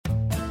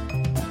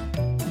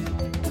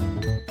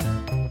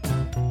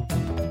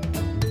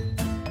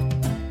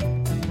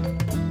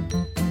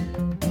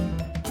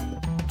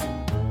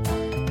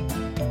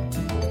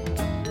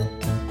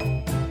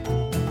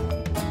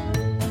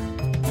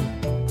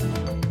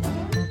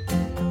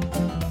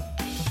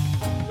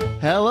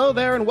Hello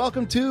there, and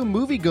welcome to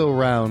Movie Go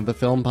Round, the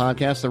film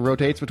podcast that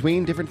rotates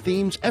between different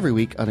themes every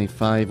week on a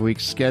 5-week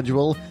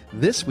schedule.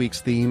 This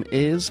week's theme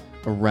is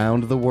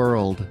Around the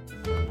World.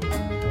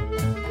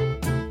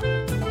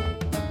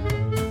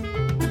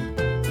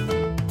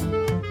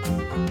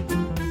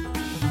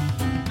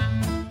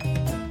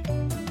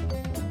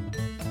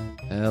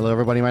 Hello,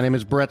 everybody. My name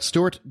is Brett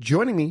Stewart.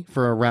 Joining me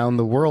for Around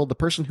the World, the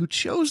person who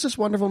chose this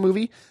wonderful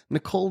movie,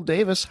 Nicole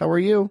Davis. How are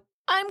you?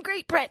 I'm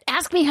great, Brett.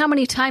 Ask me how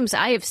many times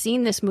I have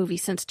seen this movie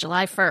since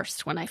July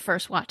 1st when I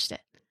first watched it.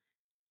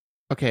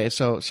 Okay,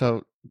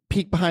 so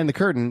peek behind the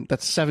curtain.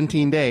 That's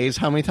 17 days.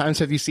 How many times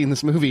have you seen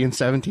this movie in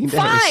 17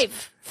 days?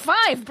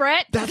 Five,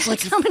 Brett. That's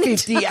like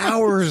 50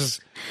 hours.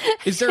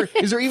 Is there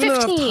even 15.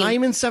 enough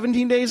time in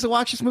 17 days to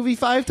watch this movie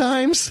 5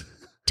 times?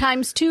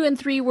 Times 2 and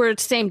 3 were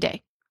same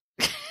day.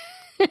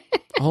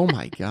 Oh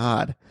my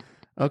God.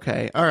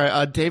 Okay. All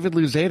right. David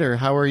Luzader,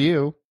 how are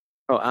you?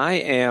 Oh, I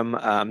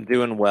am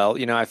doing well.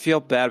 You know, I feel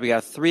bad. We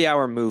got a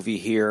 3-hour movie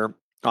here.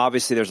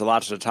 Obviously, there's a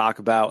lot to talk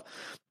about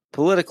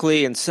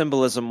politically and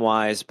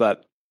symbolism-wise,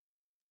 but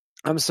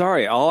I'm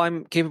sorry. All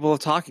I'm capable of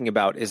talking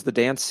about is the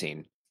dance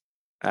scene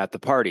at the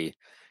party,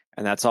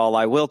 and that's all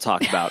I will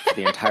talk about for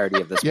the entirety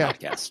of this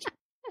podcast.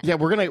 Yeah,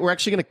 we're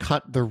actually gonna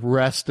cut the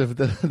rest of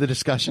the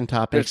discussion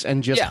topics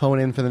and just hone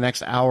in for the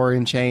next hour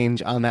and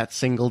change on that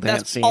single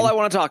dance scene. That's all I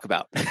want to talk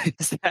about.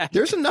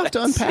 There's enough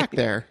to unpack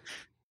there.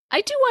 I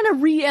do want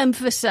to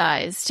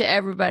re-emphasize to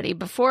everybody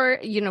before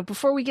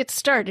we get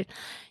started,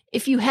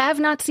 if you have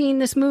not seen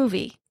this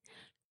movie,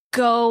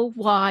 go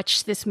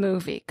watch this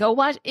movie. Go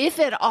watch, if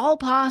at all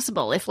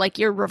possible, if like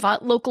your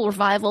local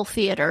revival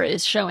theater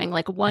is showing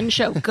like one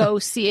show, go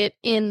see it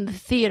in the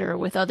theater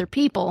with other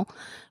people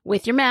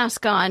with your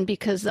mask on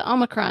because the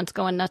Omicron's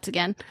going nuts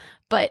again.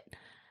 But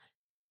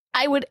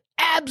I would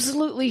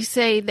absolutely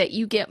say that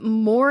you get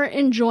more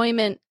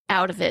enjoyment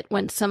out of it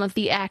when some of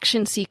the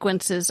action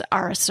sequences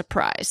are a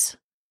surprise.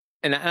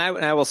 And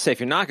I will say,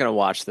 if you're not going to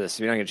watch this, if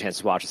you don't get a chance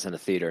to watch this in the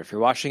theater, if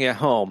you're watching it at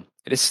home,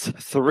 it is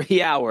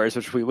 3 hours,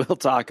 which we will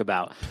talk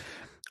about.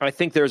 I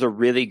think there's a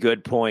really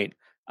good point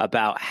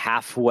about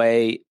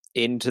halfway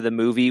into the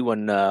movie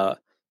when a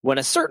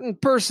certain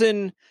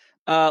person,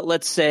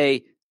 let's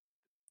say,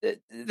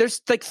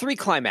 there's like 3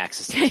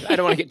 climaxes. I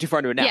don't want to get too far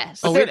into it now.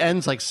 Yes. It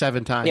ends like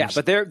 7 times. Yeah,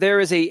 but there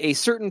is a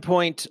certain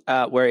point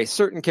where a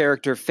certain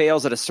character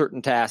fails at a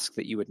certain task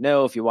that you would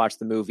know if you watch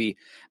the movie,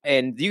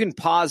 and you can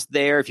pause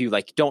there if you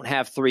like don't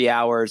have 3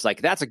 hours.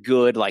 Like that's a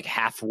good like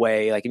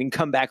halfway. Like and you can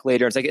come back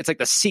later. It's like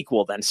the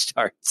sequel then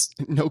starts.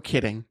 No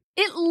kidding.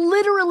 It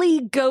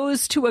literally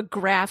goes to a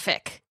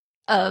graphic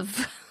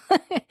of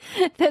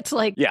that's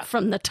like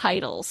from the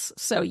titles.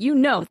 So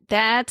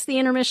that's the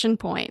intermission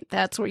point.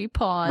 That's where you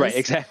pause. Right,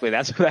 exactly.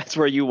 That's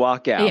where you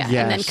walk out. Yeah,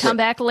 yes. And then come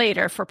back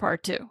later for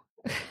part 2.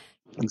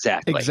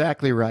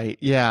 Exactly right.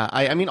 Yeah.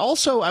 I mean,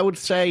 also, I would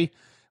say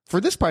for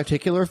this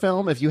particular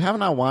film, if you have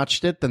not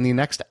watched it, then the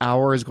next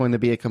hour is going to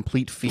be a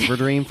complete fever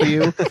dream for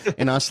you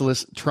and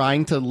us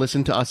trying to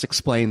listen to us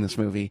explain this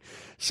movie.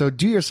 So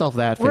do yourself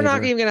that favor. We're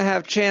not even going to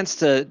have a chance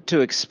to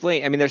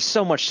explain. I mean, there's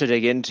so much to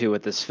dig into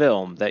with this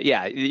film that,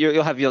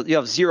 you'll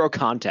have zero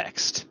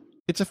context.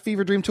 It's a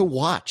fever dream to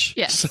watch.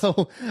 Yes.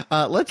 So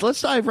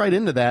let's dive right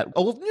into that.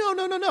 Oh,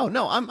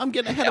 no. I'm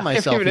getting ahead of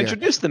myself here.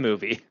 Introduce the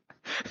movie.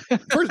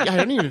 First, I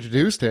haven't even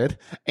introduced it,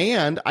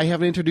 and I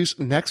haven't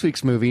introduced next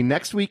week's movie.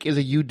 Next week is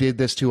a You Did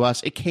This to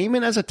Us. It came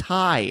in as a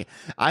tie.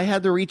 I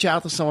had to reach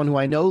out to someone who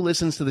I know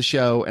listens to the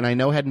show, and I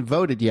know hadn't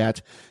voted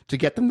yet, to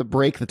get them to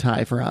break the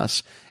tie for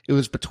us. It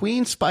was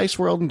between Spice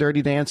World and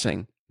Dirty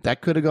Dancing. That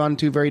could have gone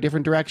 2 very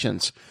different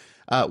directions.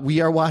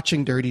 We are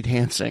watching Dirty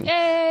Dancing.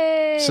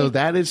 Yay! So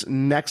that is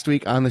next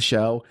week on the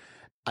show.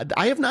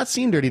 I have not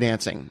seen Dirty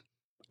Dancing.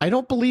 I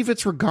don't believe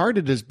it's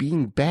regarded as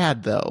being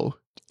bad, though.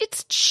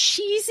 It's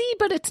cheesy,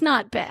 but it's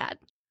not bad.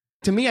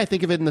 To me, I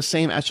think of it in the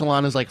same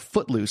echelon as like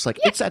Footloose. Like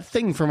it's that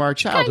thing from our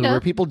childhood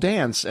where people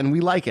dance and we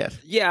like it.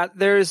 Yeah,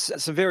 there's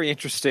some very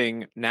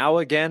interesting, now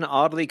again,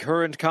 oddly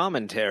current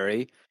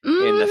commentary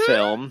in the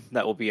film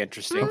that will be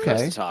interesting for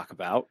us to talk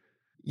about.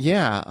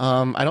 Yeah,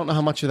 I don't know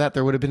how much of that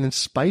there would have been in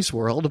Spice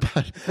World,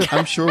 but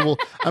I'm sure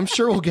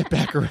we'll get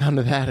back around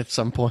to that at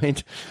some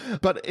point.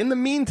 But in the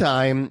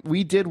meantime,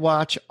 we did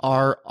watch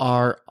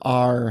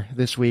RRR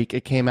this week.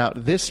 It came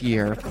out this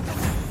year.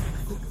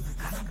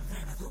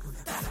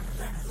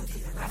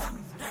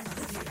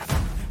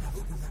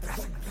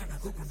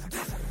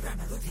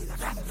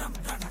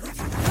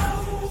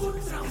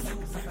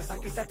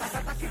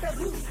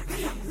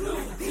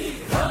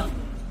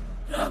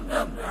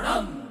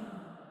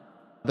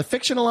 The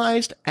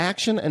fictionalized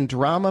action and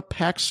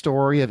drama-packed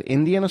story of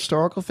Indian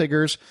historical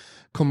figures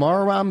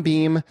Komaram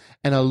Bhim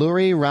and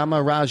Alluri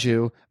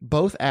Ramaraju,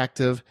 both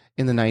active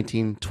in the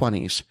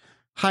 1920s.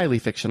 Highly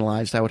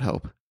fictionalized, I would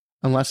hope.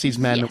 Unless these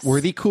men were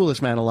the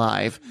coolest men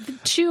alive. The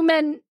 2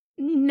 men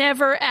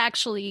never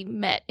actually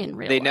met in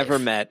real life. They never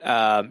met.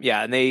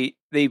 And they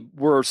they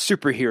were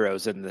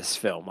superheroes in this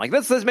film. Like,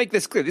 let's make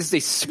this clear. This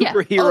is a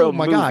superhero Oh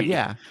my movie. God,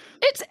 yeah.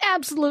 It's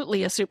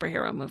absolutely a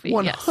superhero movie.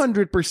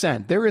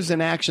 100%. There is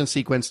an action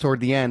sequence toward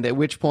the end, at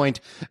which point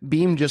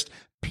Beam just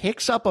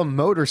picks up a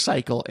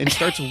motorcycle and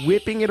starts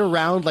whipping it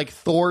around like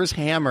Thor's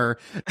hammer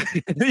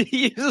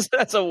He uses it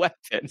as a weapon.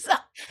 It's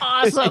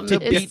awesome. to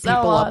It's beat so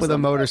people up with a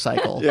awesome.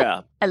 motorcycle.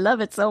 Yeah. I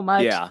love it so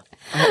much. Yeah.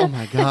 Oh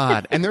my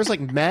God. And there's like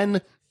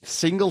men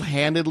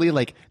single-handedly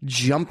like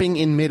jumping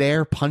in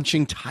midair,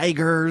 punching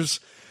tigers.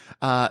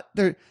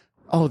 The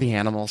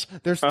animals.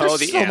 There's the so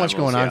much animals,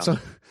 going on.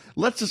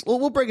 yeah. So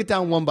we'll break it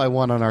down one by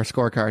one on our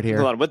scorecard here.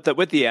 Hold on.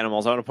 With the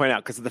animals, I want to point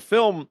out, because the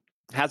film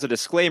has a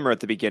disclaimer at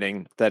the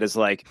beginning that is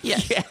like,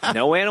 Yes. Yeah.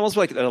 no animals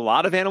were, like, there's a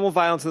lot of animal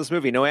violence in this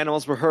movie. No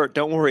animals were hurt.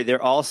 Don't worry.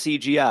 They're all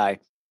CGI.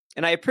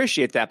 And I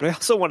appreciate that. But I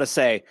also want to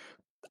say,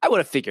 I would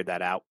have figured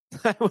that out.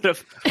 I would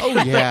have.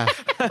 Oh yeah.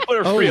 I would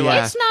have Oh, realized.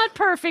 yeah. It's not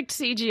perfect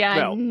CGI.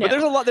 No, No. but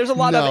there's a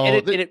lot No,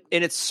 of it,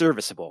 and it's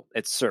serviceable.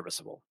 It's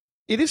serviceable.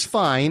 It is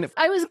fine.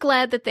 I was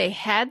glad that they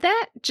had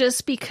that,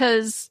 just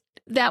because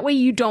that way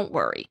you don't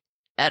worry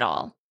at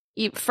all.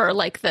 For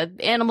like the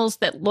animals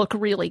that look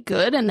really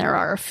good, and there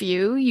are a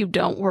few, you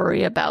don't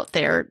worry about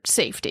their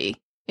safety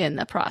in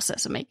the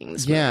process of making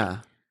this movie. Yeah.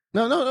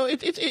 No.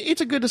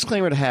 It's a good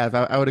disclaimer to have.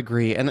 I would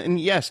agree. And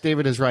yes,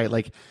 David is right.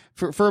 Like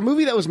for a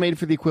movie that was made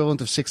for the equivalent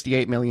of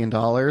 $68 million,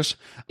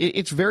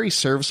 it's very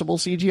serviceable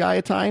CGI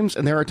at times.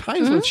 And there are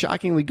times when it's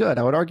shockingly good.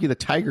 I would argue the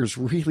tiger's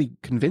really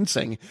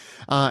convincing.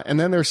 And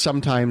then there's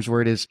some times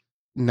where it is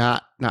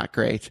not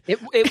great.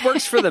 It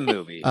works for the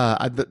movie.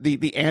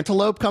 The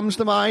antelope comes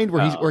to mind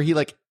where he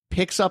like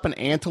picks up an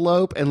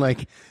antelope and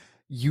like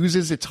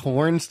uses its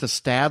horns to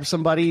stab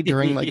somebody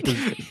during like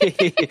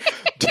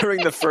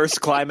during the first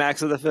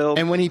climax of the film.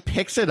 and when he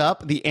picks it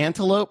up, the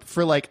antelope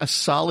for like a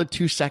solid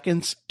 2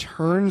 seconds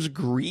turns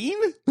green.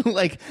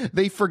 Like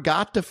they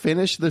forgot to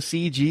finish the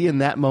CG in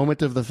that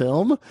moment of the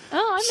film. Oh,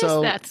 I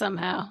missed that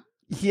somehow.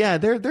 Yeah,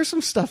 there's some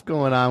stuff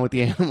going on with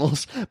the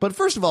animals. But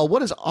first of all, what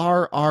does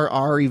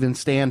RRR even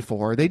stand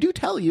for? They do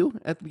tell you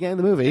at the beginning of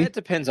the movie. It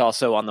depends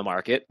also on the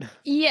market.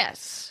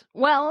 Yes.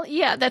 Well,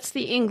 yeah, that's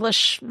the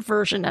English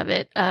version of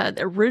it.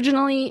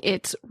 Originally,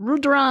 it's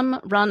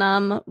Rudram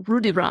Ranam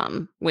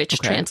Rudiram, which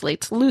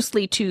translates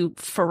loosely to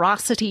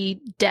ferocity,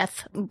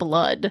 death,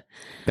 blood.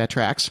 That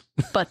tracks.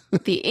 But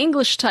the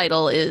English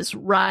title is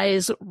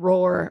Rise,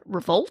 Roar,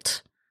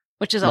 Revolt,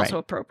 which is also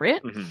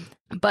appropriate.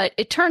 Mm-hmm. But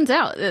it turns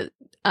out that,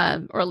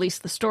 or at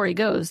least the story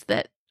goes,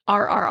 that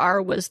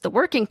RRR was the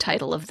working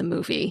title of the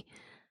movie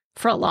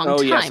for a long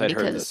time. Yes, I'd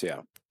because heard this,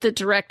 yeah. the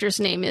director's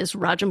name is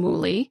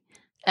Rajamouli,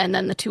 and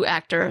then the two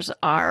actors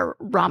are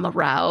Rama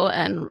Rao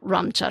and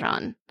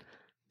Ramcharan.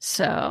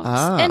 So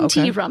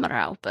NT Rama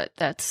Rao, but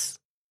that's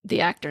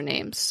the actor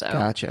names. So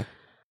Gotcha.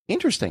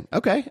 Interesting.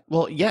 Okay.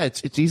 Well, yeah,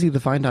 it's easy to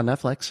find on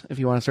Netflix if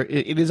you want to start.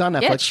 It is on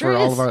Netflix Yeah, it sure for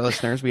all is. of our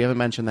listeners. We haven't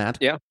mentioned that.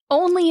 Yeah.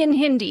 only in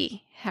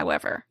Hindi,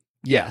 however.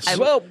 Yes.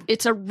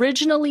 It's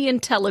originally in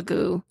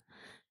Telugu.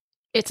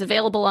 It's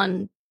available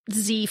on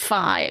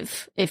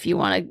Z5 if you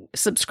want to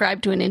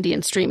subscribe to an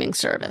Indian streaming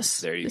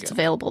service. There you It's go.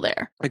 available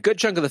there. A good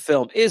chunk of the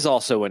film is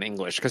also in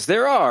English, because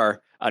there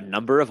are a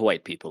number of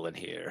white people in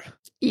here.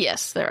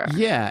 Yes, there are.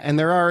 Yeah, and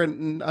there are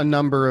a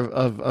number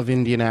of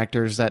Indian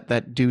actors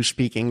that do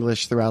speak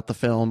English throughout the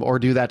film, or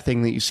do that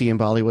thing that you see in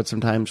Bollywood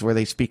sometimes where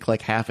they speak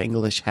like half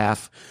English,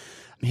 half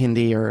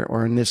Hindi,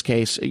 or in this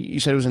case,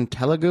 you said it was in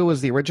Telugu was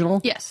the original?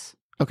 Yes.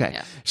 Okay.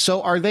 Yeah.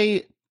 So are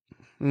they,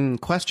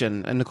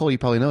 question, and Nicole, you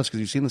probably know this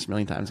because you've seen this a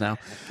million times now.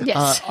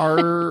 Yes.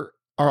 Are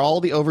all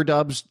the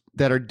overdubs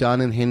that are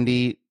done in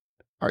Hindi,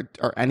 are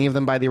any of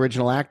them by the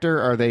original actor?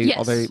 Are they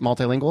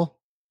multilingual?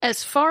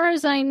 As far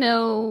as I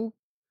know,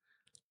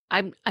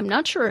 I'm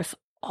not sure if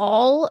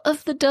all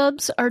of the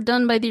dubs are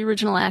done by the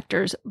original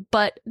actors,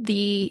 but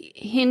the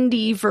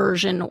Hindi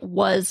version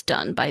was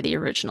done by the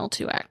original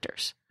two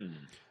actors.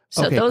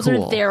 So Okay, those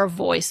cool. are their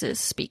voices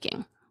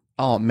speaking.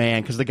 Oh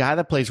man, because the guy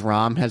that plays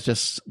Ram has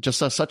just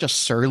such a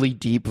surly,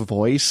 deep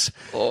voice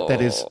that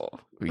is.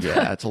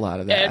 Yeah, it's a lot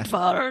of that.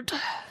 Edward.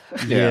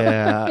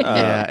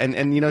 Yeah.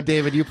 And you know,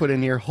 David, you put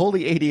in here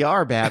holy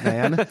ADR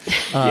Batman.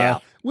 Yeah.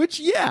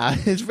 Which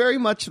is very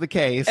much the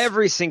case.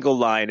 Every single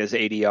line is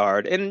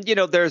ADR'd, and you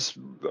know there's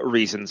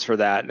reasons for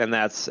that, and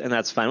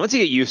that's fine. Once you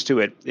get used to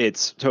it,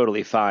 it's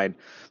totally fine.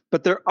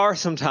 But there are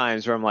some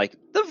times where I'm like,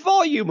 the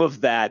volume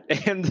of that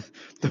and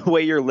the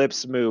way your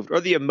lips moved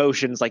or the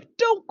emotions like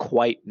don't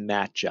quite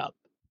match up.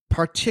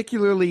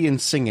 Particularly in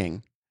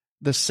singing.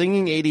 The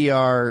singing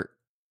ADR,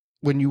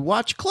 when you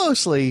watch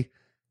closely,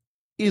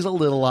 is a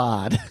little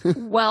odd.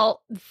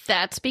 Well,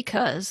 that's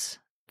because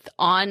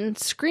on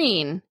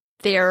screen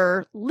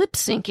they're lip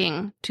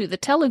syncing to the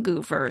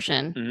Telugu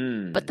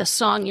version, but the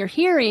song you're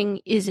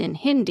hearing is in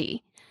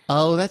Hindi.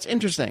 Oh, that's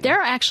interesting. There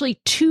are actually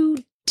two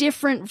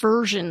different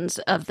versions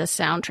of the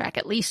soundtrack,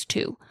 at least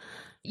two.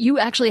 You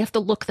actually have to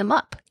look them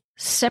up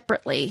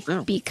separately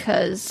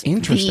because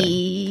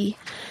the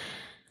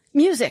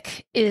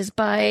music is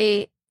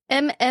by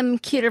M.M.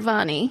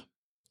 Keeravani.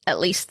 At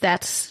least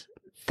that's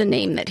the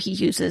name that he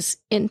uses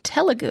in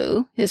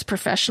Telugu. His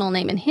professional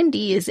name in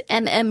Hindi is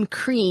M.M.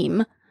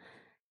 Cream.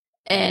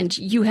 And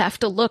you have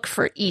to look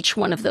for each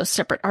one of those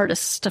separate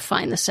artists to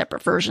find the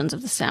separate versions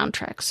of the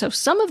soundtrack. So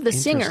some of the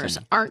singers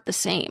aren't the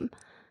same.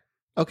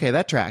 Okay,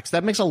 that tracks.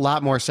 That makes a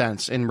lot more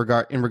sense in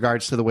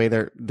regards to the way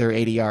they're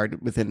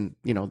ADR'd within,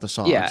 the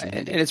songs. Yeah,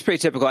 and it's pretty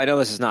typical. I know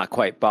this is not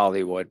quite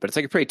Bollywood, but it's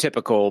like pretty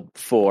typical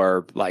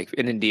for like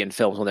in Indian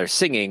films when they're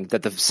singing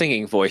that the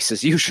singing voice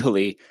is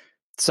usually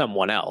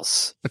someone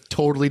else. A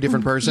totally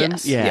different person?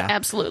 Yes, yeah,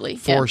 absolutely.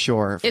 For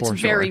sure. It's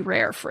very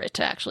rare for it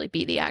to actually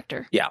be the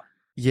actor. Yeah.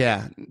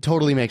 Yeah,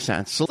 totally makes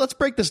sense. So let's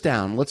break this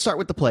down. Let's start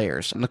with the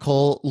players.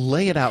 Nicole,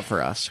 lay it out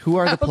for us. Who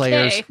are the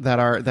players that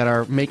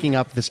are making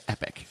up this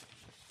epic?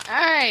 All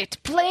right,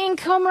 playing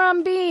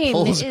Komram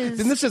Beam is...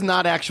 And this is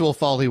not actual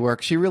Foley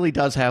work. She really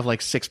does have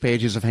like 6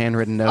 pages of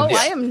handwritten notes. Oh,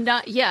 I am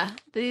not... Yeah,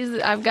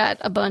 I've got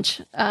a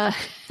bunch.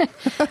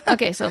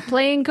 Okay, so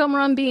playing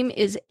Komram Beam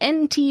is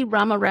N.T.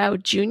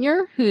 Ramarao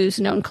Jr.,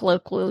 who's known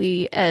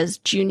colloquially as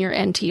Junior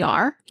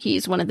NTR.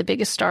 He's one of the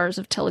biggest stars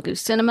of Telugu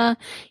cinema.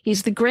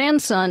 He's the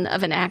grandson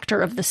of an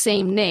actor of the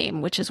same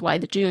name, which is why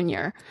the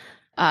Junior.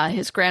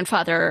 His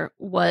grandfather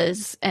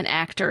was an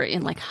actor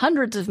in like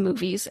hundreds of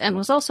movies and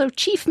was also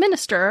chief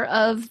minister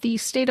of the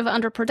state of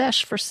Andhra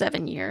Pradesh for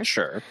 7 years.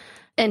 Sure.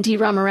 N.T.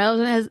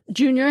 Ramarao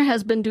Jr.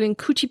 has been doing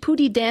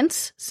kuchipudi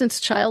dance since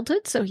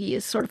childhood, so he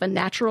is sort of a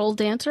natural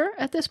dancer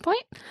at this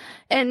point.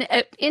 And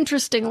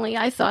interestingly,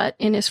 I thought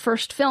in his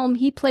first film,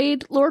 he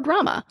played Lord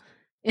Rama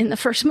in the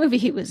first movie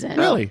he was in.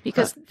 Really?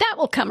 Because that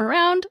will come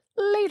around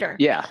later.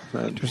 Yeah.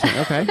 Interesting.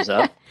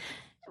 Okay.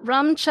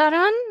 Ram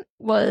Charan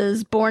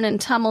was born in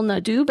Tamil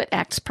Nadu, but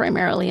acts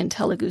primarily in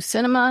Telugu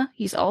cinema.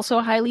 He's also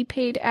a highly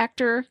paid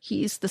actor.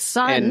 He's the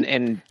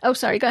son. Oh,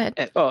 sorry, go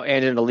ahead.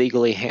 And an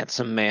illegally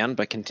handsome man,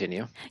 but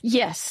continue.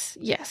 Yes,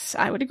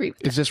 I would agree with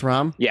that. Is this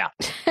Ram? Yeah.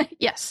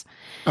 Yes.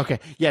 Okay.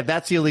 Yeah,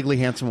 that's the illegally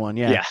handsome one.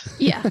 Yeah.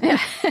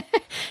 Yeah.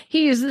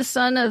 He is the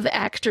son of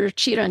actor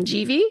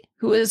Chiranjeevi,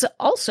 who is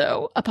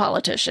also a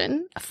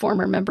politician, a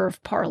former member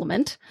of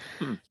parliament.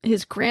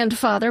 His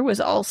grandfather was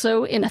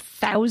also in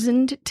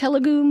 1,000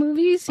 Telugu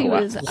movies. He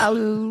was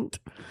Alu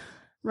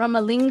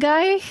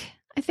Ramalingai,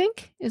 I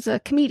think, is a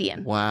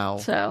comedian. Wow.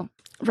 So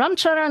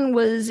Ramcharan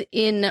was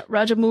in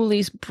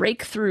Rajamouli's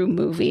breakthrough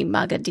movie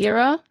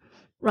Magadira.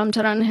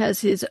 Ramcharan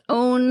has his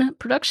own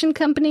production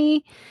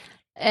company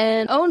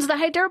and owns the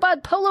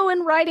Hyderabad Polo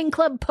and Riding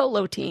Club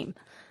polo team.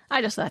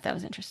 I just thought that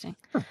was interesting.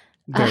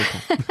 Very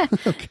cool.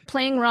 Okay.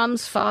 Playing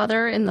Ram's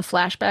father in the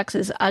flashbacks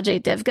is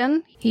Ajay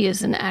Devgan. He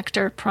is an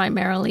actor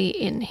primarily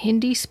in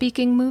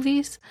Hindi-speaking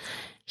movies.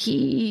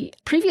 He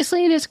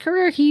previously in his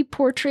career, he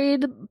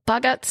portrayed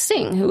Bhagat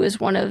Singh, who is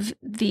one of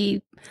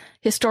the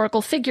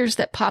historical figures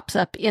that pops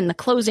up in the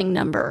closing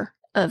number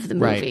of the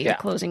movie, the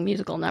closing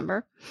musical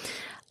number.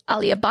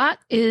 Alia Bhatt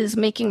is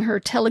making her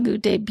Telugu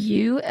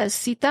debut as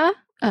Sita.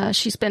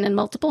 She's been in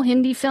multiple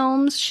Hindi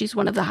films. She's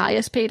one of the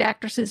highest paid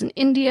actresses in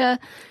India.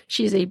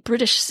 She's a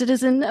British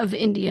citizen of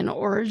Indian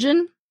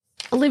origin.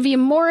 Olivia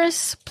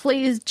Morris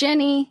plays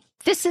Jenny.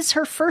 This is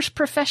her first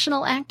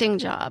professional acting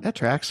job. That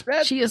tracks.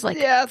 She is like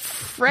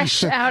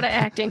fresh out of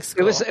acting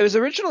school. It was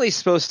originally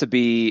supposed to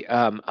be,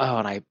 and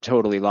I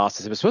totally lost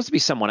this. It was supposed to be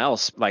someone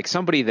else, like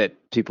somebody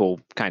that people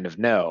kind of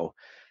know,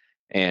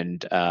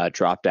 and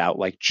dropped out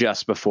like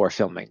just before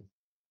filming.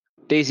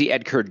 Daisy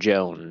Edgar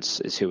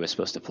Jones is who was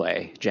supposed to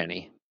play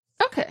Jenny.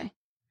 Okay.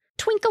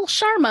 Twinkle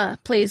Sharma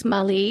plays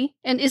Mali,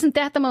 and isn't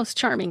that the most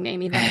charming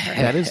name you've ever heard?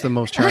 That is the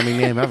most charming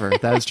name ever.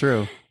 That is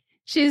true.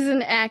 She's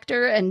an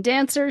actor and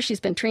dancer. She's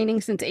been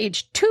training since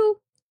age 2.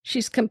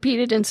 She's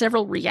competed in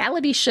several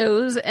reality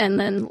shows and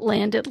then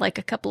landed like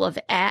a couple of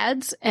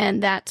ads,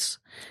 and that's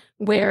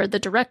where the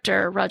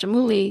director,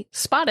 Rajamouli,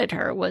 spotted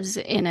her, was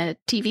in a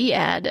TV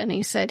ad, and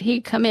he said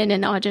he'd come in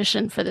and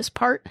audition for this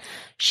part.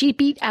 She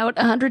beat out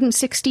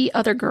 160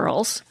 other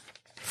girls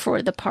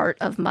for the part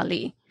of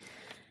Mali.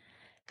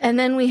 And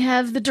then we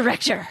have the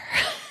director,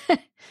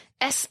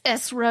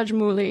 S.S.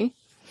 Rajamouli.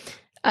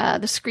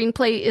 The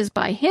screenplay is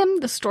by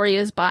him. The story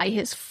is by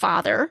his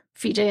father,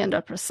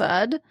 Vijayendra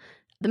Prasad.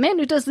 The man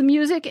who does the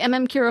music,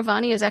 M.M.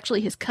 Kiravani, is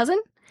actually his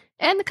cousin.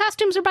 And the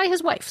costumes are by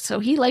his wife, so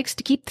he likes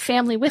to keep the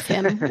family with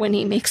him when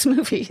he makes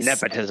movies.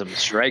 Nepotism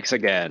strikes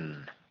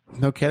again.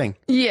 No kidding.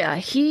 Yeah,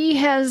 he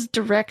has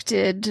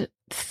directed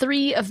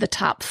 3 of the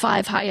top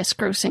 5 highest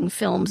grossing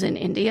films in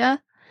India.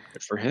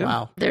 Good for him.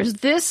 Wow. There's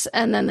this,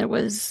 and then there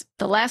was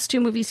the last 2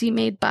 movies he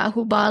made,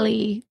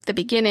 Bahubali, The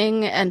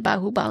Beginning, and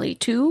Bahubali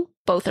 2.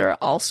 Both are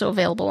also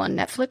available on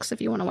Netflix if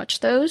you want to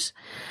watch those.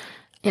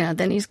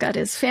 Then he's got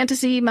his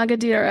fantasy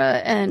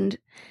Magadira, and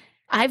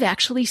I've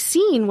actually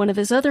seen one of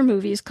his other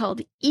movies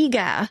called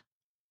Iga,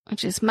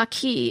 which is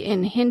Maki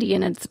in Hindi,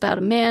 and it's about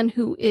a man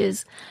who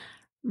is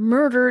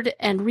murdered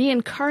and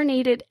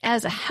reincarnated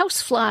as a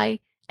housefly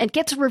and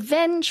gets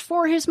revenge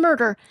for his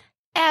murder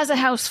as a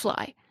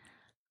housefly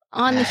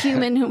on the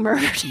human who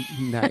murdered.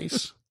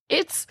 Nice.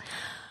 It's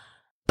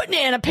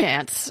banana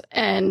pants,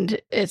 and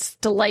it's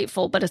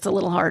delightful, but it's a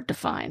little hard to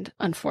find,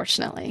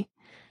 unfortunately.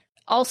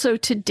 Also,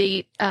 to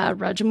date,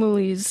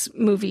 Rajamouli's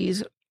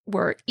movies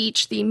were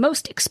each the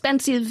most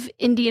expensive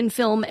Indian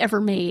film ever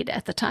made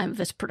at the time of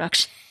its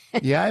production.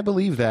 Yeah, I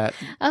believe that.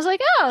 I was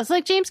like, oh, it's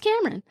like James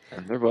Cameron.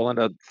 And they're willing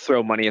to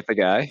throw money at the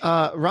guy.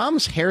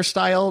 Ram's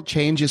hairstyle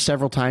changes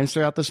several times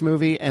throughout this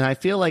movie, and I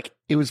feel like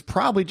it was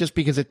probably just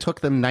because it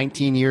took them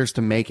 19 years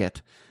to make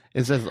it.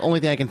 Is the only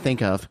thing I can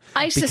think of.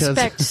 I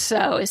suspect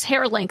so. His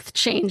hair length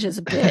changes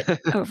a bit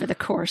over the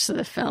course of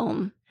the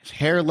film. His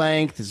hair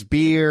length, his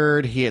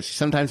beard.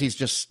 Sometimes he's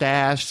just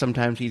stashed.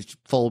 Sometimes he's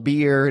full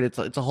beard.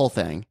 It's a whole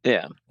thing.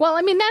 Yeah. Well,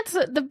 I mean, that's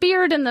the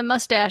beard and the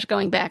mustache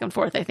going back and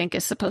forth, I think,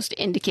 is supposed to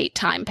indicate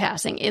time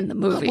passing in the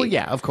movie. Well,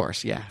 yeah, of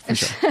course. Yeah, for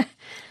sure.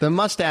 The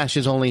mustache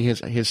is only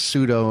his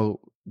pseudo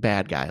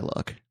bad guy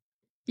look.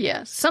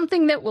 Yeah,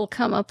 something that will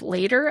come up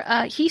later.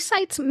 He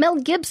cites Mel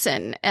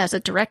Gibson as a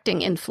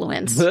directing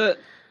influence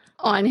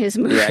on his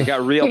movie. Yeah, I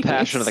got real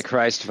Passion of the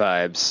Christ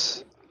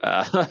vibes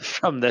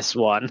from this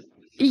one.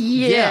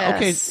 Yes. Yeah,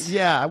 okay.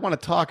 Yeah, I want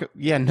to talk.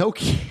 Yeah, no.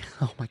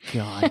 Oh, my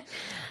God.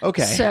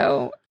 Okay.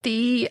 So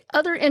the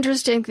other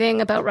interesting thing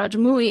about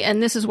Rajamouli,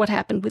 and this is what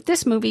happened with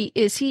this movie,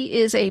 is he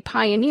is a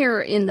pioneer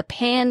in the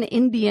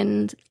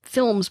pan-Indian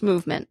films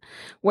movement,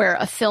 where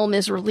a film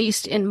is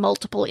released in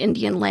multiple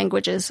Indian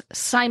languages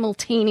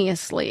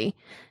simultaneously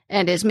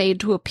and is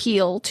made to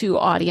appeal to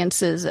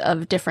audiences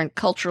of different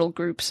cultural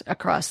groups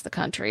across the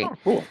country. Oh,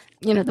 cool.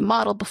 You know, the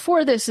model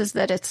before this is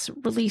that it's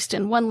released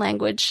in one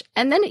language,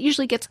 and then it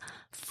usually gets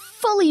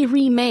fully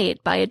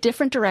remade by a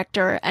different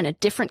director and a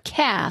different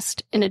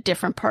cast in a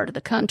different part of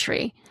the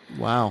country.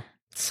 Wow.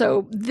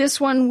 So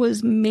this one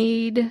was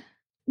made,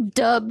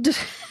 dubbed,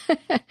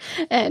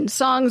 and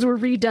songs were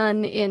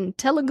redone in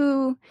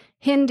Telugu,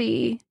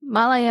 Hindi,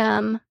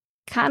 Malayalam,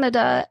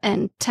 Kannada,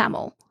 and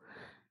Tamil.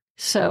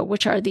 So,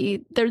 they're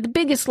the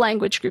biggest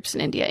language groups in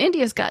India.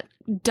 India's got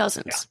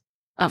dozens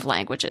of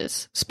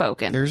languages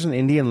spoken. There's an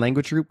Indian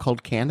language group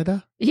called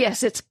Canada?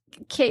 Yes, it's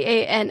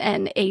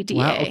Kannada.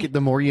 Wow, okay,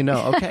 the more you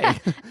know. Okay.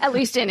 At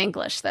least in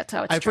English, that's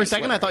how it's For a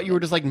second, I thought you were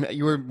just like,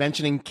 you were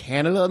mentioning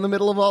Canada in the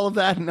middle of all of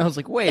that, and I was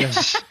like, wait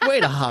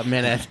a hot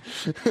minute.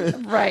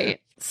 Right.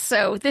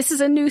 So this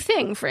is a new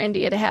thing for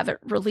India to have it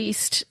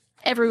released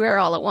everywhere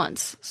all at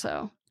once.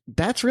 So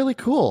that's really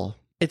cool.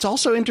 It's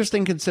also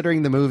interesting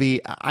considering the movie.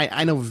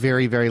 I know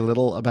very, very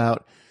little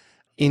about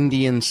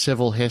Indian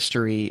civil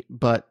history,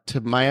 but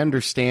to my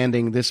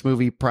understanding, this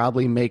movie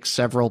probably makes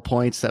several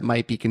points that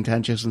might be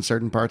contentious in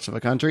certain parts of a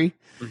country.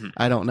 Mm-hmm.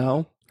 I don't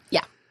know.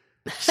 Yeah.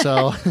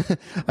 So,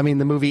 I mean,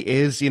 the movie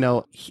is, the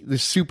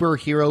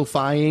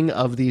superhero-fying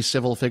of these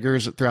civil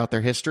figures throughout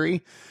their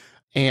history.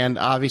 And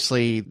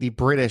obviously the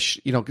British,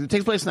 it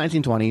takes place in the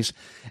 1920s,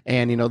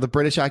 and, the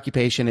British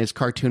occupation is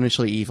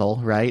cartoonishly evil,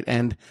 right?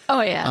 And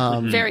oh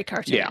yeah, very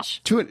cartoonish.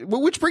 Yeah.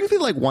 Which brings me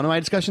to like one of my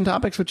discussion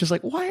topics, which is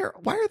like, why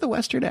are the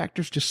Western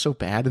actors just so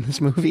bad in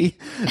this movie?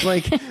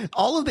 Like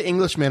all of the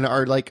Englishmen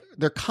are like,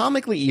 they're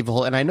comically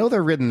evil, and I know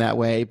they're written that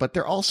way, but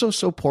they're also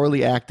so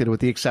poorly acted, with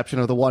the exception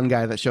of the one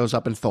guy that shows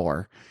up in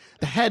Thor.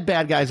 The head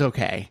bad guy's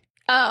okay.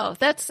 Oh,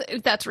 that's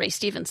Ray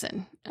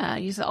Stevenson.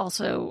 He's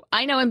also,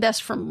 I know him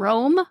best from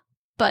Rome,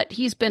 but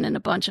he's been in a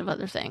bunch of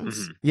other things.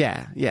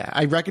 Mm-hmm. Yeah.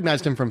 I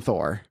recognized him from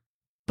Thor.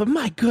 But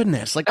my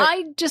goodness, like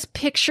I just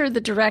picture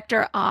the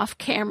director off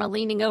camera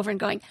leaning over and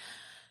going,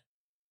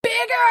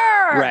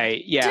 bigger!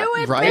 Right, yeah. Do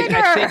it right?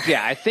 bigger!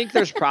 I think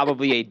there's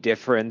probably a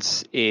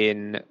difference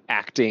in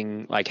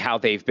acting, like how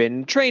they've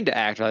been trained to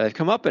act, how they've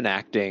come up in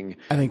acting.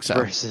 I think so.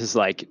 Versus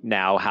like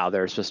now how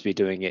they're supposed to be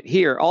doing it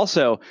here.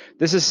 Also,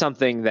 this is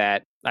something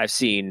that I've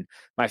seen.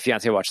 My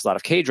fiance watches a lot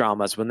of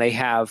K-dramas. When they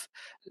have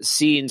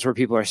scenes where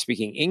people are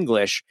speaking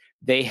English,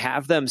 they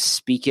have them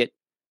speak it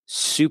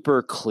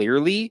super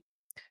clearly.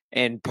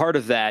 And part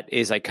of that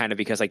is like kind of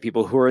because like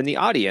people who are in the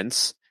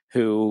audience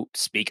who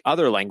speak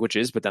other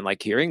languages, but then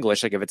like hear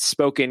English, like if it's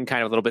spoken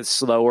kind of a little bit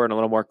slower and a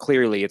little more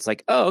clearly, it's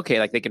like, oh, okay,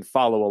 like they can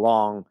follow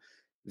along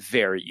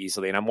very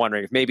easily. And I'm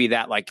wondering if maybe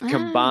that like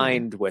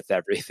combined with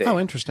everything. Oh,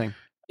 interesting.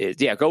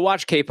 Go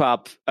watch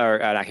K-pop or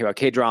not K-pop,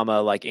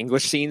 K-drama, like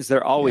English scenes.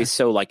 They're always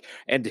so like,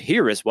 and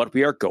here is what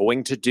we are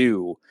going to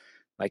do.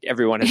 Like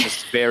everyone is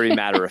just very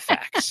matter of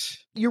fact.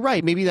 You're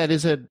right. Maybe that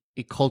is a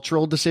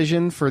cultural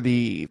decision for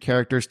the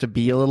characters to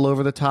be a little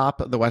over the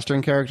top, the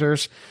Western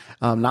characters.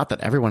 Not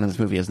that everyone in this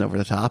movie isn't over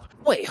the top.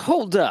 Wait,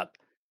 hold up.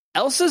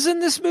 Elsa's in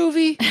this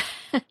movie?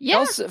 Yeah.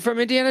 Elsa from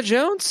Indiana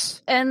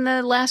Jones? And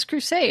The Last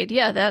Crusade.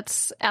 Yeah,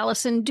 that's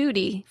Alison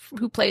Doody,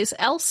 who plays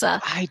Elsa.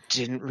 I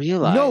didn't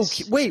realize. No,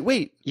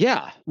 wait.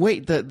 Yeah.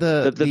 Wait,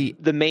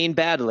 the main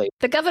bad lady.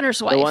 The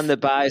governor's wife. The one that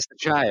buys the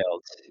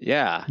child.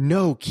 Yeah.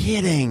 No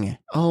kidding.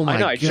 Oh my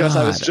God. I God.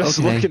 I was just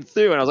looking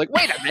through and I was like,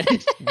 wait a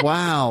minute.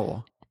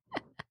 Wow.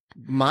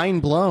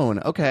 Mind blown.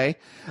 Okay.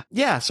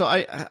 Yeah. So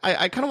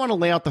I kind of want to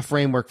lay out the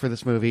framework for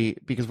this movie,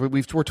 because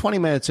we're 20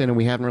 minutes in and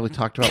we haven't really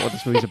talked about what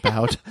this movie's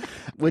about,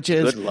 which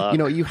is,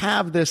 you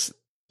have this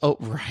Oh,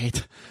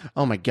 right.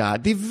 Oh my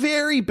God. The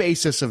very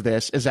basis of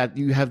this is that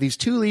you have these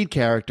two lead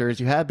characters.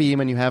 You have Beam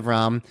and you have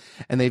Ram,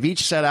 and they've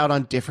each set out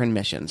on different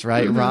missions,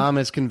 right? Ram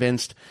is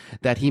convinced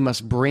that he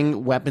must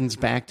bring weapons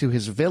back to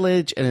his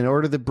village. And in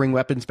order to bring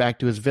weapons back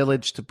to his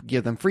village to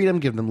give them freedom,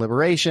 give them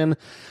liberation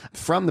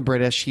from the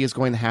British, he is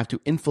going to have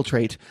to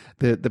infiltrate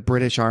the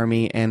British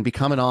army and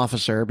become an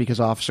officer, because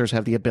officers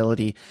have the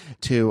ability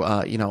to,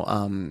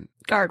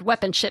 Guard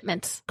weapon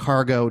shipments.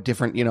 cargo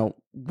different,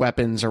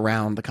 weapons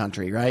around the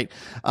country, right?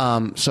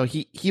 So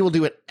he will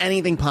do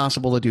anything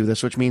possible to do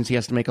this, which means he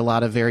has to make a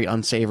lot of very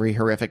unsavory,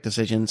 horrific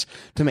decisions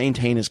to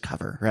maintain his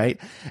cover, right?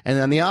 And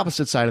then on the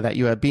opposite side of that,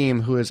 you have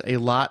Beam, who is a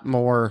lot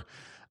more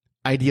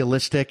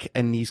idealistic,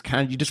 and he's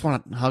kind of, you just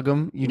want to hug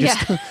him. You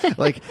just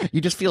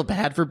you just feel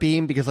bad for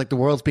Beam, because like the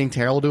world's being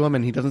terrible to him,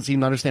 and he doesn't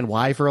seem to understand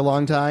why for a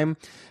long time,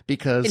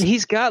 because and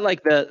he's got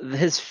like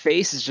his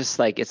face is just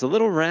like, it's a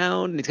little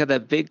round, and he's got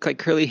that big like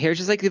curly hair. It's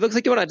just like, he looks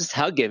like you want to just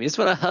hug him. You just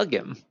want to hug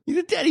him.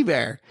 he's a teddy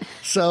bear.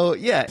 So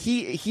yeah,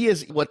 he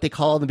is what they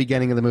call in the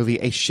beginning of the movie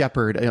a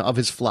shepherd of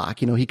his flock.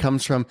 He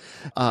comes from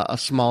a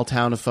small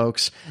town of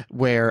folks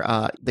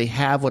where they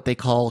have what they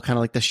call kind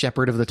of like the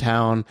shepherd of the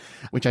town,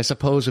 which I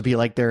suppose would be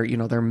like their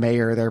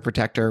mayor, their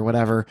protector,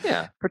 whatever.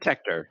 Yeah,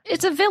 protector.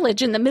 It's a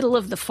village in the middle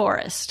of the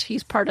forest.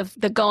 He's part of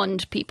the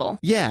Gond people.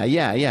 Yeah.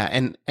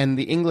 And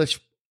the English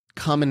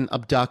come and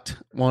abduct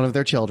one of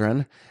their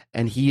children,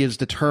 and he is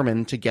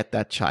determined to get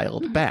that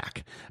child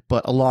back.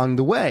 But along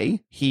the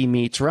way, he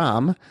meets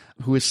Ram,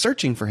 who is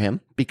searching for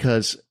him,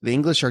 because the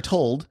English are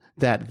told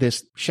that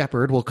this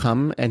shepherd will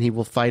come and he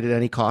will fight at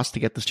any cost to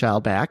get this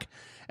child back.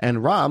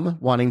 And Ram,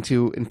 wanting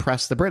to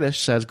impress the British,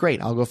 says,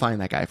 great, I'll go find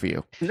that guy for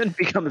you. And then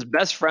becomes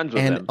best friends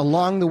with him. And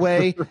along the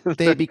way,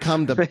 they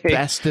become the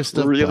bestest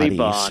of really buddies.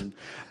 bond.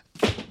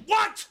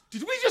 What?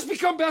 Did we just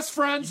become best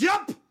friends?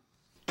 Yup.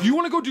 Do you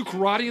want to go do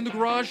karate in the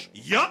garage?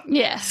 Yup.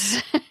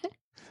 Yes.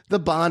 The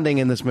bonding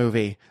in this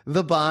movie.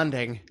 The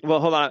bonding. Well,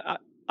 hold on.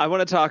 I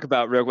want to talk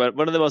about real quick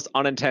one of the most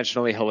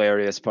unintentionally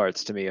hilarious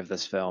parts to me of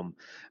this film,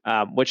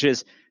 which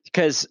is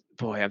because,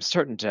 boy, I'm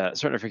starting to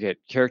forget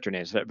character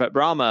names, but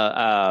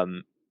Brahma,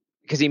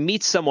 because he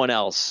meets someone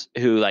else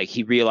who like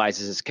he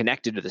realizes is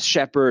connected to the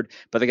shepherd,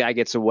 but the guy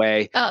gets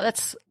away. Oh,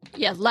 that's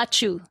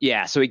Lachu.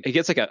 Yeah, so he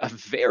gets like a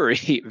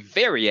very,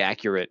 very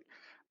accurate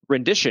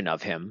rendition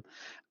of him,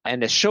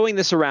 and is showing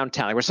this around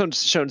town. Like we're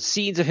shown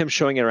scenes of him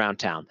showing it around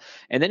town,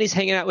 and then he's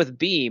hanging out with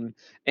Beam,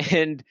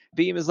 and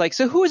Beam is like,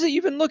 "So who is it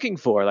you've been looking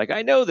for? Like,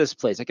 I know this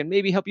place. I can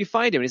maybe help you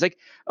find him." And he's like,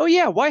 "Oh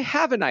yeah, why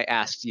haven't I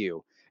asked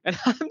you?" And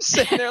I'm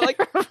sitting there like,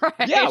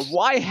 Right. yeah,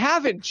 why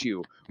haven't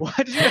you? Why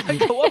did you have to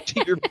go up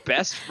to your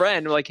best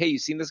friend? Like, hey, you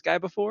seen this guy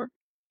before?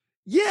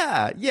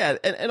 Yeah.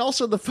 And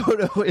also the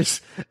photo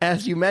is,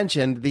 as you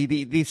mentioned,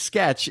 the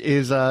sketch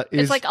is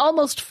It's like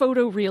almost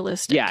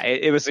photorealistic. Yeah,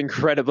 it was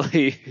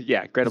incredibly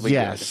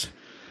yes.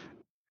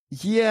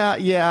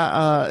 Good.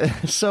 Yeah.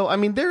 So, I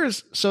mean,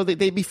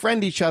 they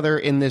befriend each other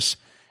in this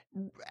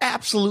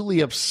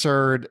absolutely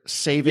absurd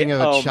saving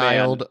of a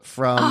child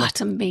from... Oh, it's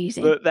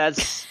amazing.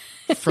 That's...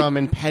 from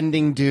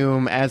impending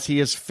doom as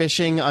he is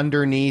fishing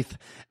underneath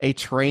a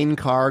train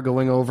car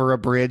going over a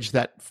bridge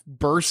that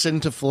bursts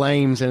into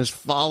flames and is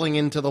falling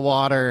into the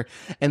water,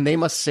 and they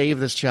must save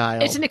this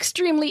child. It's an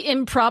extremely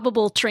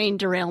improbable train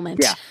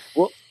derailment. Yeah.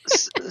 Well,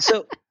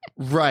 so...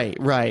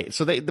 Right.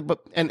 So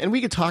and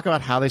we could talk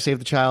about how they save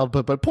the child,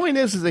 but point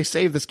is they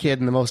save this kid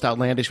in the most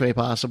outlandish way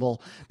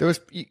possible.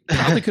 You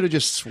probably could have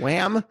just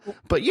swam,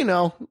 but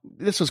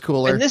this was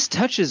cooler. And this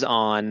touches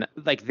on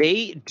like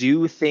they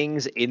do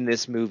things in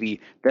this movie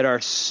that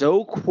are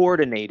so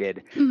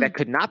coordinated that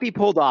could not be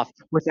pulled off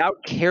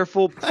without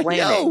careful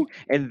planning,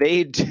 and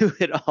they do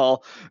it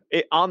all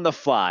on the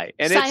fly.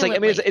 And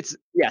silently. it's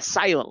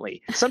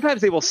silently.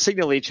 Sometimes they will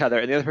signal each other,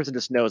 and the other person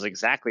just knows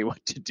exactly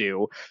what to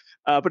do.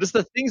 But it's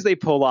the things they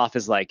pull off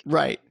is like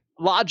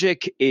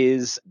logic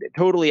is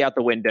totally out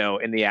the window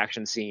in the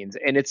action scenes,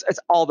 and it's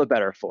all the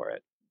better for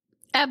it.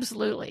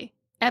 Absolutely.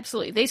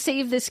 They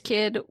save this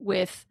kid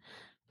with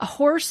a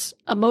horse,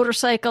 a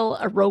motorcycle,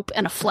 a rope,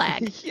 and a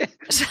flag. Yeah.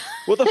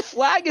 Well, the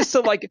flag is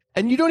so like...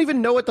 And you don't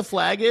even know what the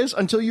flag is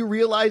until you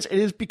realize it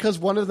is because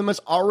one of them has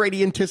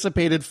already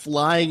anticipated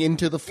flying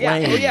into the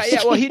flames. Yeah.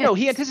 Well,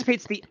 he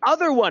anticipates the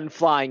other one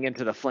flying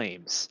into the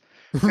flames.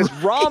 Because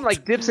Ram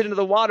like dips it into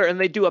the water, and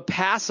they do a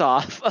pass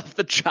off of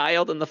the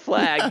child and the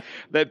flag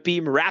that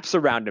Beam wraps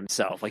around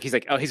himself. Like he's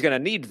like, oh, he's gonna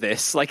need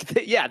this. Like,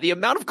 the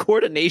amount of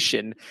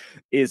coordination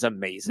is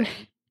amazing.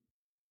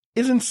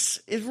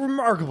 Is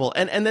remarkable.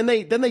 And then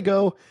they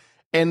go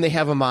and they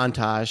have a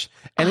montage,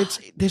 and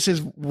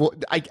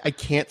I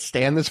can't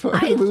stand this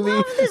part of the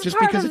movie just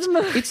because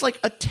it's like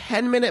a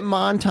 10-minute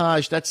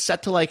montage that's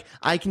set to like,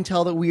 I can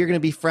tell that we are going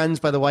to be friends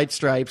by the White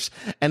Stripes,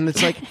 and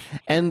it's like,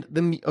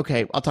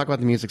 I'll talk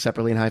about the music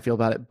separately and how I feel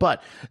about it,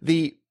 but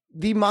the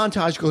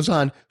montage goes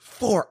on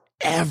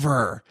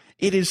forever.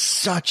 It is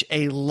such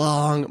a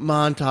long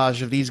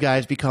montage of these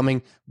guys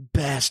becoming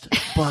best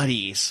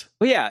buddies.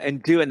 Well, yeah,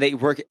 and they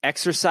work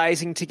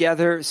exercising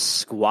together,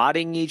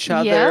 squatting each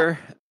other.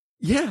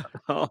 Yeah.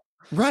 Oh.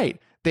 Right.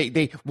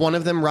 They one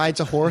of them rides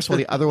a horse while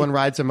the other one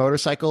rides a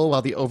motorcycle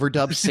while the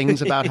overdub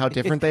sings about how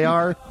different they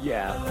are.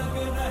 Yeah.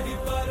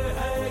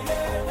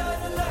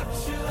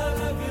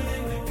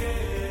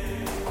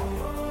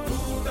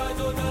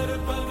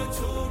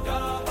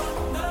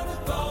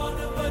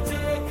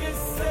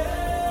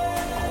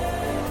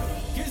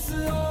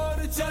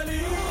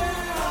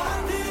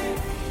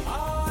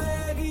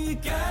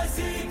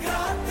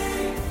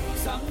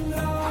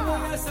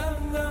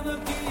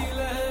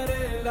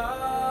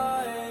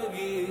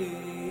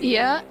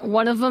 Yeah,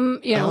 one of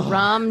them,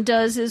 Ram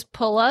does his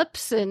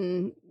pull-ups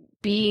and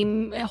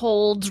Beam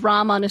holds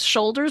Ram on his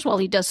shoulders while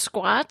he does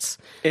squats.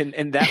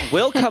 And that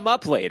will come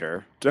up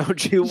later.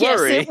 Don't you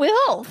worry. Yes, it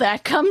will.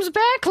 That comes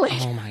back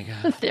later. Oh my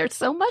God. There's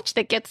so much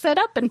that gets set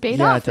up and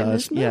paid off in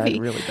this movie. Yeah, it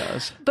really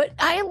does. But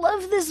I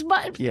love this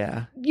much.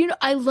 Yeah.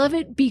 I love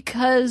it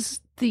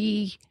because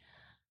the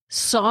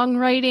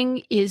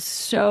songwriting is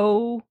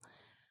so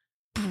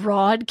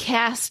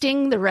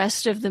broadcasting the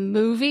rest of the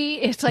movie.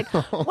 It's like,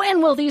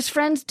 when will these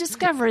friends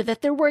discover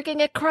that they're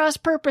working at cross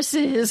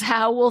purposes?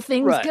 How will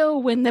things go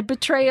when the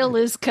betrayal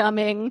is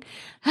coming?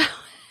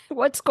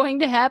 What's going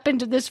to happen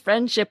to this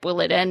friendship?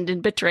 Will it end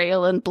in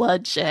betrayal and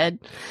bloodshed?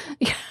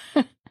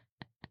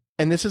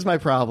 And this is my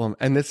problem.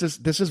 And this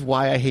is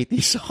why I hate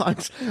these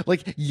songs.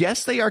 Like,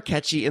 yes, they are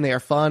catchy and they are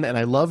fun and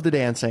I love the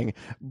dancing,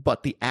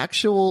 but the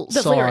actual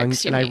songs,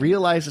 lyrics, and I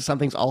realize that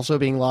something's also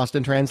being lost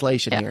in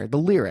translation here. The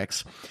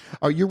lyrics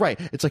you're right.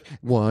 It's like,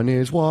 one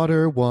is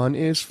water, one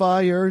is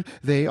fire.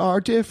 They are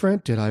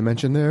different. Did I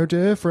mention they're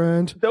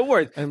different? Don't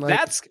worry. And like,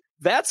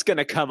 that's going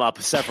to come up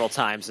several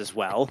times as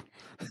well.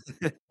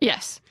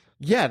 Yes.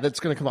 Yeah, that's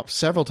going to come up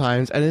several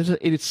times, and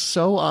it's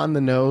so on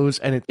the nose,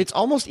 and it's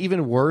almost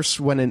even worse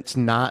when it's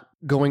not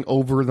going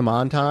over the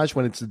montage,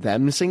 when it's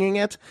them singing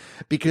it,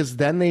 because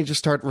then they just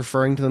start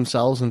referring to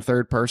themselves in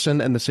third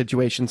person and the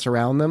situations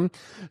around them.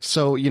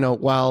 So,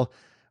 while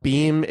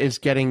Beam is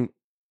getting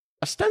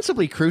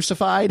ostensibly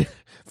crucified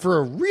for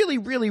a really,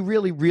 really,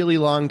 really, really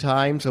long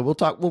time, so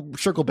we'll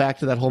circle back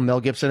to that whole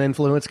Mel Gibson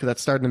influence, because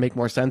that's starting to make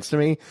more sense to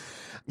me.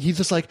 He's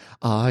just like,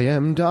 I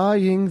am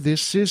dying.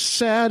 This is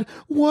sad.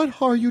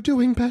 What are you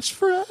doing, best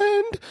friend?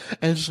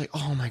 And it's just like,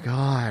 oh my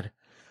God,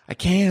 I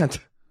can't.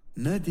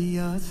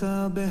 Nadiya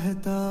sa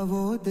behta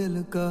wo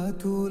dil ka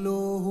tu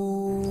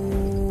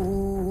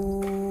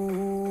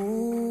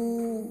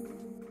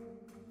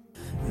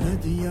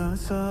नदियाँ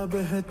सा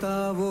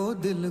बहता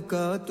वो दिल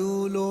का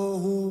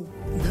तूलोहू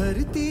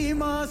धरती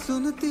माँ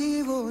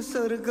सुनती वो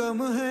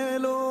सरगम है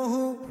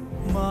लोहू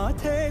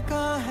माथे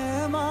का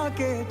है माँ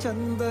के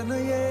चंदन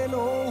ये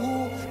लोहू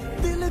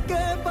दिल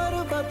के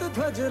पर्वत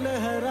ध्वज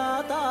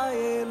लहराता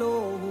ये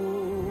लोहू.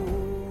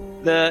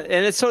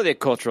 And it's totally a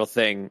cultural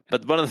thing,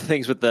 but one of the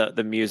things with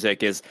the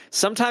music is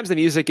sometimes the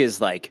music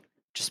is like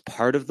just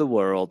part of the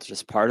world,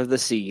 just part of the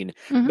scene.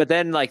 Mm-hmm. But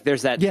then like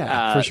there's that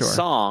for sure.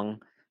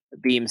 song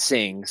Beam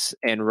sings,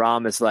 and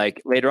Ram is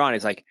like, later on,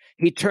 he's like,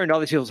 he turned all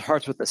these people's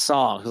hearts with the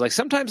song. Because like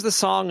sometimes the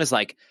song is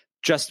like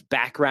just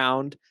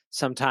background,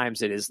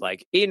 sometimes it is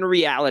like in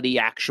reality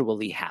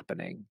actually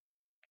happening.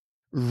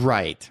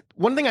 Right.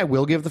 One thing I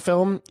will give the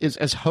film is,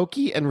 as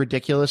hokey and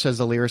ridiculous as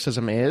the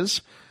lyricism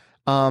is,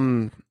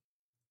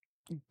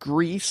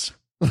 Grease.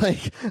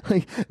 Like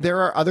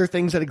there are other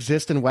things that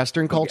exist in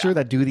Western culture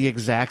that do the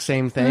exact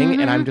same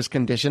thing, and I'm just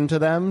conditioned to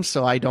them,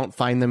 so I don't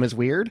find them as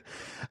weird.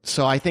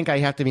 So I think I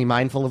have to be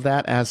mindful of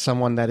that as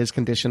someone that is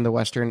conditioned to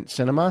Western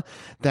cinema,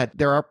 that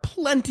there are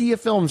plenty of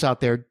films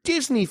out there.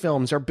 Disney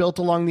films are built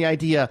along the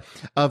idea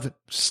of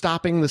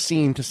stopping the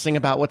scene to sing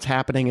about what's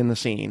happening in the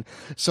scene.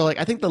 So like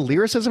I think the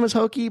lyricism is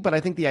hokey, but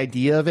I think the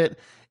idea of it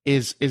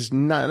is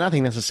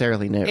nothing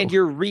necessarily new. And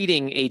you're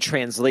reading a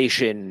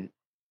translation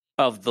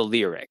of the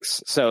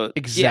lyrics. So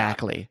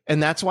exactly. Yeah.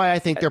 And that's why I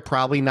think they're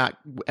probably not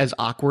as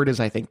awkward as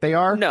I think they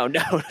are. No.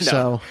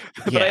 So,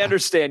 but I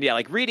understand. Yeah.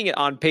 Like reading it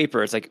on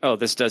paper, it's like, oh,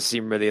 this does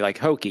seem really like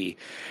hokey.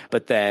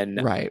 But then,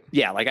 right.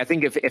 Yeah. Like I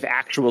think if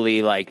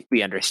actually like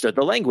we understood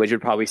the language, it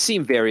would probably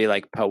seem very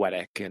like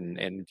poetic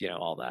and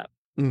all that.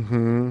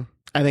 Mm-hmm.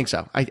 I think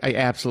so. I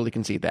absolutely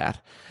concede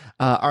that.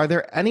 Are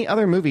there any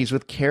other movies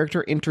with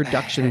character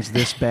introductions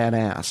this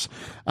badass?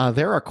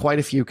 There are quite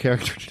a few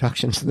character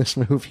introductions in this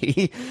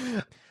movie.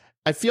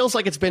 It feels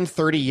like it's been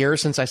 30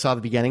 years since I saw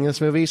the beginning of this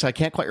movie, so I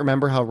can't quite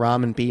remember how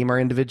Ram and Beam are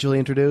individually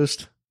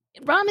introduced.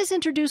 Ram is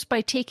introduced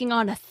by taking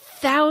on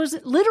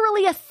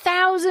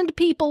 1,000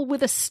 people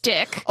with a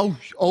stick.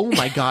 Oh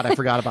my God, I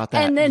forgot about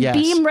that. And then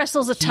Beam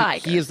wrestles a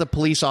tiger. He is the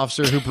police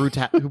officer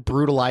who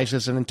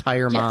brutalizes an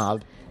entire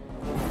mob.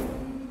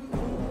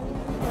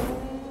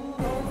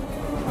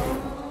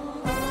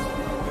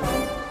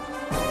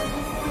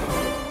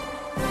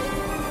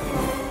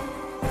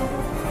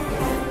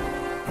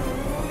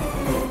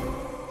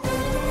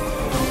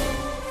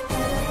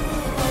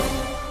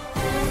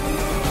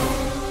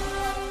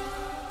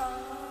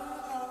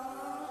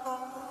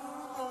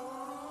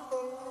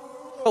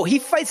 Oh, he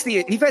fights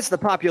the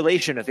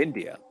population of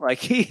India. Like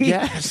he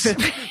yes.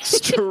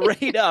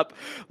 straight up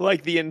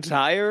like the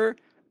entire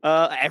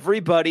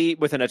everybody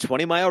within a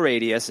 20-mile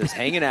radius is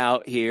hanging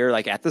out here,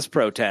 like at this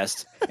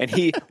protest.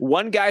 And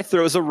one guy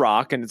throws a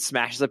rock and it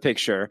smashes a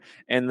picture.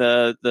 And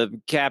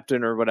the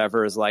captain or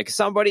whatever is like,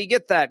 somebody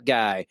get that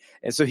guy.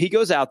 And so he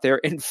goes out there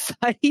and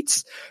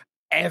fights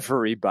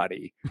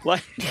everybody.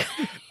 Like,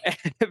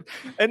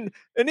 and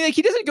like,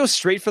 he doesn't go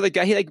straight for the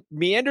guy. He like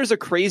meanders a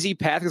crazy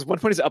path because one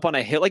point he's up on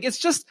a hill. Like, it's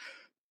just,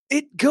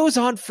 it goes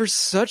on for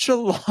such a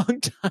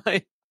long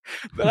time.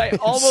 But I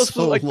almost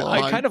so like long.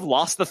 I kind of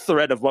lost the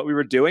thread of what we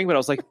were doing, but I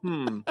was like,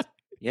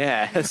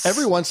 yes.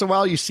 Every once in a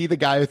while, you see the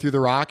guy who threw the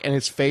rock, and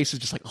his face is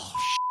just like, oh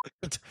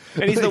shit.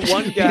 And he's the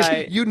one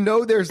guy. You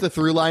know, there's the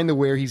through line to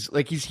where he's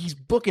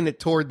booking it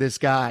toward this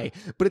guy,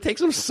 but it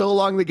takes him so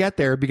long to get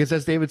there because,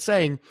 as David's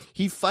saying,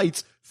 he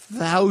fights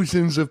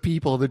thousands of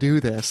people to do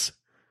this.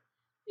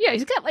 Yeah,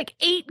 he's got like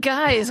 8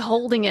 guys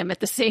holding him at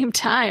the same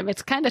time.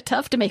 It's kind of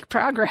tough to make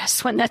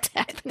progress when that's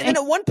happening. And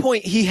at one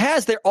point,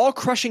 they're all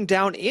crushing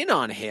down in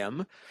on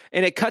him,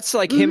 and it cuts to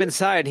like him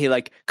inside, and he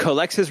like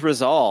collects his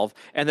resolve,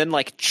 and then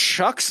like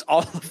chucks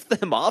all of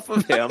them off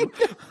of him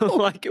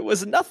like it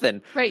was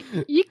nothing. Right.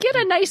 You get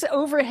a nice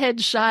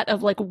overhead shot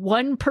of like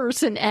one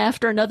person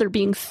after another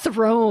being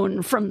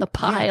thrown from the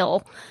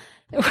pile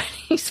when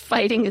he's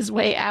fighting his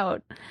way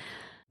out.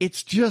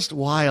 It's just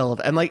wild.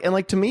 And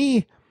like to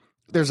me,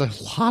 there's a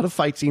lot of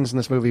fight scenes in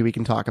this movie we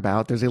can talk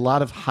about. There's a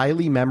lot of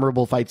highly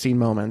memorable fight scene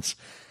moments.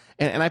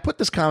 And I put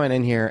this comment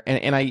in here,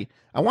 and I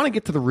want to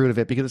get to the root of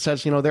it because it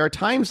says, there are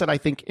times that I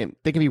think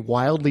they can be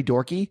wildly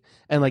dorky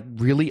and like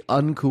really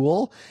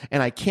uncool.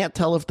 And I can't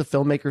tell if the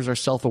filmmakers are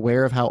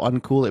self-aware of how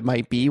uncool it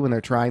might be when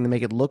they're trying to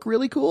make it look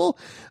really cool.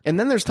 And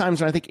then there's times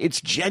when I think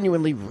it's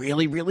genuinely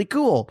really, really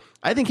cool.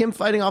 I think him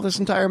fighting off this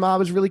entire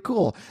mob is really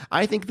cool.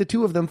 I think the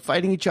two of them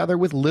fighting each other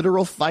with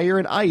literal fire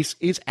and ice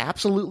is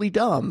absolutely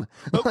dumb.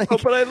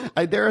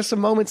 There are some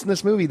moments in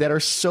this movie that are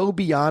so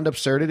beyond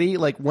absurdity.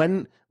 Like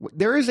when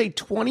there is a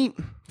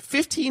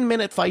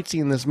 15-minute fight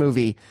scene in this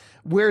movie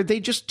where they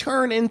just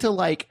turn into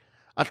like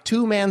a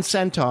 2-man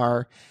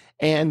centaur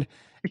and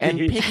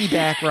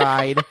piggyback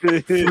ride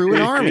through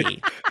an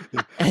army.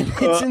 And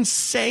it's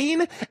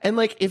insane. And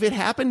like, if it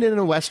happened in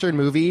a Western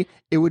movie,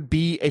 it would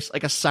be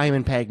like a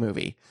Simon Pegg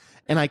movie.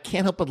 And I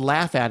can't help but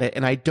laugh at it.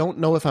 And I don't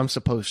know if I'm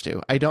supposed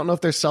to. I don't know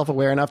if they're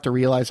self-aware enough to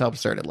realize how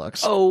absurd it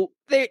looks. Oh,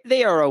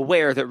 they are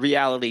aware that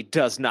reality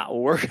does not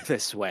work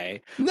this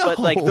way. No. But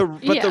like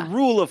the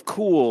rule of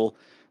cool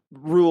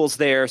rules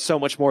there so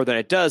much more than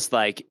it does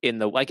like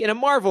in a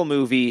Marvel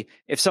movie.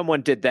 If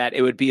someone did that,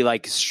 it would be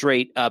like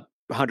straight up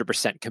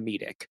 100%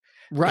 comedic.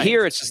 Right.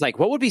 Here it's just like,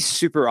 what would be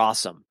super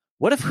awesome?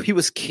 What if he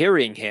was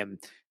carrying him?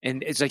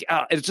 And it's like,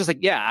 it's just like,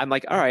 yeah, I'm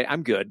like, all right,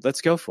 I'm good.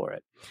 Let's go for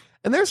it.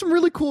 And there's some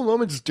really cool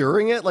moments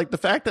during it, like the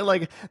fact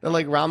that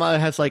Rama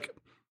has like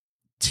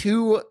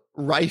 2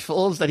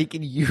 rifles that he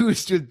can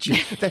use to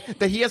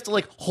that he has to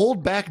like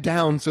hold back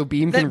down so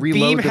Beam can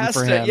reload them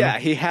for him. Yeah,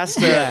 he has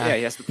to. Yeah,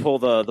 he has to pull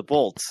the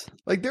bolts.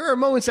 Like there are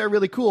moments that are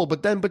really cool,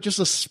 but just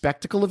the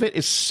spectacle of it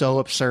is so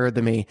absurd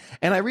to me.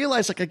 And I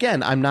realize, like,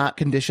 again, I'm not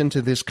conditioned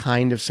to this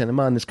kind of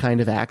cinema and this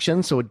kind of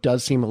action, so it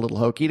does seem a little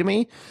hokey to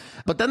me.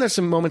 But then there's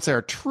some moments that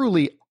are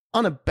truly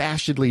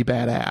unabashedly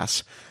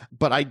badass.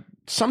 But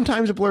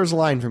sometimes it blurs the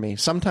line for me.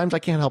 Sometimes I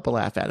can't help but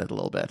laugh at it a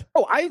little bit.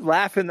 Oh, I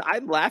laugh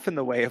in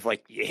the way of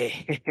like, yeah.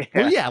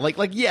 Well, yeah,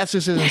 like yes,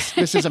 this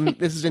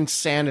is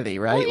insanity,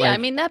 right? Well, yeah, like, I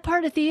mean that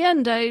part at the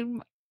end,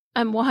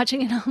 I'm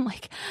watching it and I'm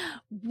like,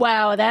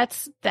 wow,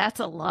 that's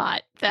a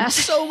lot. That's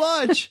so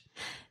much.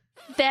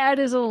 That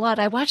is a lot.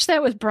 I watched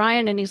that with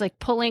Brian, and he's like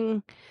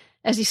pulling,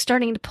 as he's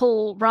starting to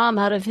pull Ram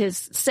out of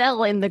his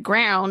cell in the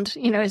ground,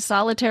 his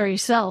solitary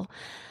cell.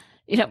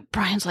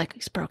 Brian's like,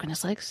 he's broken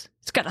his legs.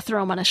 He's got to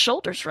throw him on his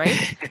shoulders,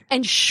 right?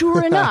 And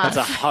sure enough,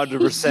 that's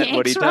 100%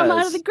 what he does. Ram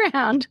out of the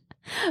ground,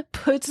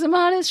 puts him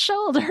on his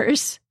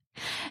shoulders,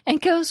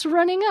 and goes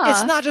running off.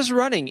 It's not just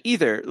running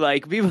either.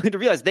 Like, people need to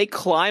realize they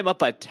climb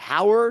up a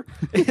tower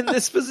in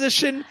this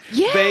position.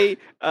 Yeah. They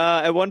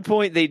at one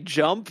point they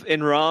jump,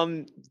 and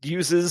Ram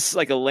uses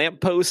like a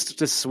lamppost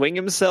to swing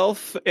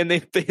himself, and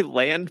they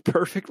land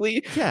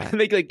perfectly. Yeah,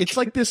 and it's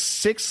like this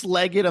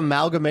 6-legged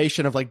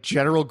amalgamation of like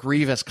General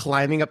Grievous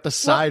climbing up the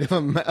side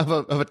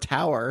of a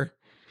tower.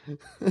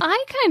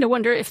 I kind of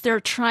wonder if they're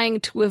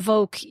trying to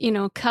evoke,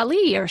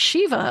 Kali or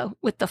Shiva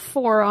with the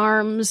 4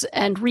 arms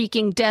and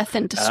wreaking death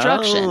and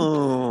destruction.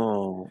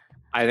 Oh,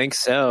 I think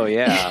so,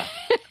 yeah.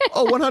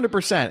 Oh,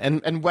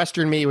 100%. And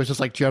Western me was just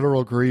like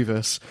General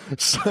Grievous.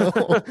 So,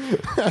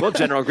 well,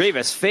 General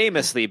Grievous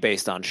famously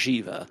based on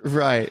Shiva.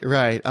 Right.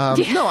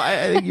 No,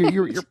 I think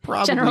you're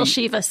probably General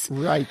Shivas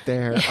right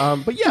there.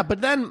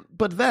 But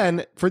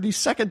then for the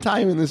second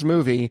time in this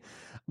movie,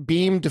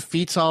 Beam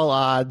defeats all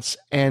odds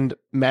and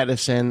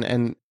medicine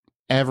and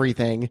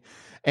everything,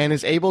 and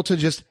is able to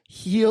just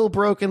heal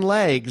broken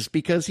legs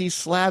because he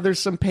slathers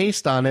some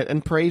paste on it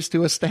and prays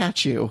to a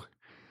statue.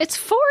 It's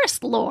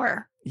forest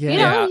lore.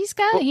 Yeah.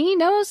 He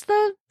knows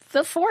the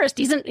the forest.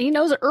 He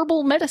knows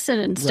herbal medicine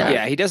and stuff.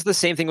 Yeah, he does the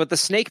same thing with the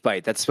snake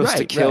bite that's supposed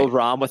to kill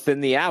Rom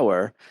within the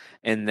hour,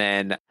 and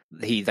then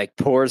he like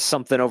pours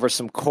something over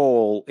some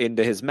coal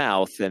into his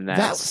mouth, and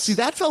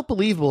that felt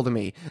believable to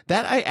me.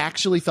 That I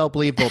actually felt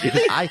believable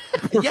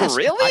because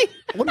really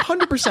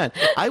 100%.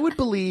 I would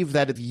believe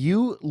that if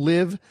you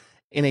live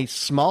in a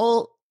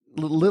small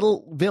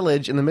little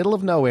village in the middle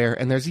of nowhere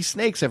and there's these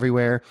snakes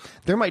everywhere,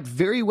 there might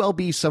very well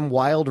be some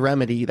wild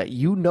remedy that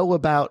you know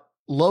about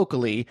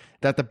locally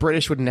that the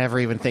British would never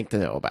even think to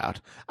know about.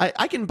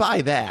 I can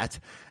buy that.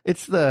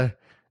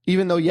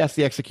 Even though, yes,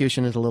 the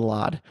execution is a little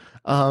odd.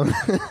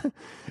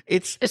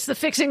 It's the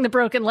fixing the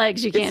broken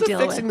legs you can't deal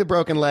with. Fixing the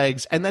broken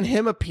legs, and then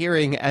him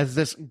appearing as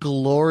this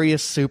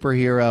glorious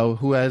superhero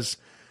who has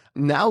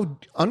now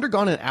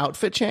undergone an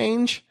outfit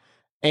change.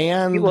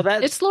 And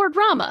it's Lord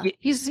Rama.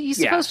 He's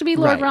supposed to be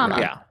Lord Rama.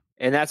 Yeah,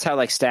 and that's how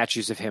like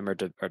statues of him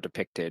are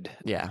depicted.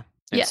 Yeah.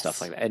 And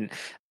stuff like that.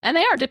 And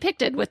they are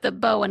depicted with the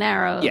bow and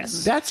arrows.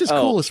 Yes. That's his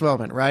coolest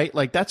moment, right?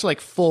 Like, that's like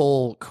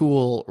full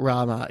cool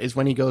Rama is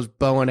when he goes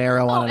bow and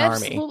arrow on an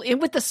army. And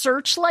with the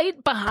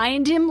searchlight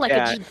behind him, like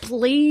a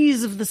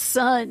blaze of the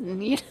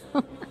sun, you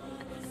know?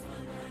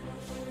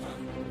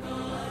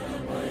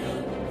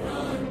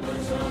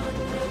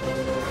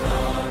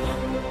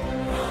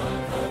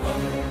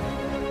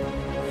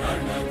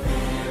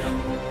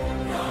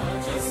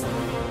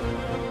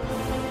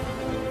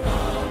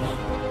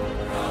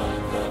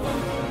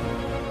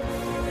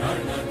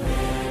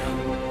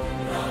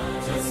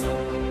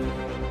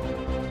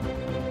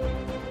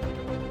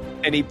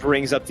 And he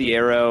brings up the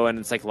arrow and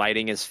it's like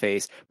lighting his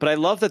face. But I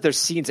love that there's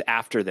scenes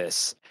after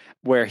this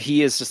where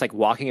he is just like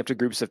walking up to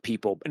groups of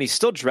people and he's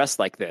still dressed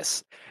like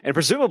this. And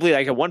presumably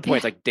like at one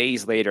point, like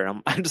days later,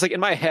 and I'm just like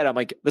in my head, I'm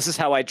like, this is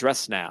how I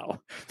dress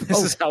now.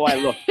 This is how I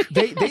look.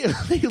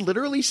 They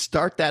literally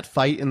start that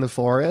fight in the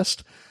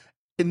forest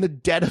in the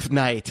dead of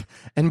night.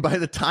 And by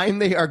the time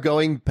they are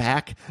going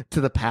back to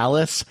the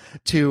palace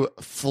to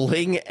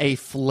fling a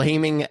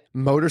flaming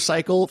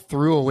motorcycle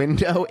through a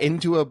window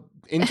into a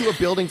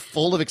building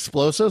full of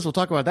explosives. We'll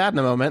talk about that in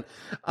a moment.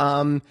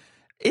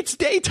 It's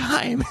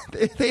daytime.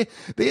 They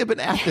have been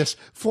at this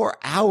for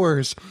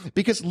hours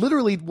because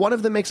literally one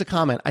of them makes a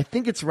comment. I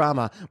think it's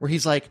Rama, where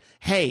he's like,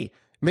 "Hey,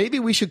 maybe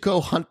we should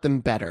go hunt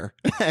them better."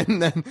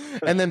 and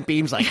then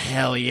Beam's like,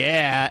 "Hell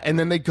yeah!" And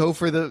then they go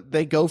for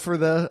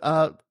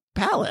the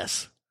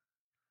palace.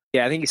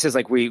 Yeah, I think he says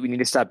like we need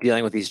to stop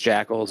dealing with these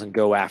jackals and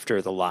go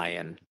after the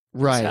lion.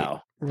 Right.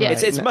 So.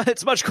 Right.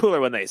 It's much cooler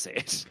when they say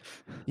it.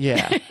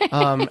 Yeah.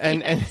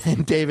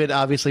 And David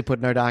obviously put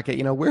in our docket,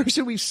 where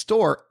should we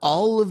store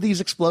all of these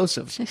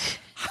explosives?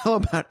 How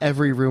about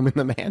every room in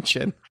the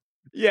mansion?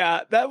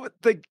 Yeah,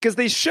 because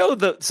they show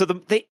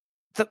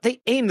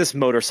they aim this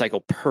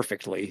motorcycle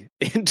perfectly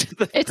into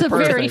the. It's a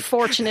very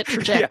fortunate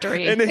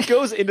trajectory. Yeah, and it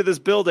goes into this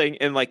building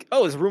and like,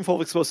 oh, it's a room full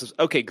of explosives.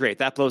 Okay, great,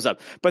 that blows up.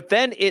 But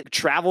then it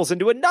travels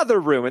into another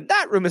room, and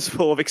that room is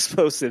full of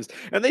explosives.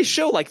 And they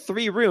show like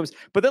 3 rooms,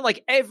 but then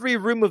like every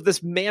room of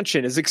this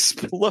mansion is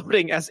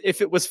exploding as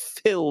if it was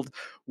filled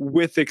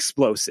with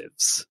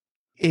explosives.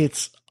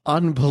 It's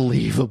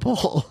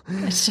unbelievable.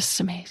 It's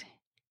just amazing.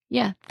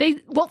 Yeah,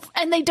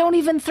 and they don't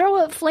even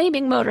throw a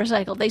flaming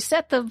motorcycle. They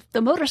set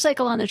the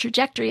motorcycle on the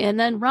trajectory, and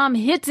then Rom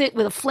hits it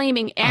with a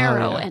flaming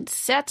arrow and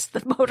sets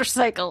the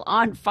motorcycle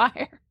on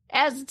fire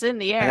as it's in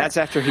the air. And that's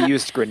after he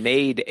used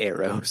grenade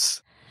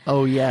arrows.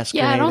 Oh, yes.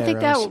 Yeah, I don't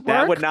think that would work.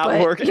 That would not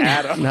work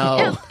at all.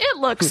 No. It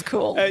looks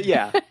cool.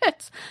 Yeah.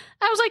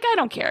 I was like, I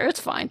don't care. It's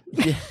fine.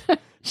 Yeah.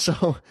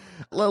 So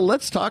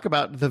let's talk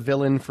about the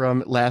villain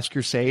from Last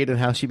Crusade and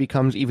how she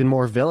becomes even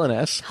more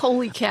villainous.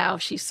 Holy cow,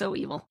 she's so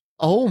evil.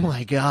 Oh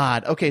my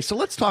God. Okay, so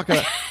let's talk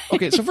about...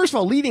 Okay, so first of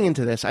all, leading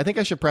into this, I think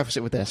I should preface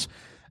it with this.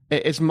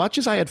 As much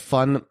as I had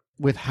fun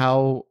with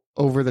how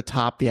over the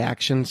top the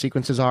action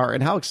sequences are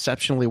and how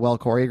exceptionally well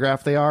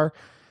choreographed they are,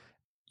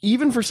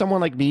 even for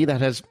someone like me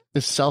that has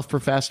this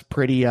self-professed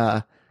pretty...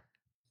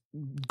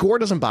 gore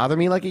doesn't bother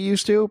me like it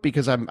used to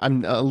because I'm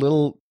a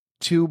little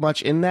too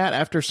much in that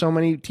after so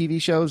many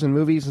TV shows and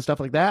movies and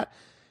stuff like that.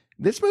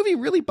 This movie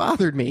really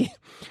bothered me.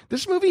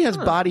 This movie has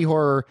body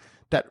horror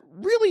that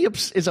really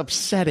is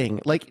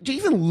upsetting. Like,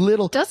 even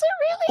little... Does it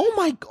really? Oh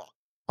my God.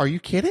 Are you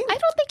kidding? I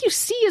don't think you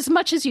see as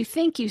much as you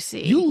think you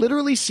see. You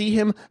literally see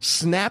him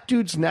snap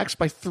dudes' necks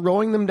by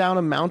throwing them down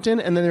a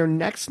mountain, and then their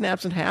neck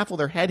snaps in half while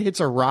their head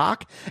hits a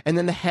rock, and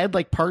then the head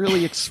like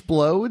partly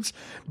explodes.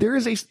 There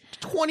is a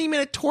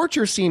 20-minute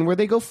torture scene where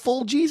they go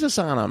full Jesus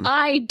on him.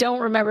 I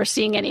don't remember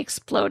seeing any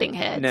exploding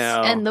heads.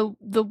 No. And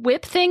the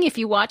whip thing, if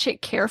you watch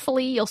it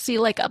carefully, you'll see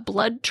like a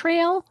blood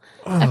trail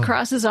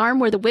across his arm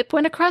where the whip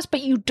went across,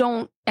 but you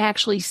don't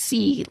actually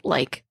see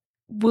like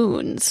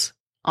wounds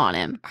on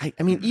him. I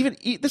mean, even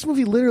this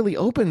movie literally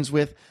opens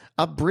with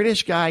a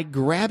British guy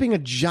grabbing a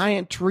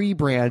giant tree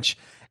branch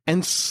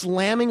and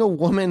slamming a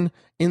woman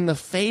in the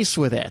face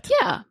with it.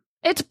 Yeah,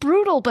 it's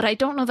brutal, but I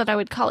don't know that I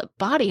would call it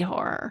body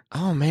horror.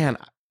 Oh man,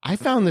 I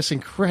found this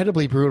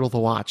incredibly brutal to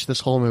watch,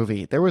 this whole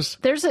movie. There's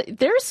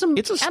some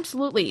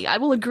absolutely, I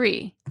will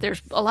agree.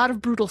 There's a lot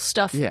of brutal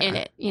stuff in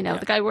it. You know,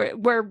 the guy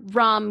where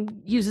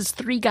Rom uses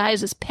 3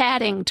 guys as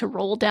padding to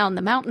roll down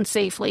the mountain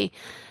safely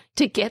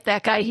to get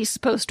that guy he's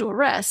supposed to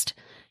arrest.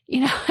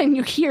 You know, and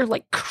you hear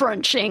like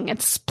crunching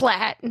and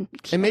splat, and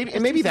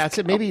maybe that's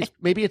it.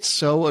 Maybe it's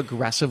so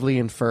aggressively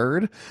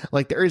inferred.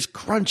 Like there is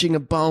crunching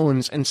of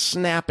bones and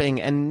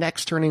snapping and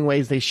necks turning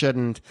ways they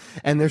shouldn't,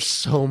 and there's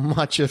so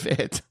much of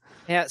it.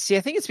 Yeah, see,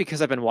 I think it's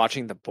because I've been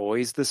watching The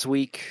Boys this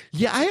week.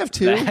 Yeah, I have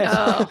too.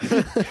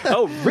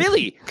 Oh,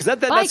 really? Because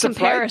by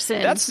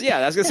comparison, I was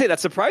gonna say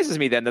that surprises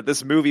me then that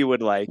this movie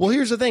would like. Well,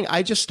 here's the thing: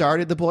 I just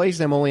started The Boys,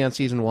 and I'm only on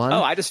season 1.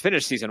 Oh, I just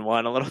finished season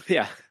 1 a little.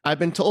 Yeah, I've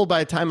been told by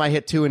the time I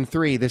hit 2 and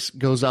 3, this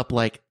goes up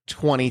like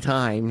 20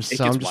 times. It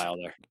so gets I'm just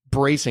wilder.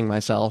 Bracing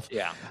myself.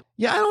 Yeah.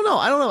 I don't know.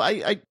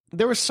 I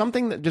there was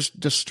something that just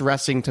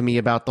distressing to me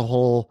about the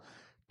whole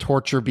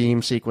torture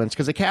Beam sequence,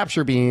 because they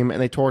capture Beam and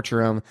they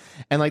torture him,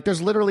 and like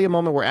there's literally a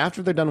moment where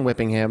after they're done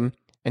whipping him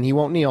and he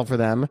won't kneel for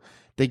them,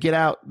 they get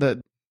out the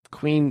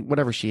queen,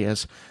 whatever she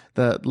is,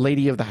 the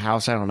lady of the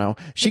house, I don't know,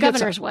 the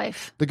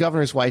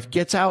governor's wife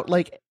gets out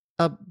like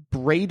a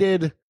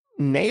braided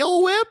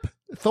nail whip,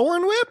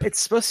 thorn whip. It's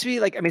supposed to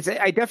be like, I mean,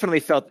 I definitely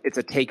felt it's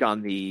a take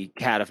on the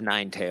Cat of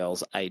Nine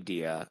Tails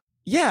idea.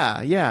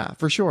 Yeah,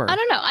 for sure. I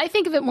don't know. I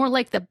think of it more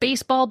like the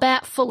baseball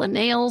bat full of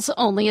nails,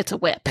 only it's a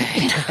whip.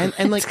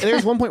 and like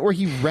there's one point where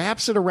he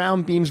wraps it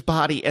around Beam's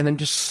body and then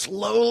just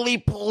slowly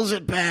pulls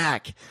it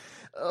back.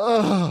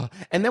 Ugh.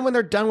 And then when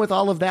they're done with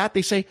all of that,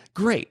 they say,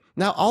 great.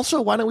 Now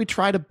also, why don't we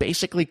try to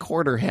basically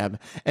quarter him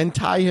and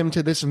tie him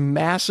to this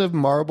massive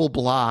marble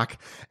block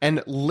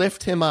and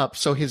lift him up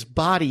so his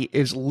body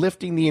is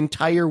lifting the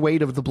entire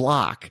weight of the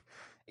block.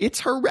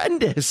 It's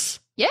horrendous.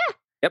 Yeah.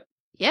 Yep.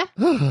 Yeah,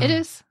 it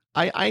is.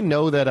 I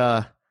know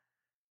that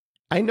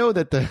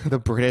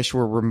the British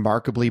were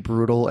remarkably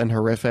brutal and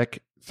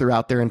horrific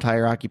throughout their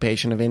entire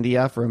occupation of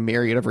India for a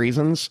myriad of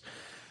reasons.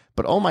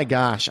 But oh my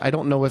gosh, I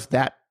don't know if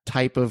that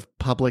type of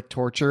public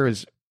torture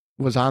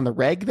was on the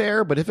reg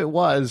there, but if it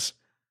was,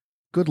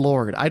 good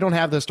Lord, I don't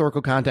have the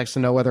historical context to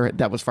know whether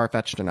that was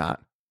far-fetched or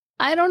not.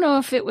 I don't know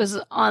if it was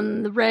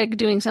on the reg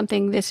doing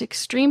something this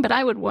extreme, but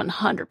I would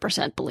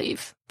 100%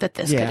 believe that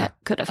this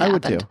could have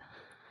happened. I would too.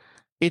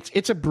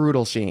 It's a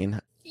brutal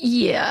scene.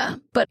 Yeah,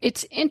 but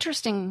it's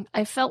interesting.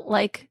 I felt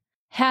like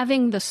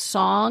having the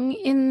song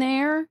in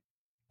there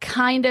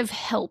kind of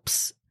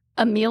helps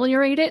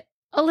ameliorate it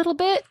a little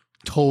bit.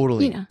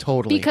 Totally.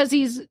 Because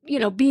he's,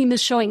 Beam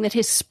is showing that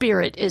his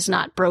spirit is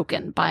not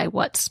broken by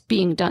what's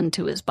being done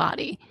to his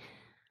body.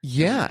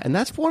 Yeah, and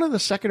that's one of the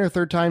second or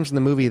third times in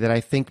the movie that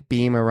I think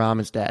Beam or Ram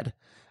is dead.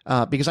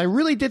 Because I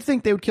really did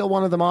think they would kill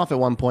one of them off at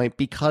one point,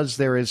 because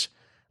there is...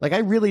 Like, I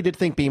really did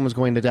think Beam was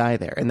going to die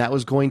there, and that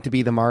was going to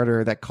be the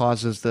martyr that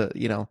causes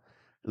the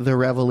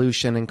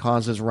revolution and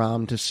causes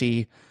Ram to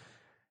see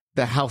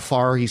how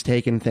far he's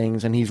taken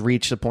things, and he's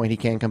reached a point he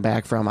can't come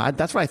back from.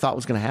 That's what I thought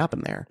was going to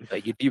happen there.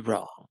 But you'd be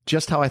wrong.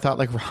 Just how I thought,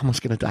 like, Ram was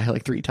going to die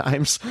like 3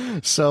 times.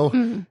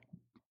 So,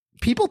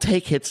 people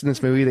take hits in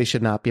this movie they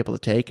should not be able to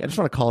take. I just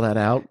want to call that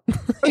out.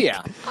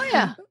 Yeah. Oh,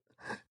 yeah.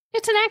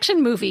 It's an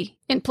action movie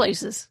in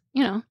places,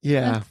 Yeah.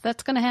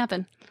 That's going to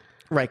happen.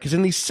 Right, because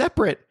in these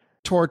separate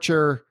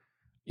torture,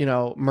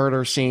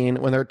 murder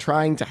scene, when they're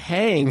trying to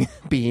hang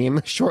Beam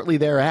shortly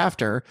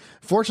thereafter,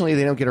 fortunately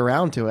they don't get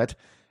around to it.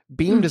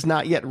 Beam does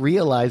not yet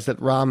realize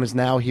that Ram is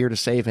now here to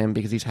save him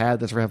because he's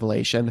had this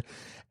revelation,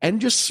 and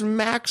just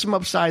smacks him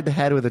upside the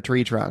head with a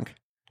tree trunk.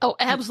 Oh,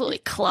 absolutely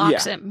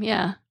clocks him.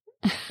 Yeah.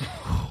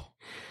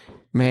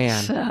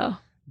 Man. So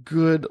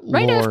good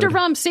right Lord. After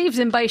Ram saves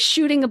him by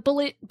shooting a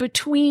bullet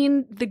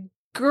between the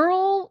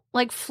girl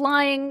like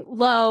flying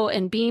low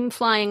and Beam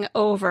flying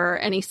over,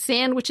 and he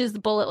sandwiches the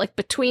bullet like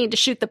between to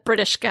shoot the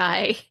British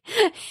guy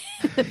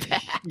in the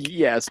back.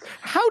 Yes.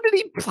 How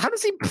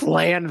does he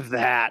plan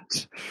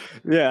that?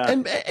 Yeah.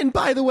 And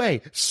by the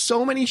way,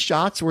 so many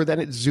shots where then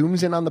it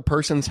zooms in on the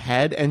person's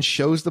head and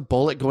shows the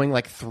bullet going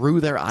like through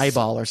their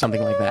eyeball or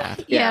something like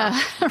that.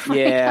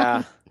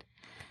 Yeah.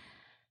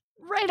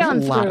 Right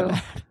on through.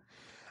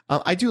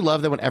 I do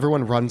love that when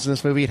everyone runs in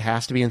this movie, it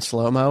has to be in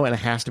slow-mo, and it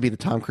has to be the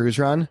Tom Cruise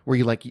run, where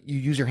you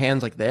use your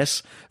hands like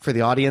this for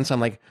the audience.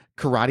 I'm like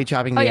karate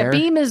chopping the air.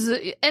 Beam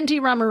N.T.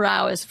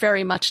 Ramarao is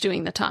very much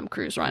doing the Tom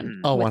Cruise run.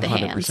 Oh, with 100%.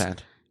 The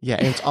hands. Yeah,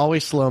 and it's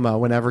always slow-mo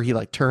whenever he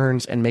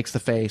turns and makes the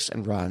face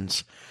and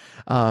runs.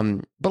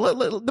 But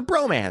the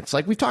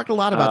bromance, we've talked a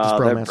lot about this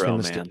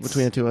bromance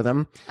between the two of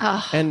them.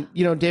 And,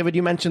 David,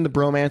 you mentioned the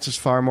bromance is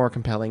far more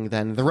compelling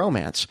than the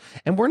romance.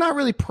 And we're not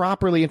really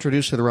properly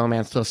introduced to the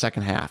romance till the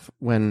second half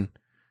when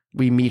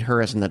we meet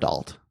her as an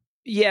adult.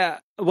 Yeah.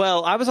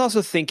 Well, I was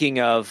also thinking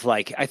of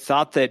I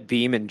thought that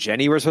Beam and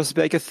Jenny were supposed to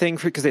be a thing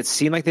because it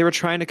seemed like they were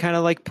trying to kind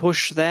of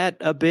push that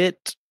a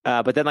bit.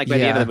 But then by the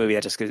end of the movie,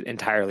 that just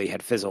entirely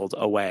had fizzled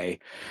away.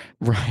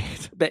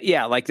 Right. But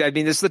yeah,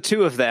 the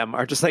two of them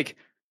are just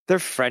their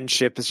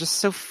friendship is just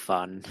so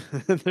fun.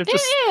 They're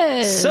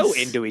just so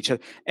into each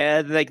other.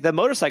 And the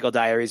Motorcycle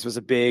Diaries was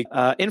a big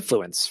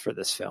influence for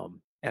this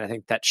film. And I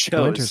think that shows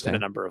in interesting. a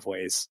number of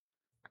ways.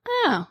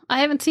 Oh,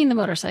 I haven't seen the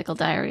Motorcycle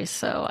Diaries,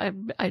 so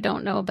I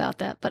don't know about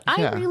that. But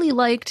I Yeah. really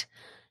liked,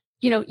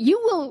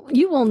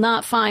 you will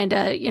not find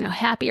a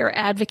happier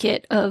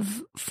advocate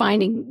of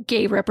finding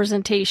gay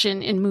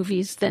representation in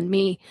movies than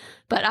me.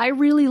 But I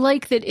really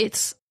like that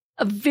it's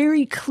a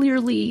very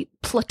clearly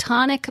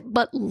platonic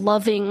but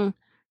loving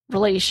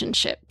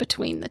relationship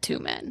between the two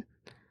men.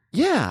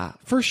 Yeah,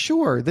 for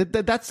sure.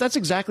 That's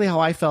exactly how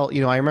I felt.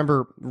 I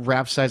remember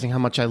rhapsodizing how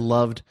much I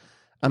loved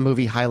a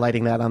movie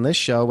highlighting that on this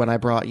show when I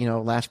brought,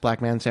 Last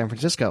Black Man in San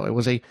Francisco. It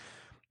was a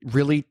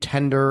really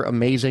tender,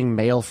 amazing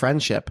male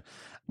friendship,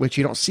 which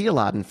you don't see a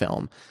lot in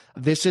film.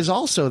 This is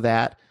also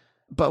that,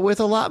 but with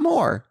a lot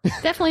more.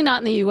 Definitely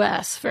not in the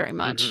U.S. very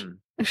much.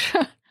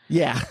 Mhm.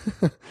 Yeah.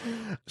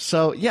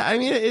 So, yeah, I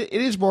mean, it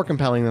is more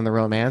compelling than the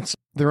romance.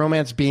 The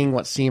romance being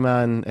what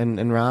Seema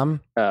and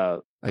Ram,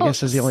 I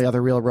guess, is the only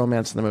other real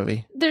romance in the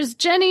movie. There's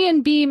Jenny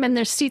and Beam, and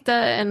there's Sita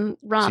and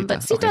Ram,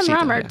 but Sita and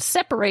Ram are yeah.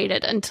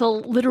 separated until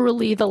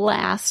literally the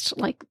last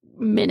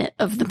minute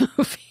of the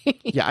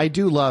movie. Yeah, I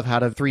do love how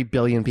to 3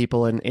 billion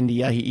people in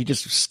India, he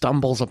just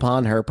stumbles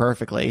upon her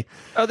perfectly.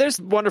 Oh, there's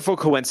wonderful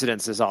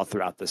coincidences all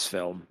throughout this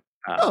film.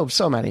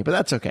 So many, but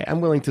that's okay.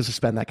 I'm willing to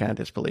suspend that kind of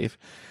disbelief.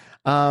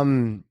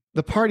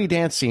 The party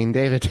dance scene,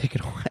 David, take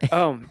it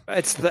away.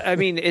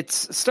 It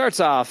starts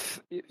off.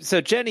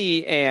 So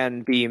Jenny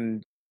and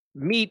Beam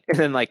meet and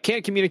then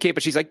can't communicate,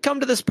 but she's like,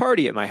 come to this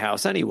party at my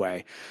house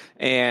anyway.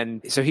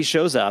 And so he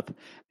shows up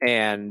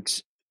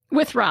and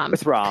with Ram.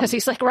 Because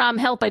he's like, Ram,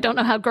 help. I don't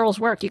know how girls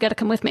work. You got to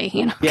come with me.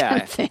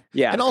 Kind of thing.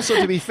 Yeah. And also,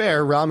 to be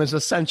fair, Ram is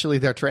essentially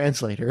their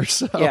translator.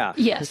 So. Yeah.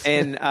 Yes.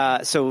 And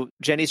so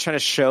Jenny's trying to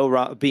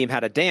show Beam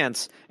how to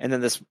dance. And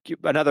then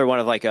another one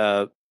of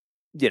a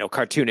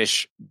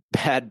cartoonish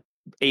bad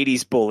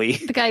 80s bully.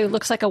 The guy who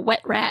looks like a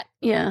wet rat.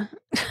 Yeah.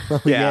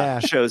 Yeah.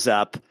 Shows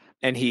up.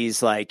 And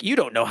he's like, you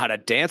don't know how to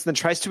dance, and then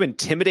tries to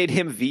intimidate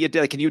him via,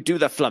 can you do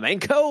the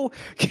flamenco?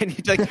 Can you,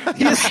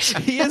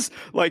 he is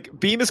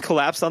Beam is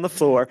collapsed on the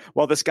floor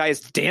while this guy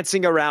is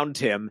dancing around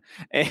him,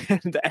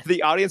 and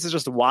the audience is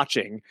just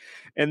watching.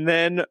 And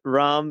then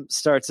Ram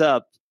starts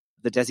up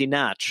the Desi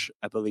Nach,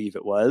 I believe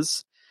it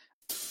was.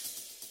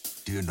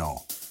 Do you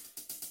know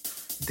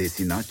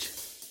Desi Nach?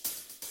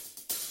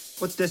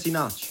 What's Desi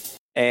Nach?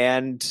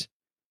 And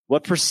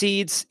what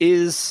proceeds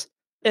is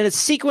in a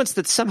sequence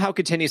that somehow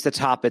continues to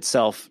top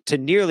itself to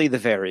nearly the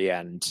very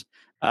end.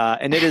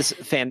 And it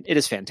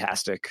is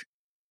fantastic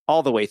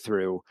all the way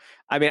through.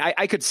 I mean,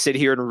 I could sit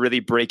here and really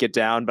break it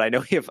down, but I know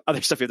we have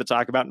other stuff we have to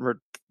talk about and we're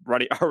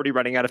already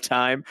running out of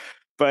time.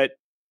 But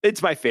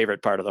it's my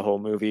favorite part of the whole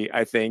movie,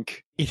 I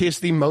think. It is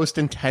the most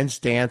intense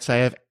dance I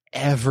have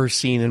ever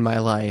seen in my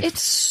life.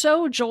 It's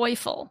so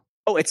joyful.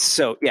 Oh, it's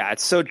so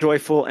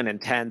joyful and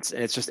intense.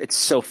 And it's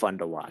so fun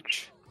to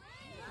watch.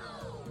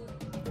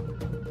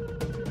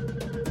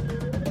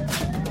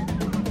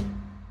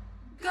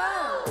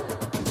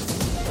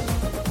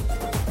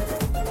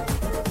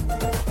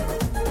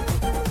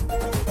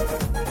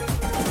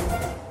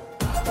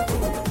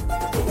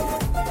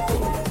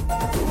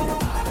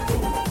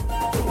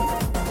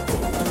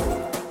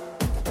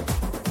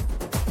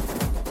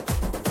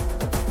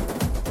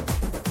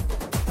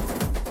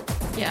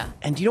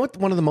 And do you know what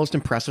one of the most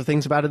impressive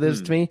things about it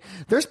is to me?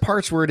 There's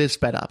parts where it is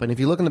sped up. And if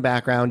you look in the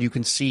background, you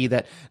can see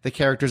that the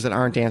characters that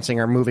aren't dancing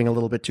are moving a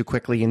little bit too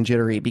quickly and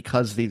jittery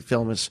because the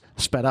film is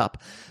sped up.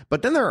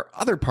 But then there are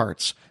other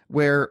parts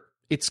where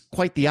it's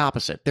quite the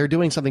opposite. They're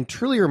doing something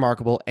truly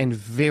remarkable and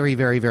very,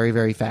 very, very,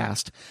 very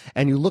fast.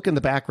 And you look in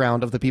the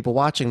background of the people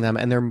watching them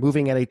and they're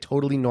moving at a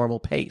totally normal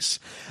pace.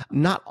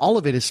 Not all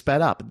of it is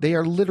sped up. They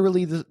are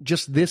literally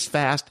just this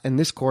fast and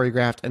this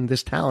choreographed and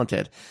this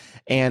talented.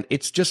 And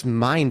it's just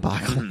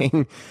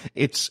mind-boggling.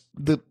 It's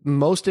the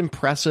most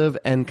impressive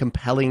and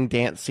compelling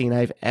dance scene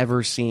I've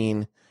ever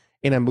seen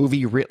in a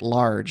movie writ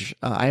large.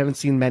 I haven't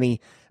seen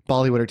many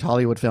Bollywood or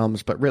Tollywood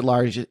films, but writ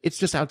large, it's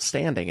just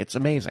outstanding. It's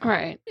amazing.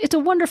 Right. It's a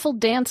wonderful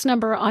dance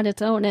number on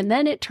its own, and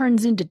then it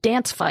turns into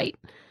dance fight.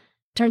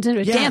 Turns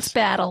into a dance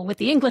battle with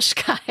the English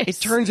guys. It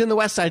turns into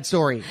West Side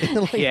Story.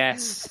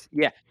 Yes.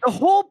 Yeah. The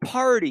whole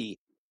party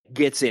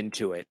gets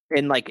into it,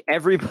 and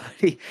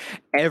everybody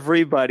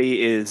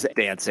is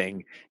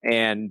dancing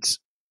and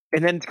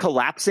then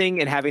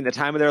collapsing and having the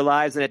time of their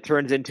lives, and it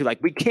turns into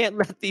we can't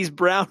let these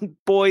brown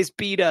boys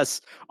beat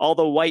us. All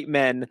the white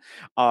men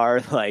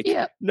are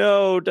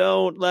no,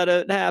 don't let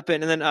it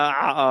happen. And then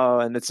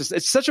and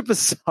it's such a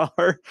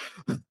bizarre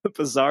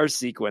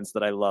sequence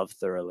that I love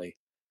thoroughly.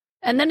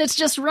 And then it's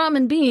just Ram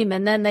and Beam,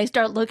 and then they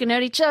start looking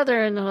at each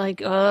other, and they're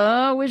like,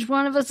 "Oh, which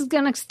one of us is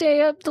gonna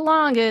stay up the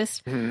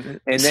longest?" Mm-hmm.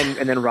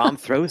 And then Ram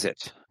throws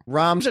it.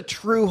 Ram's a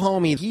true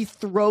homie. He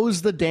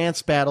throws the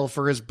dance battle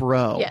for his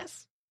bro.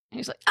 Yes,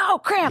 he's like,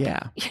 "Oh crap!"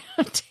 Yeah,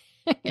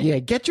 yeah.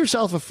 Get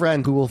yourself a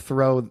friend who will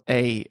throw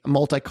a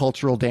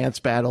multicultural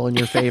dance battle in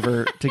your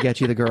favor to get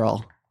you the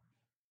girl.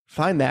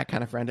 Find that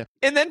kind of friend.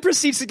 And then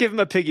proceeds to give him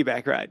a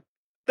piggyback ride.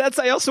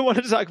 I also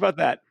wanted to talk about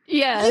that.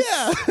 Yes.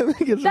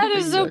 Yeah, that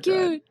is so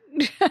cute.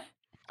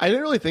 I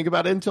didn't really think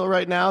about it until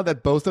right now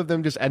that both of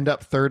them just end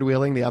up third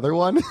wheeling the other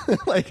one.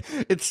 Like,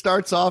 it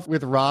starts off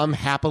with Ram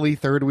happily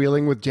third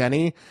wheeling with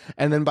Jenny,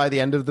 and then by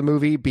the end of the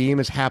movie, Beam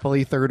is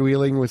happily third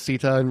wheeling with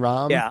Sita and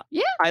Ram. Yeah.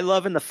 I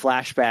love in the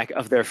flashback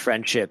of their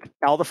friendship,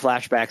 all the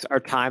flashbacks are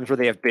times where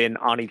they have been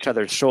on each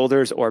other's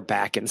shoulders or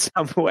back in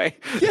some way.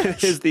 Yes.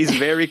 There's these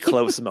very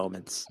close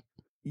moments.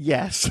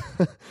 Yes.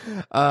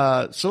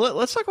 So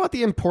let's talk about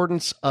the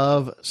importance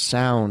of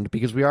sound,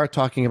 because we are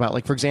talking about,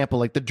 like, for example,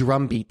 like the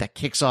drum beat that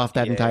kicks off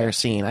that entire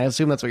scene. I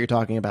assume that's what you're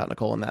talking about,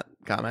 Nicole, in that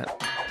comment.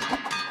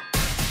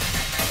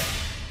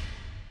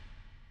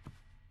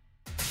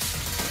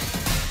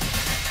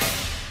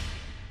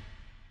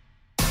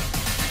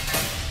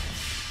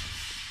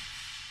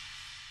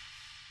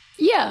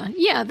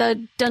 Yeah,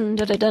 the dun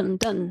dun dun dun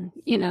dun,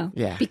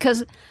 Yeah.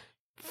 because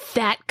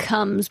that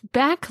comes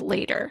back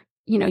later.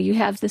 You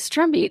have this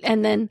drum beat,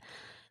 and then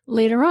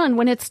later on,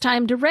 when it's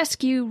time to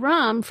rescue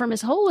Ram from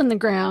his hole in the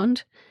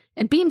ground,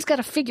 and Beam's got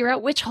to figure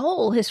out which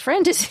hole his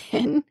friend is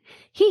in,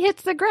 he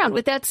hits the ground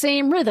with that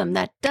same rhythm,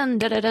 that dun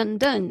dun dun dun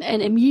dun,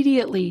 and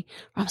immediately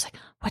Ram's like,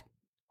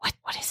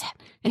 what is that?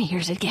 And he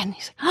hears it again.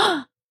 He's like,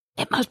 oh,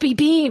 it must be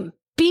Beam.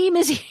 Beam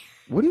is here.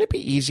 Wouldn't it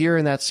be easier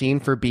in that scene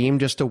for Beam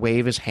just to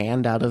wave his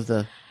hand out of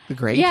the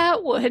grate? Yeah,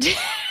 it would.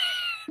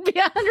 It'd be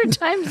 100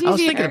 times easier. I was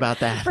thinking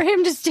about that. For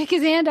him to stick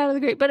his hand out of the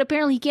grate, but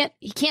apparently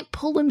he can't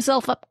pull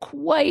himself up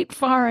quite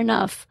far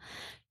enough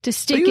to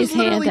stick his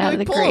hand out of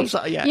the grate.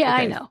 Yeah, okay.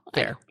 I know.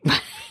 Fair.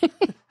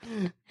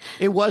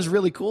 It was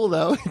really cool,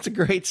 though. It's a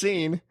great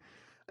scene.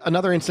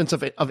 Another instance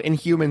of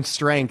inhuman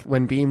strength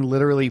when Beam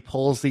literally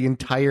pulls the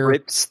entire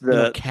Rips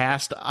the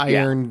cast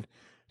iron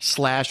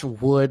 /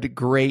 wood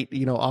grate,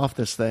 off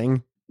this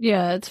thing.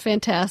 Yeah, it's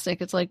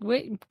fantastic. It's like,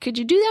 wait, could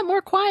you do that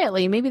more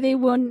quietly? Maybe they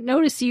won't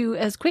notice you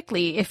as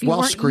quickly if you While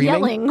weren't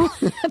screaming?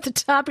 yelling at the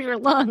top of your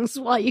lungs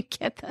while you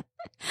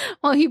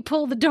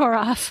pull the door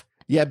off.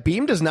 Yeah,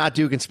 Beam does not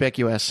do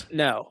conspicuous.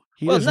 No.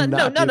 He does not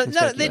do no. They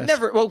conspicuous.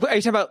 never. Well, are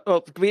you talking about?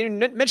 Well, we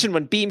didn't mention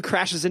when Beam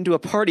crashes into a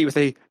party with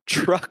a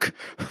truck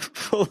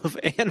full of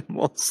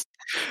animals.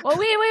 Well,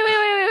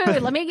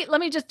 wait.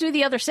 Let me just do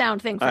the other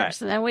sound thing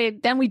first, Right.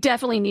 and then we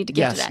definitely need to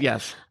get to that.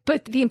 Yes.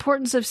 But the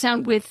importance of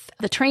sound with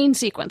the train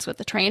sequence, with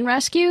the train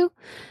rescue,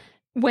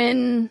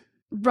 when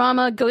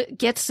Rama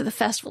gets to the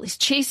festival, he's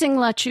chasing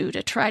Lachu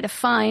to try to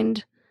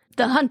find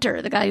the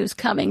hunter, the guy who's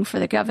coming for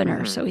the governor.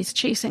 Mm-hmm. So he's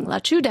chasing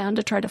Lachu down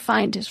to try to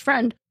find his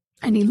friend,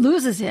 and he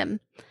loses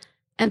him.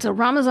 And so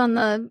Rama's on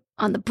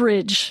the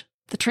bridge,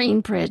 the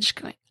train bridge,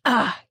 going,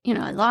 I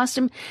lost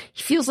him.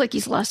 He feels like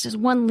he's lost his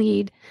one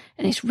lead,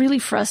 and he's really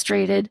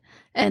frustrated.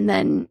 And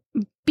then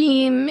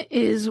Beam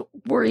is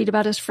worried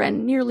about his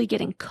friend nearly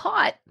getting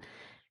caught,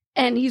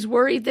 and he's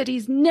worried that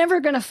he's never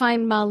going to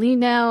find Mali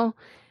now.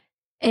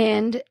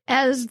 And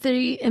as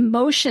the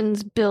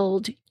emotions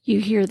build, you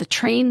hear the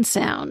train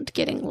sound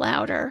getting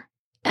louder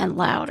and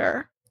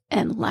louder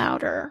and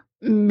louder,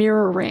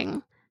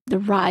 mirroring the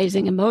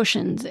rising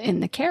emotions in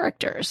the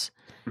characters.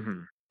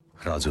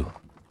 రాజు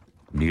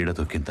నీడ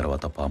దొక్కిన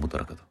తర్వాత పాము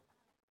దొరకదు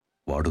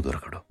వాడు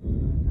దొరకడు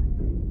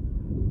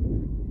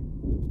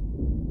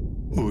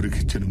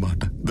ఊరికిచ్చిన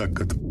మాట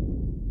దక్కదు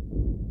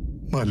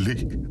మళ్ళీ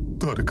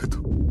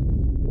దొరకదు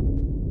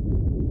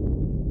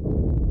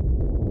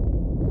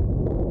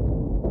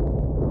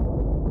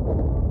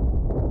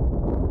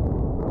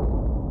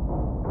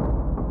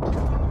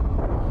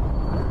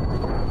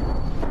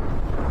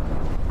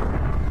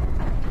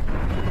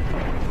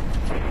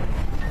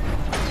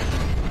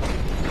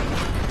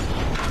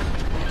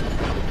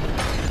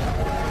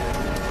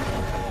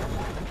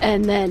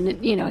And then,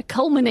 it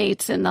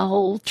culminates in the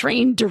whole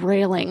train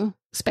derailing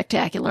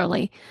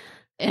spectacularly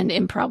and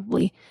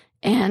improbably.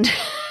 And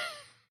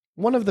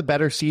one of the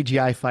better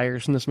CGI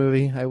fires in this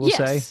movie, I will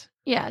say.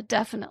 Yeah,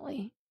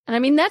 definitely. And I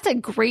mean, that's a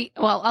great,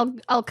 well,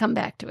 I'll come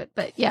back to it,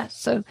 but yeah,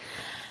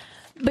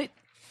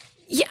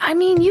 I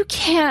mean, you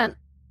can't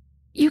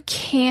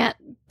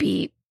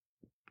beat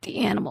the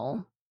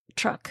animal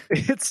truck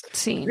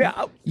scene.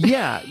 Yeah.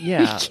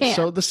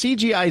 So the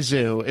CGI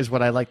zoo is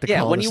what I like to call it.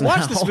 Yeah, when you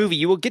watch this movie,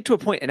 you will get to a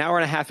point an hour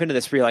and a half into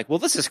this where you're like, well,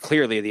 this is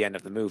clearly the end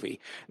of the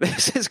movie.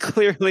 This is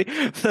clearly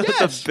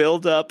the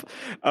buildup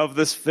of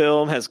this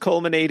film has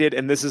culminated,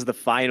 and this is the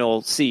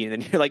final scene.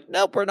 And you're like,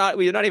 nope, we're not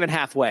even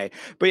halfway.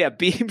 But yeah,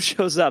 Beam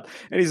shows up,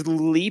 and he's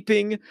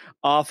leaping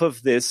off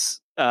of this.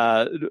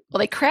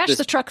 They crashed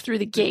the truck through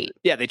the gate.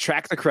 Yeah, they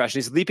tracked the crush.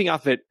 He's leaping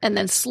off it. And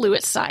then slew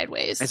it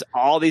sideways. As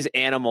all these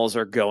animals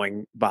are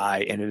going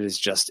by, and it is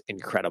just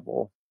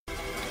incredible.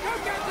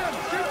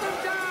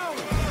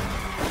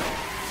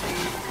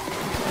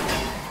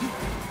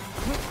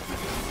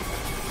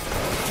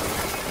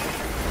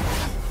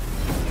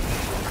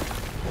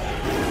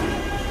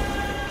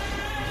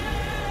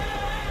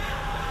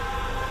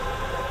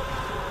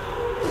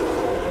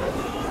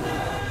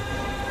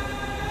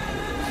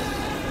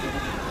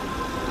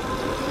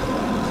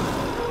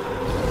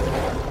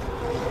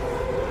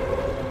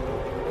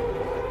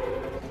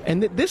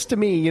 And this to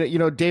me,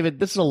 David,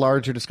 this is a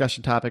larger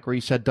discussion topic where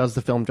you said, does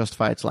the film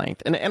justify its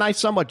length? And I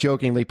somewhat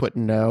jokingly put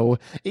no.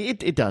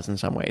 It does in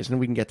some ways, and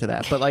we can get to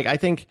that. But like, I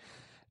think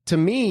to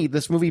me,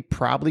 this movie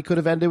probably could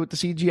have ended with the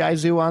CGI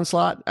zoo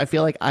onslaught. I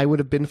feel like I would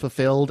have been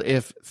fulfilled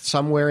if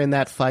somewhere in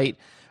that fight,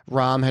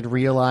 Ram had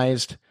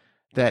realized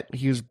that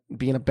he was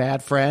being a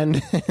bad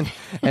friend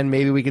and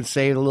maybe we can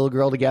save the little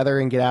girl together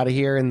and get out of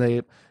here, and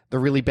the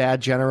really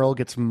bad general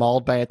gets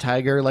mauled by a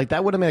tiger. Like,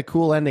 that would have been a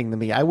cool ending to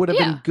me. I would have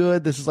been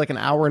good. This is like an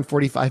hour and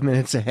 45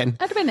 minutes in.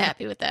 I'd have been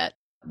happy with that.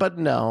 But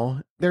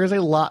no, there's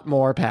a lot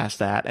more past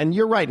that. And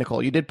you're right,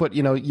 Nicole. You did put,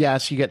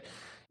 yes, you get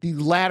the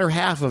latter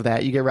half of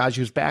that. You get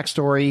Raju's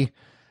backstory,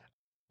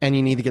 and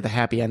you need to get the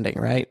happy ending,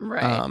 right?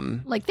 Right.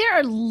 Like, there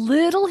are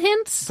little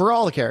hints. For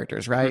all the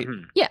characters, right?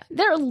 Mm-hmm. Yeah,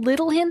 there are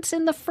little hints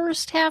in the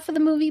first half of the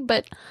movie,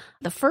 but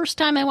the first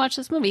time I watched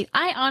this movie,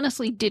 I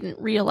honestly didn't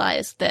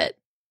realize that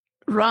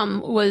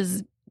Ram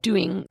was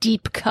doing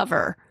deep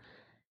cover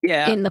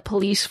in the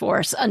police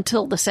force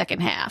until the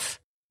second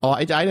half. Oh,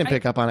 I didn't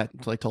pick up on it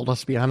until they told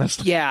us, to be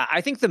honest. Yeah, I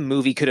think the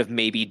movie could have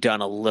maybe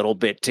done a little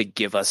bit to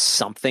give us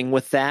something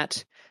with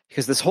that.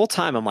 Because this whole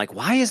time I'm like,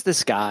 why is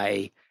this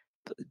guy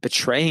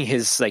betraying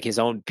his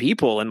own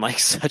people in like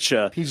such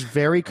a... He's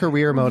very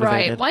career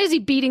motivated. Right. Why is he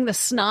beating the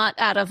snot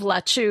out of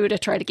Lachu to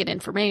try to get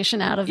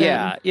information out of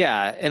him?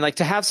 Yeah. And like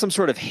to have some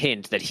sort of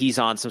hint that he's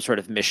on some sort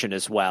of mission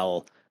as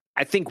well,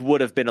 I think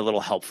would have been a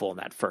little helpful in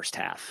that first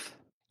half.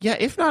 Yeah,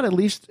 if not at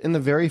least in the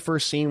very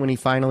first scene when he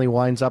finally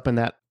winds up in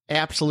that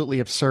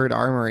absolutely absurd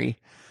armory.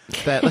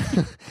 That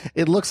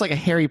it looks like a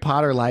Harry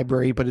Potter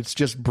library, but it's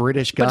just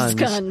British guns.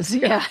 But it's guns,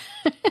 yeah.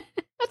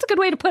 That's a good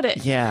way to put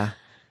it. Yeah.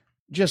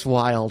 Just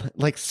wild,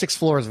 like 6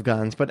 floors of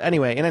guns. But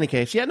anyway, in any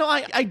case, yeah, no,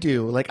 I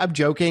do. Like, I'm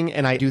joking,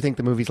 and I do think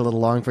the movie's a little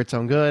long for its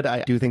own good.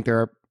 I do think there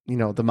are,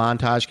 the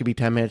montage could be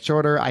 10 minutes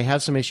shorter. I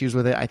have some issues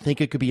with it. I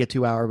think it could be a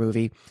 2-hour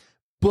movie.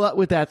 But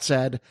with that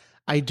said,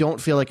 I don't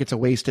feel like it's a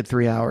wasted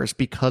 3 hours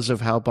because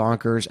of how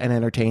bonkers and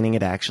entertaining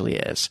it actually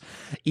is.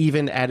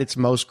 Even at its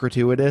most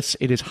gratuitous,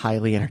 it is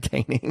highly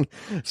entertaining.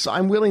 So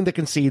I'm willing to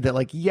concede that,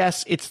 like,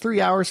 yes, it's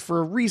 3 hours for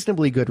a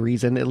reasonably good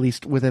reason, at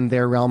least within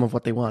their realm of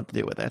what they want to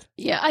do with it.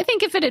 Yeah, I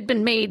think if it had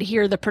been made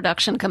here, the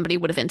production company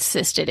would have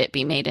insisted it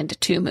be made into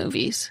 2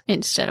 movies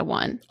instead of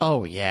 1.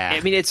 Oh, yeah.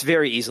 I mean, it's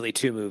very easily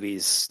 2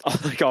 movies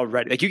like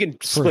already. Like, you can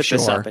split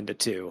this up into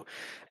 2.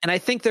 And I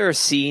think there are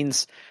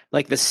scenes,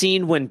 like the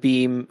scene when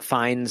Beam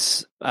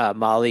finds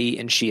Molly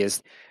and she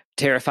is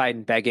terrified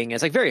and begging.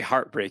 It's like very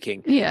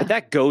heartbreaking. Yeah. But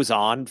that goes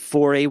on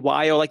for a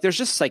while. Like, there's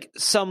just like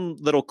some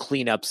little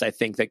cleanups, I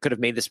think, that could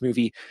have made this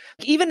movie,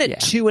 even at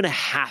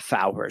 2.5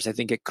 hours, I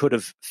think it could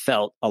have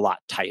felt a lot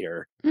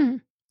tighter.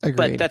 Mm. Agreed.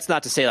 But that's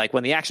not to say, like,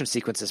 when the action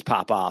sequences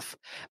pop off.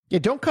 Yeah,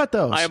 don't cut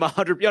those. I am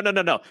 100.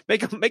 No.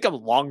 Make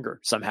them longer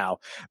somehow.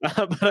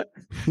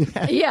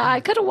 Yeah,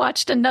 I could have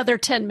watched another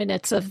 10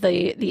 minutes of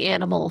the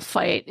animal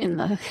fight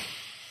in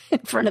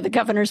front of the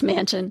governor's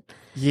mansion.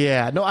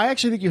 Yeah, no, I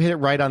actually think you hit it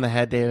right on the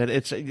head, David.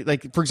 It's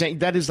like, for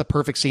example, that is the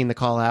perfect scene to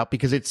call out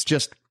because it's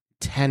just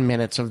 10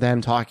 minutes of them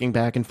talking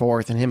back and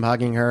forth and him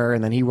hugging her,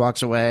 and then he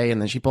walks away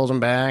and then she pulls him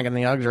back and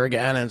he hugs her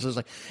again. And it's just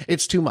like,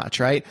 it's too much,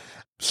 right?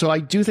 So I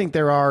do think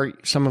there are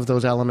some of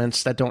those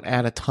elements that don't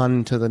add a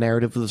ton to the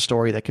narrative of the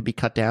story that could be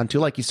cut down to.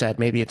 Like you said,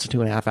 maybe it's a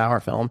 2.5 hour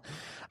film,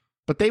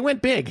 but they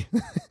went big.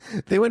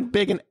 They went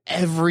big in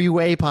every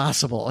way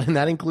possible, and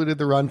that included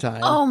the runtime.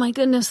 Oh my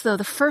goodness, though.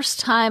 The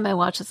first time I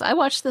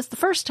watched this the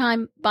first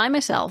time by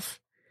myself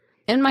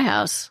in my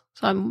house.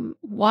 So I'm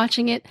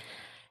watching it,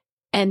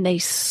 and they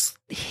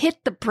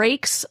hit the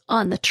brakes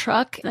on the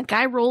truck, and the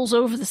guy rolls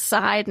over the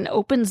side and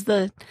opens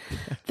the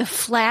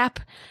flap,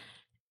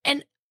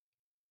 and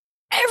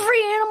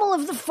every animal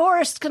of the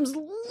forest comes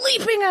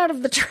leaping out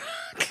of the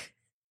truck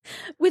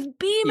with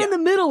Beam in the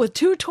middle with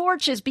 2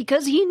 torches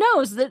because he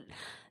knows that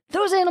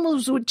those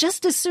animals would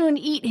just as soon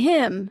eat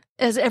him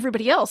as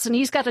everybody else, and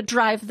he's got to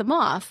drive them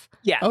off.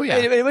 Yeah. Oh,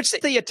 yeah. Which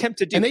they attempt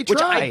to do, and they which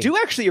try. I do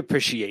actually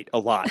appreciate a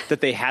lot,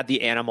 that they had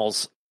the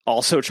animals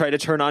also try to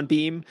turn on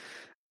Beam.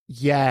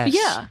 Yes.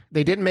 Yeah.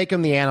 They didn't make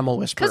him the animal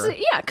whisperer.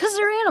 Because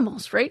they're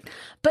animals, right?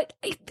 But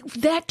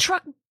that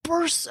truck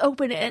bursts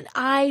open, and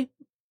I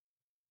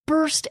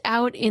burst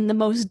out in the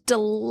most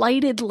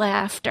delighted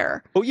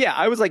laughter. Oh, yeah.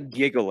 I was like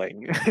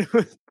giggling.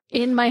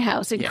 In my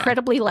house,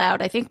 incredibly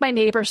loud. I think my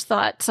neighbors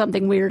thought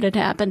something weird had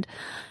happened.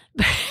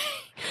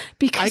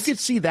 Because I could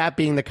see that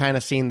being the kind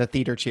of scene the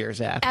theater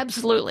cheers at.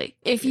 Absolutely.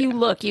 If you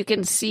look, you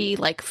can see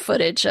like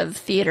footage of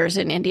theaters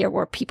in India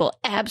where people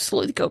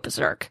absolutely go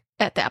berserk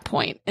at that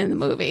point in the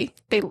movie.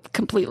 They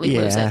completely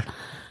lose it.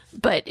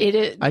 But it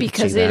is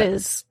because it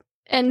is.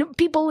 And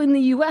people in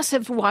the US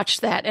have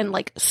watched that and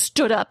like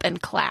stood up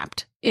and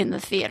clapped in the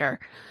theater.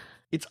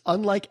 It's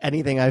unlike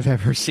anything I've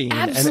ever seen.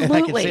 Absolutely. And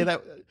I can say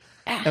that.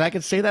 And I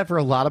can say that for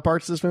a lot of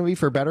parts of this movie,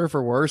 for better or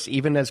for worse,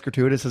 even as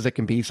gratuitous as it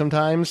can be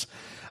sometimes.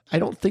 I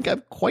don't think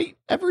I've quite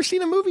ever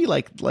seen a movie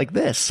like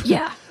this.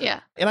 Yeah.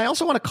 And I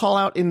also want to call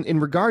out in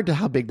regard to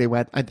how big they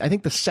went. I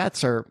think the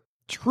sets are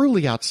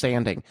truly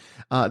outstanding.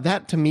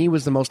 That to me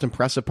was the most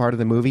impressive part of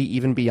the movie,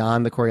 even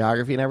beyond the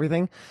choreography and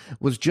everything,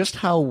 was just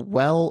how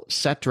well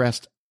set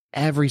dressed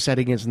every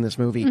setting is in this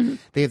movie. Mm-hmm.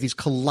 They have these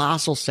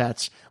colossal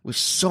sets with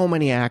so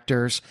many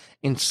actors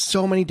in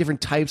so many different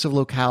types of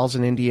locales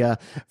in India,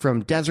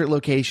 from desert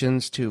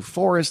locations to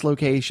forest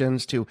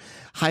locations to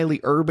highly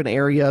urban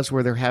areas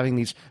where they're having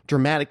these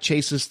dramatic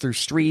chases through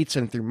streets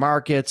and through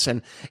markets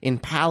and in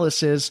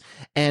palaces.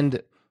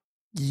 And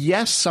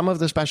yes, some of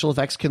the special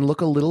effects can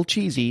look a little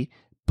cheesy,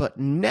 but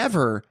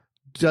never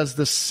does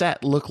the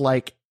set look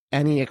like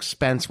any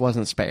expense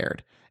wasn't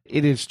spared.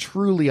 It is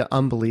truly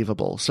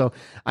unbelievable. So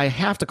I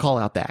have to call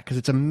out that because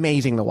it's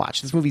amazing to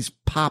watch. This movie's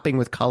popping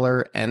with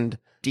color and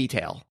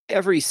detail.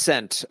 Every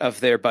cent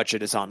of their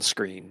budget is on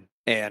screen,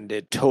 and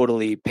it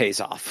totally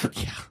pays off.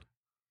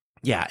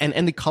 Yeah.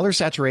 And the color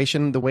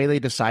saturation, the way they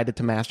decided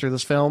to master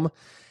this film,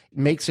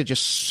 makes it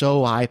just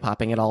so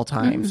eye-popping at all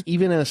times.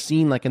 Even in a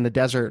scene like in the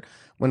desert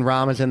when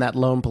Ram is in that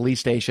lone police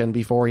station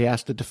before he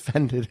has to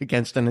defend it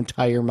against an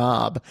entire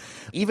mob.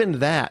 Even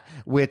that,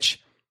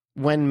 which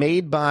when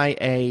made by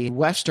a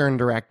Western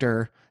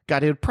director,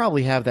 God, it would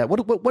probably have that.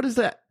 What is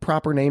that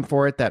proper name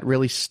for it? That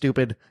really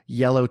stupid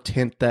yellow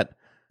tint that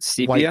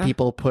Sepia? white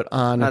people put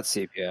on. Not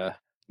sepia.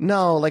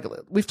 No, like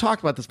we've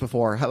talked about this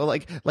before. How,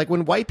 like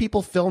when white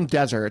people film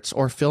deserts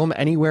or film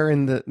anywhere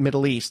in the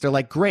Middle East, they're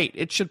like, great,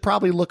 it should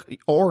probably look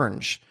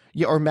orange,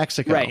 or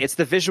Mexico. Right. It's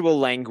the visual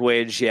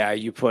language. Yeah,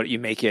 you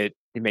make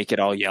it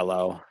all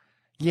yellow.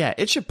 Yeah,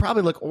 it should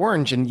probably look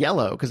orange and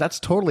yellow because that's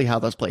totally how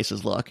those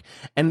places look.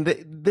 And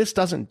this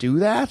doesn't do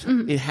that.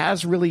 It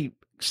has really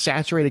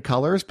saturated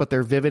colors, but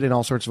they're vivid in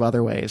all sorts of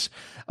other ways,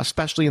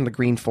 especially in the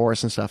green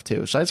forest and stuff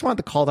too. So I just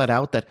wanted to call that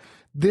out, that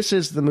this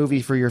is the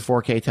movie for your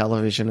 4K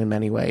television in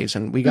many ways.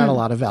 And we got a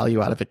lot of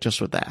value out of it just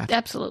with that.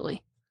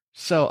 Absolutely.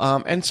 So,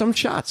 and some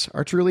shots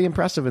are truly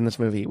impressive in this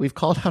movie. We've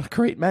called out a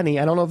great many.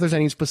 I don't know if there's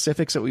any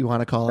specifics that we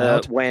want to call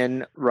out.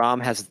 When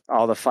Ram has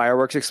all the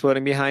fireworks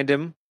exploding behind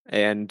him,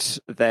 and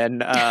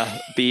then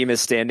Beam is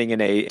standing in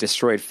a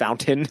destroyed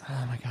fountain.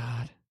 Oh my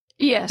God.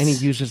 Yes. And he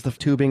uses the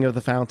tubing of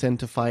the fountain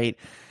to fight.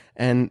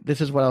 And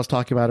this is what I was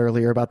talking about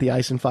earlier about the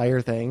ice and fire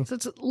thing. So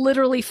it's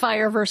literally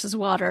fire versus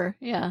water.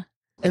 Yeah.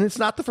 And it's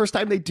not the first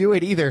time they do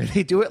it either.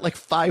 They do it like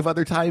 5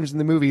 other times in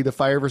the movie, the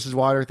fire versus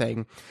water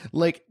thing.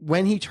 Like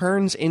when he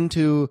turns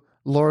into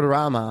Lord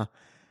Rama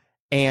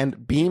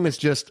and Beam is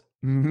just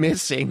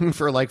missing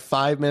for like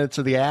 5 minutes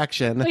of the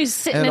action. Oh, he's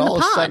sitting and in all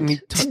the of a pond.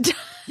 sudden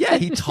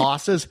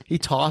he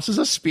tosses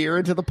a spear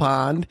into the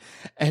pond,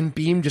 and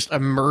Beam just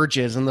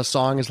emerges, and the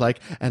song is like,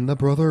 and the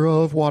brother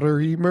of water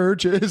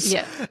emerges.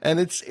 Yeah. And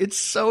it's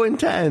so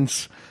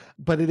intense,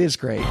 but it is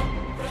great.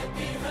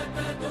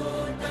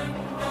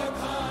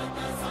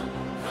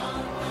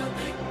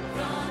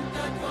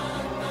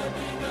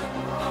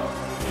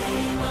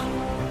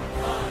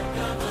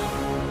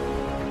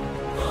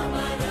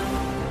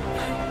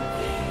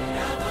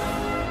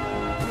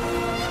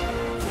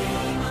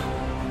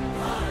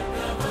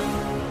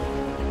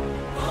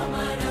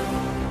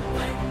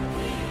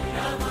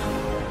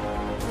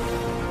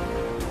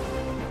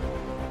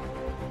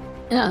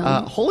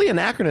 Holy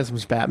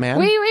Anachronisms, Batman.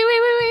 Wait.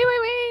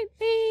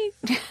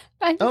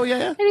 Oh,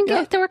 yeah. I didn't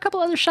get. There were a couple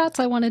other shots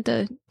I wanted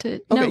to. Okay,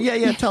 no.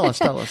 yeah. Tell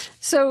us.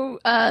 So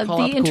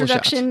the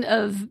introduction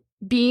of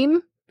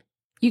Beam,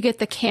 you get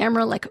the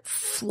camera like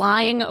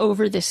flying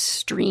over this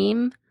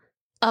stream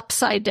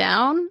upside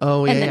down.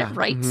 Oh, yeah. And then it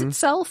rights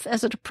itself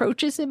as it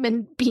approaches him,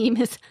 and Beam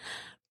is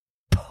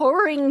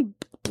pouring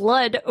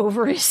blood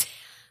over his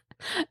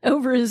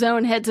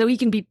own head so he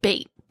can be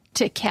bait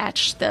to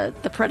catch the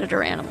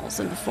predator animals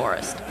in the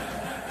forest.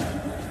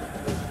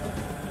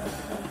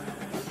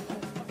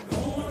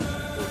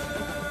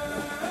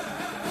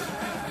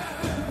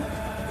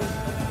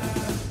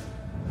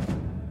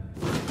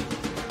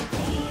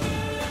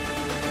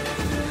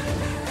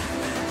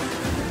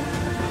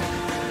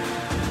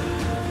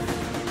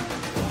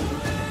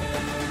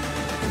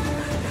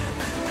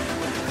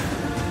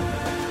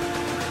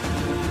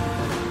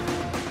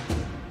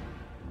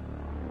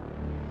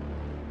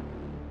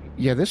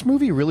 Yeah, this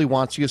movie really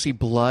wants you to see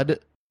blood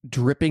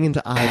dripping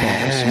into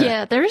eyeballs.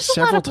 Yeah, there's a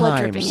lot of blood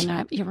times. dripping in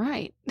eye. You're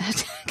right.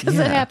 Because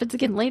that happens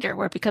again later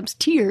where it becomes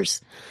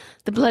tears,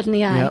 the blood in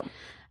the eye. Yep.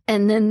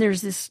 And then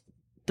there's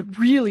the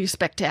really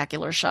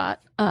spectacular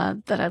shot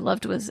that I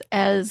loved was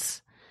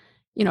as,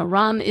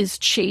 Ram is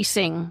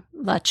chasing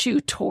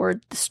Lachu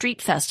toward the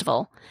street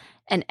festival.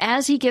 And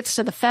as he gets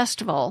to the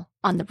festival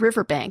on the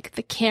riverbank,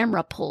 the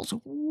camera pulls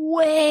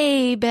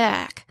way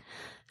back.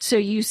 So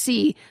you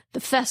see the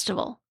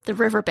festival, the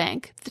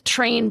riverbank, the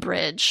train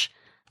bridge,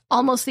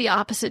 almost the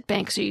opposite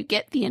bank. So you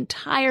get the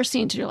entire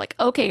scene. So you're like,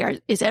 okay,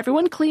 is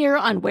everyone clear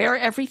on where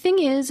everything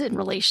is in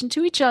relation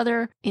to each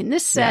other in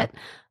this set?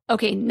 Yeah.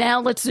 Okay, now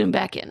let's zoom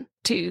back in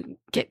to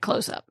get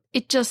close up.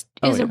 It just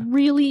is a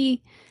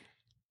really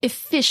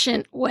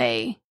efficient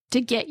way to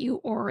get you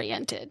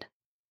oriented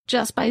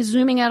just by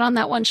zooming out on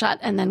that one shot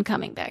and then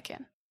coming back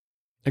in.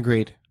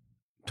 Agreed.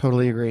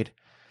 Totally agreed.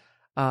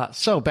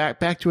 So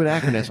back to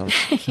anachronisms.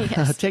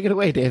 Yes. Take it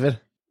away, David.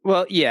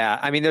 Well, yeah.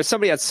 I mean, there's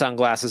somebody had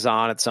sunglasses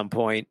on at some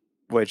point,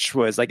 which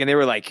was like, and they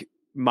were like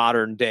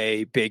modern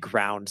day big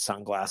round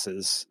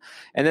sunglasses.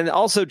 And then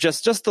also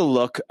just the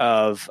look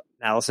of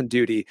Allison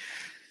Duty.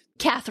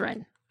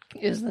 Catherine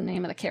is the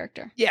name of the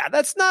character. Yeah,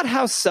 that's not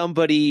how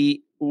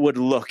somebody would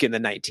look in the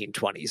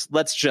 1920s.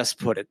 Let's just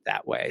put it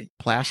that way.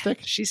 Plastic?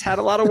 She's had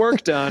a lot of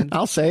work done.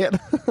 I'll say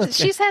it.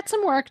 She's had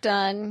some work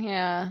done.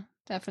 Yeah,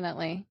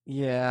 definitely.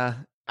 Yeah.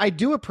 I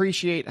do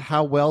appreciate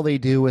how well they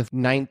do with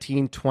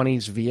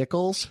 1920s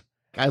vehicles.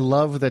 I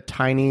love the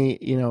tiny,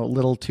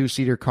 little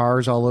 2-seater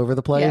cars all over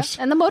the place.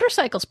 Yeah. And the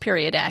motorcycle's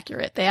period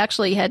accurate. They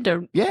actually had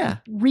to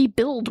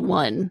rebuild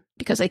one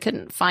because they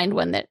couldn't find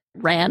one that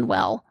ran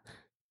well.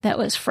 That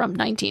was from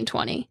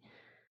 1920.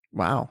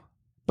 Wow.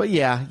 But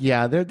yeah,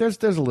 there's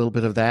a little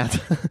bit of that.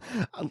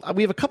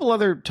 We have a couple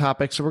other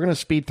topics, so we're going to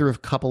speed through a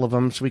couple of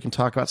them so we can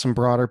talk about some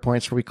broader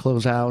points before we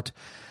close out.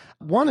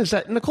 One is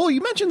that, Nicole,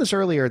 you mentioned this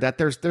earlier, that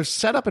there's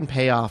setup and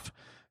payoff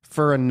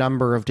for a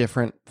number of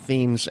different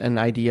themes and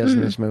ideas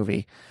in this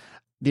movie.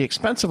 The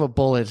expense of a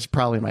bullet is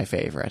probably my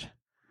favorite.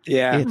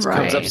 Yeah, It's it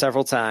comes up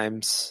several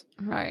times.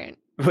 Right.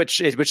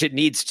 Which it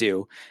needs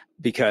to,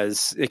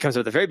 because it comes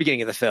up at the very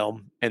beginning of the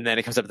film, and then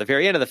it comes up at the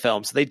very end of the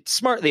film. So they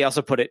smartly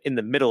also put it in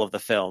the middle of the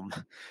film.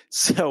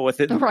 So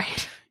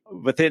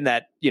within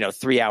that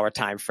 3-hour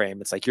time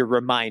frame, it's like you're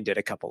reminded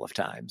a couple of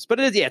times. But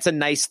it's a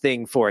nice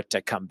thing for it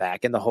to come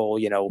back, and the whole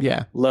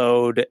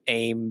load,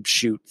 aim,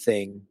 shoot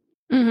thing.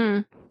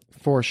 Mm-hmm.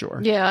 For sure.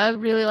 Yeah, I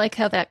really like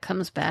how that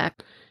comes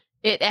back.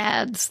 It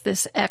adds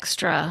this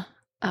extra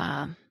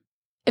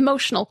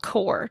emotional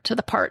core to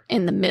the part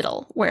in the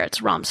middle where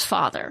it's Ram's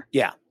father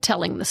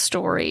telling the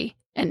story.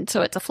 And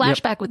so it's a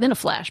flashback within a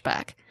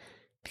flashback,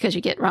 because you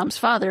get Ram's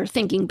father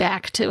thinking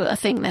back to a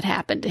thing that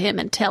happened to him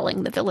and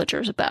telling the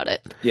villagers about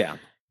it. Yeah.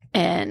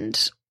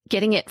 And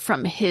getting it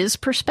from his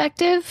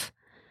perspective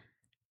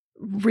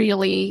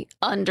really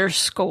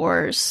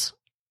underscores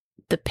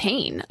the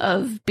pain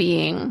of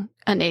being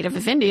a native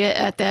of India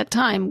at that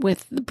time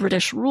with the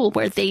British rule,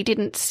 where they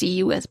didn't see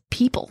you as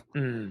people.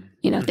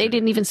 They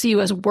didn't even see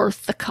you as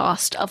worth the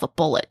cost of a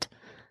bullet.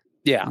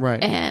 Yeah.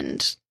 Right.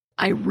 And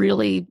I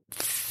really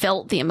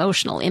felt the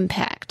emotional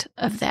impact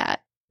of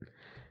that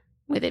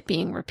with it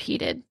being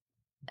repeated.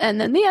 And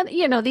then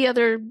the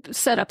other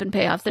setup and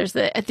payoff, there's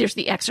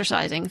the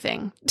exercising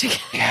thing.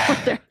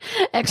 Where they're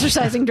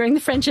exercising during the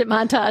friendship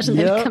montage, and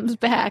then it comes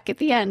back at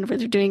the end where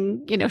they're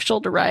doing,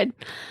 shoulder ride,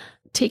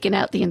 taking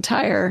out the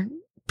entire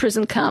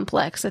prison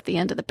complex at the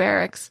end of the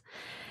barracks.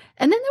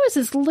 And then there was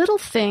this little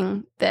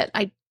thing that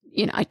I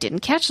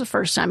didn't catch the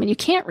first time, and you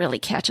can't really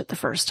catch it the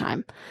first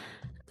time,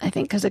 I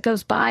think, because it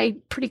goes by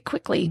pretty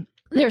quickly.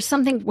 There's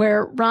something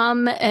where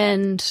Ram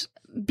and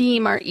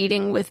Beam are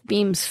eating with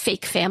Beam's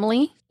fake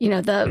family.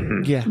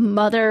 The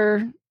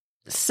mother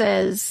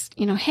says,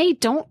 hey,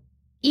 don't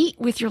eat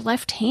with your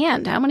left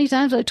hand. How many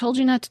times have I told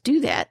you not to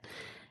do that?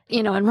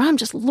 And Ram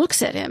just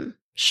looks at him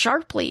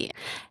sharply.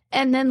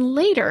 And then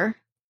later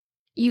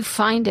you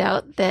find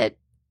out that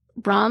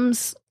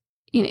Ram's,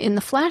 in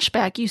the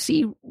flashback, you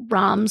see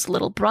Ram's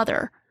little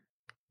brother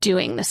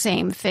doing the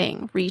same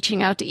thing,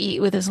 reaching out to eat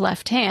with his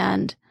left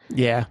hand.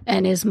 Yeah.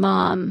 And his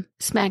mom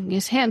smacking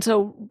his hand.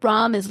 So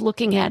Ram is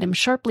looking at him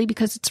sharply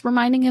because it's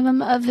reminding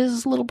him of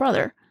his little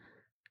brother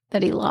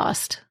that he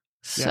lost.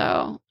 Yeah.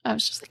 So I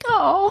was just like,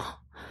 oh,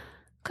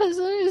 because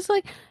it's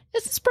like,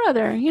 it's his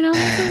brother,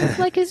 it's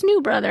like his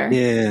new brother.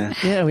 Yeah.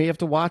 Yeah, we have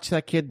to watch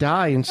that kid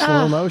die in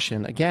slow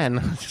motion. Again,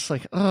 just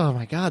like, oh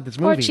my God, this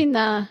movie.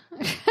 Fortuna.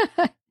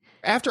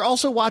 After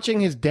also watching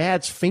his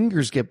dad's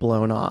fingers get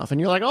blown off, and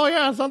you're like, oh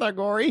yeah, it's not that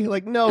gory.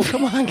 Like, no,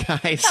 come on,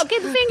 guys. No,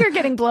 the finger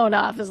getting blown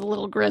off is a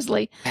little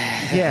grisly.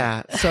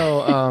 Yeah,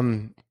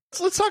 so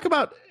let's talk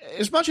about,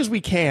 as much as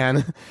we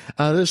can,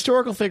 the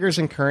historical figures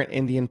in current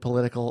Indian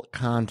political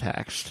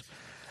context.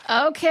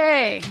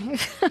 Okay.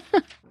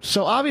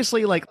 So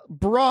obviously, like,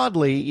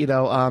 broadly,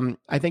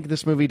 I think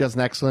this movie does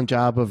an excellent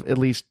job of at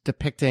least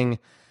depicting,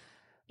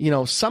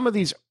 some of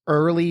these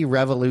early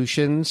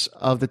revolutions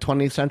of the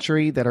 20th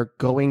century that are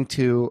going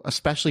to,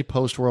 especially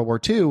post-World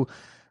War II,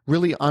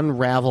 really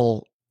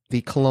unravel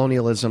the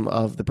colonialism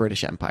of the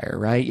British Empire,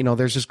 right?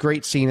 There's this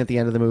great scene at the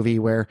end of the movie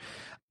where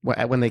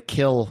when they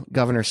kill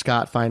Governor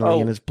Scott finally,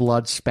 and his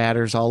blood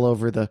spatters all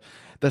over the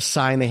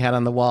sign they had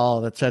on the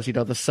wall that says,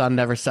 the sun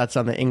never sets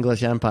on the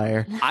English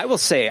Empire. I will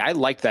say, I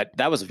like that.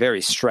 That was a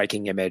very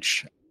striking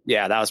image.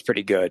 Yeah, that was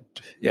pretty good.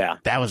 Yeah.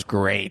 That was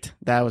great.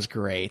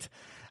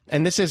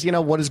 And this is,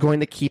 what is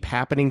going to keep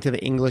happening to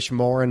the English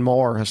more and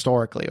more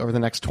historically over the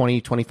next 20,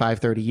 25,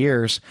 30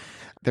 years.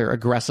 Their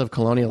aggressive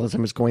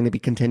colonialism is going to be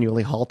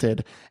continually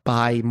halted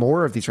by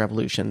more of these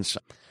revolutions.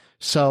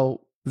 So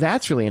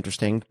that's really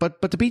interesting.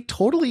 But to be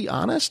totally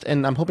honest,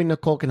 and I'm hoping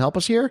Nicole can help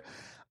us here,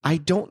 I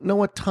don't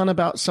know a ton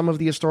about some of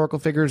the historical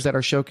figures that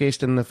are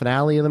showcased in the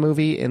finale of the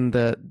movie, in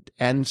the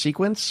end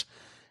sequence,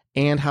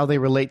 and how they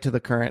relate to the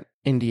current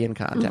Indian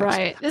context.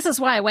 Right. This is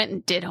why I went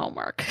and did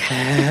homework.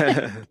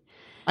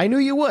 I knew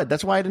you would.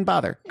 That's why I didn't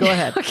bother. Go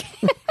ahead.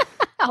 Okay.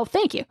 Oh,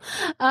 thank you.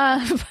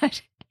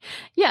 But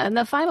yeah, and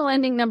the final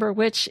ending number,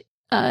 which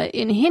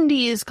in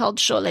Hindi is called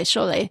Sholay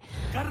Sholay.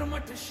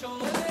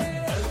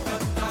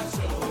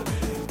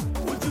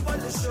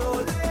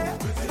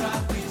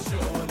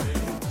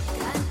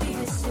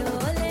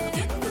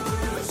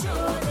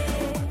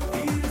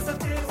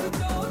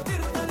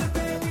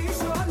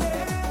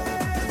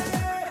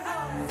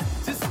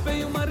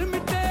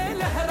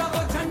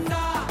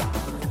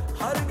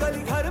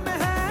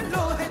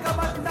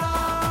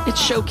 It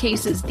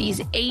showcases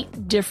these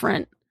 8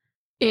 different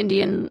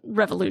Indian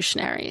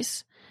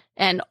revolutionaries,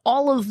 and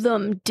all of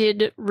them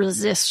did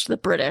resist the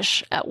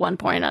British at one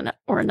point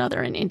or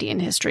another in Indian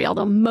history,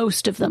 although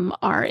most of them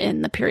are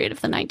in the period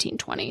of the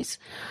 1920s.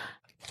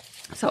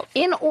 So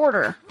in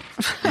order,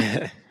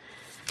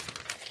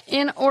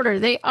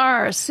 they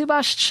are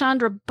Subhash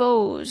Chandra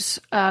Bose.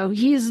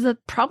 He's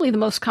probably the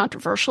most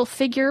controversial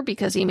figure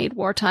because he made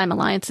wartime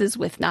alliances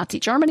with Nazi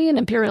Germany and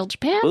Imperial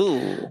Japan.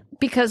 Ooh.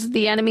 Because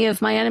the enemy of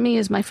my enemy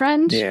is my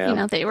friend. Yeah. You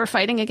know, they were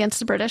fighting against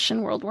the British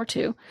in World War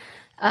II.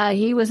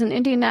 He was an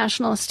Indian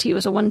nationalist. He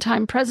was a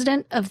one-time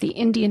president of the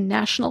Indian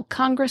National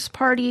Congress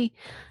Party.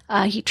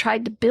 He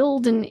tried to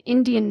build an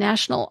Indian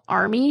National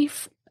Army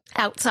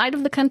outside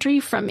of the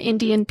country from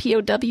Indian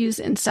POWs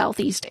in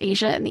Southeast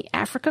Asia and the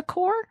Africa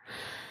Corps.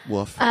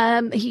 Woof.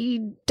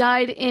 He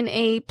died in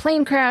a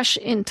plane crash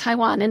in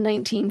Taiwan in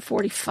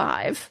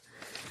 1945.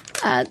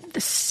 The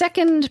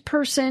second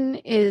person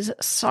is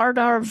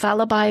Sardar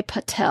Vallabhai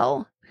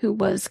Patel, who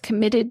was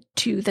committed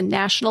to the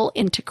national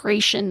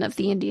integration of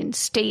the Indian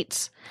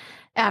states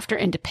after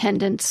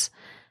independence.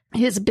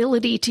 His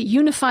ability to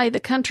unify the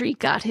country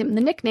got him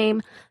the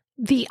nickname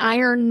the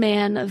Iron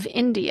Man of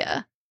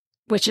India,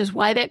 which is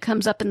why that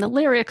comes up in the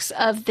lyrics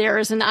of "There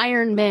is an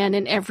Iron Man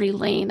in every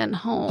lane and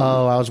home."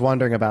 Oh, I was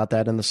wondering about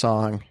that in the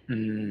song.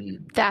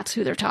 That's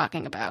who they're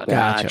talking about.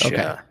 Gotcha.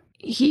 Okay.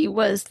 He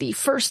was the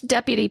first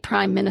deputy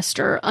prime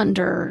minister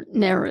under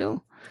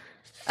Nehru.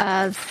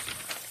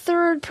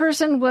 Third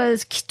person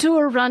was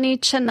Kittur Rani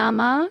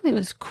Chennamma. It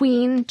was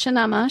Queen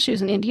Chennamma. She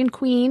was an Indian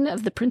queen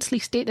of the princely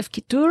state of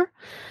Kittur.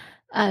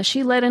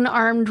 She led an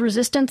armed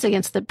resistance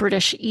against the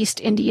British East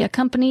India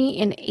Company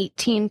in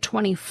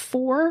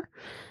 1824.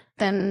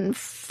 Then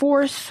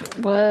fourth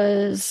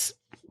was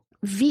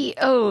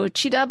V.O.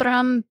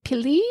 Chidambaram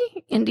Pillai,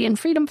 Indian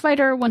freedom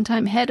fighter,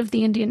 one-time head of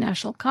the Indian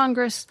National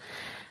Congress.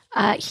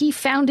 He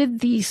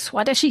founded the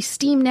Swadeshi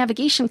Steam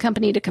Navigation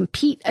Company to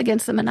compete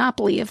against the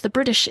monopoly of the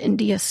British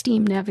India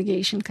Steam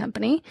Navigation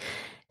Company.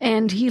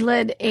 And he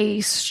led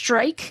a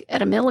strike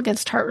at a mill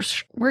against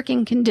harsh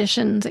working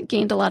conditions,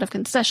 gained a lot of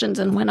concessions,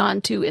 and went on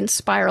to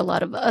inspire a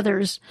lot of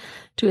others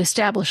to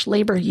establish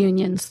labor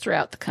unions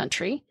throughout the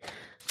country.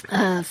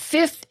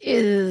 Fifth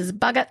is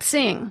Bhagat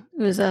Singh,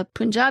 who is a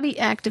Punjabi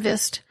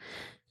activist.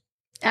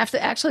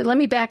 Let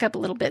me back up a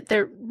little bit.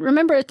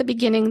 Remember at the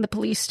beginning, the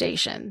police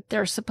station,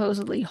 they're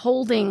supposedly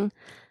holding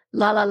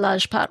Lala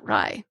Lajpat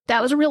Rai.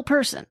 That was a real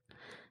person.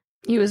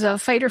 He was a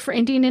fighter for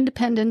Indian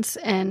independence,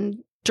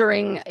 and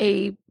during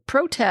a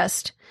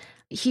protest,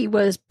 he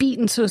was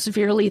beaten so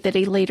severely that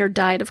he later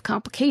died of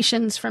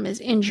complications from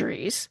his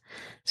injuries.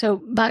 So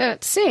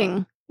Bhagat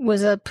Singh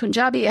was a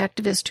Punjabi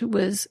activist who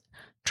was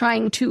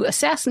trying to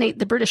assassinate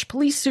the British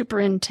police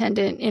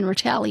superintendent in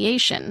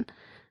retaliation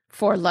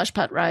for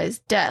Lajpat Rai's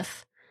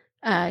death.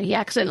 He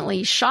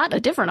accidentally shot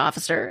a different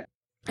officer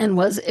and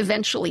was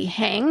eventually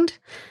hanged.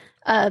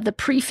 The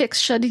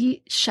prefix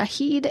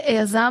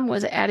Shahid-e-Azam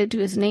was added to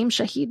his name.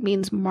 Shahid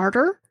means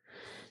martyr.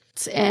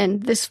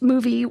 And this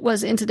movie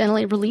was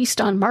incidentally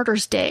released on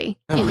Martyrs' Day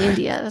in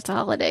India. That's a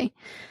holiday.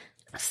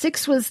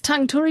 Sixth was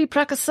Tangturi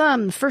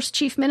Prakasam, the first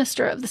chief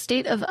minister of the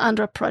state of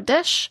Andhra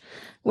Pradesh,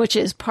 which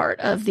is part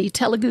of the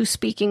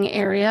Telugu-speaking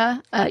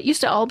area. It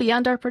used to all be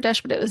Andhra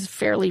Pradesh, but it was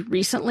fairly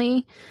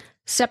recently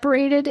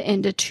separated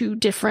into 2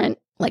 different,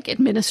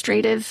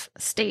 administrative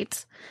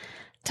states.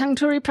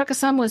 Tangturi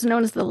Prakasam was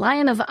known as the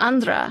Lion of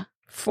Andhra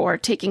for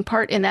taking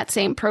part in that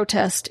same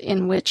protest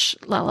in which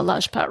Lala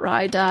Lajpat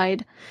Rai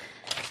died.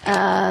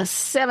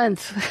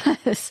 Seventh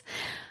was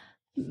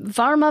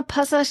Varma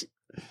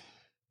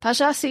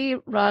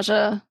Pajasi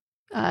Raja.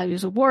 He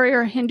was a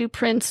warrior, Hindu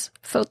prince,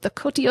 fought the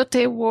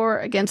Kotiote War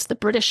against the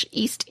British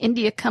East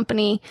India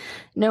Company,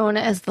 known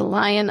as the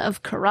Lion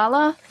of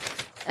Kerala.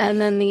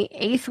 And then the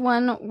 8th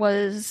one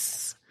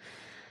was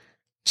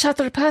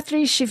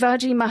Chhatrapati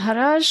Shivaji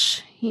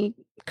Maharaj. He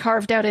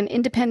carved out an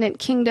independent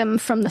kingdom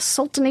from the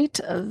Sultanate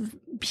of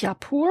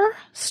Jaipur,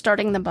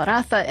 starting the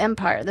Maratha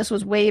Empire. This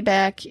was way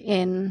back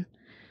in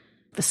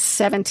the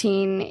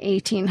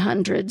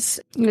 1800s.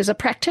 He was a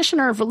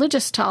practitioner of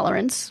religious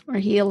tolerance, where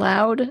he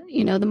allowed,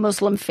 the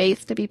Muslim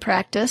faith to be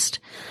practiced,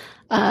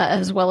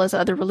 as well as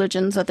other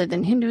religions other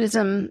than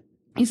Hinduism.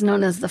 He's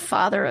known as the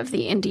father of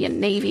the Indian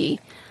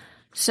Navy.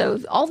 So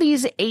all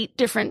these 8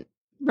 different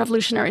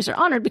revolutionaries are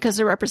honored because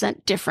they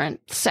represent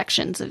different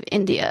sections of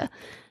India.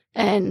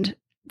 And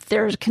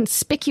there's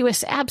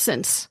conspicuous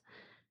absence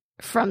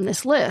from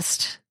this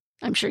list.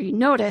 I'm sure you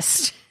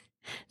noticed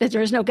that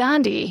there is no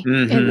Gandhi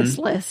in this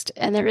list,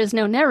 and there is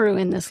no Nehru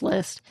in this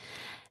list.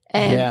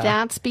 And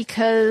that's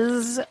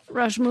because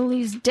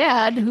Rajmouli's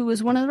dad, who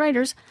was one of the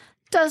writers,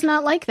 does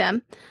not like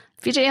them.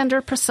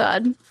 Vijayendra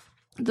Prasad,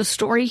 the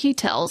story he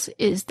tells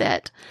is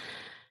that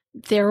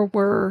there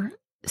were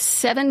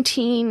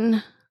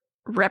 17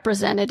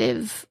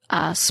 representative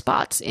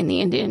spots in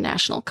the Indian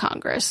National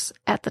Congress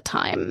at the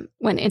time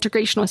when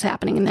integration was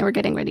happening and they were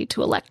getting ready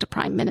to elect a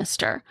prime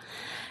minister.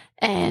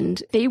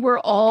 And they were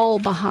all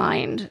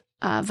behind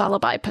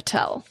Vallabhbhai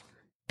Patel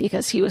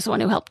because he was the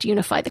one who helped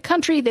unify the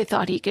country. They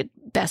thought he could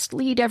best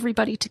lead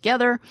everybody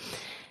together.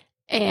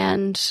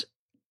 And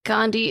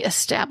Gandhi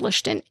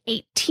established an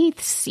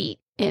 18th seat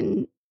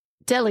in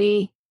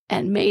Delhi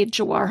and made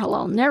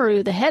Jawaharlal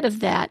Nehru the head of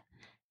that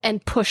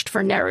and pushed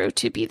for Nehru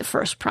to be the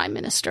first prime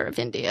minister of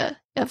India,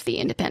 of the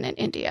independent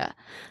India.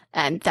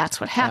 And that's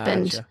what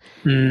happened. Gotcha.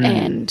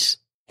 And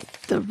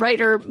the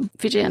writer,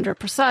 Vijayendra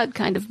Prasad,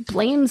 kind of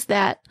blames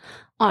that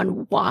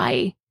on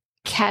why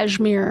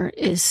Kashmir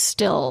is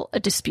still a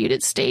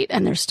disputed state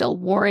and they're still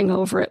warring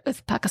over it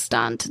with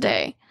Pakistan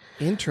today.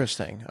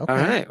 Interesting. Okay. All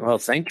right. Well,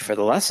 thank you for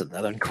the lesson. I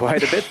learned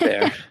quite a bit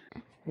there.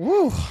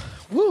 Woo.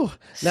 Woo.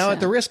 Now, So- at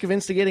the risk of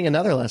instigating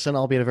another lesson,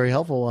 albeit a very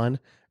helpful one,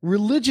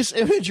 religious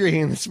imagery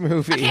in this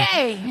movie.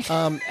 Okay.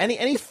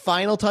 Any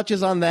final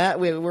touches on that?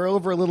 We're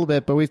over a little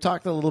bit, but we've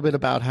talked a little bit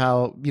about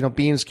how,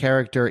 Beam's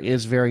character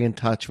is very in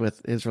touch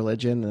with his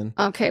religion. And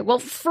Okay, well,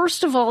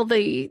 first of all,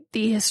 the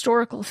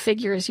historical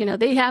figures,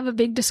 they have a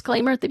big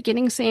disclaimer at the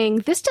beginning saying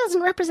this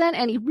doesn't represent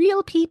any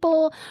real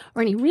people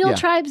or any real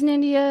tribes in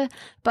India,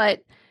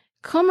 but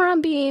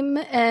Komaram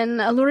Bhim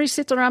and Alluri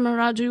Sitarama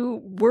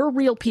Raju were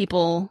real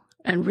people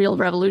and real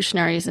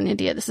revolutionaries in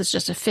India. This is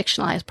just a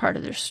fictionalized part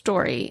of their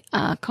story.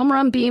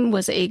 Komaram Bhim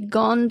was a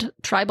Gond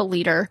tribal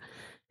leader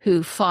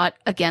who fought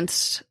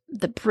against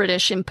the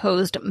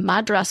British-imposed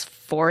Madras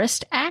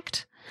Forest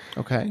Act.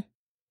 okay.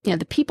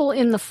 The people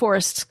in the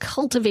forests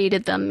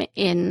cultivated them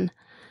in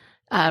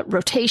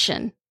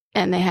rotation,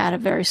 and they had a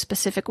very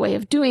specific way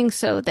of doing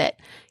so that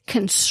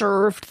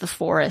conserved the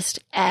forest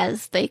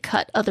as they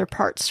cut other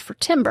parts for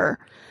timber.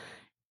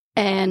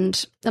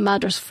 And the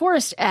Madras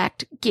Forest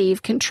Act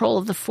gave control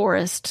of the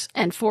forests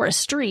and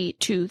forestry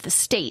to the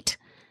state.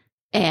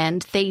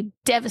 And they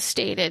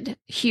devastated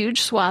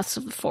huge swaths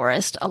of the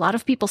forest. A lot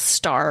of people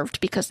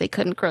starved because they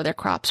couldn't grow their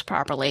crops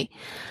properly.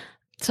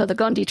 So the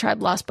Gondi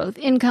tribe lost both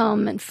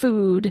income and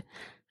food.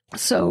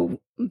 So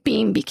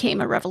Bhim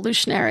became a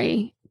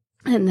revolutionary.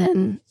 And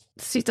then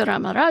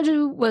Sitarama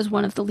Raju was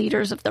one of the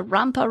leaders of the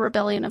Rampa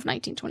Rebellion of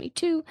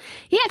 1922.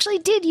 He actually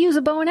did use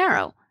a bow and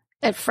arrow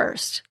at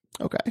first.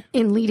 Okay.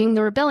 In leading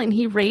the rebellion,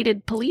 he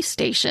raided police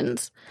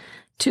stations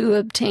to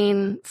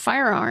obtain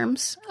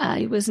firearms.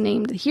 He was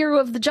named the hero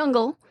of the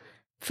jungle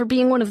for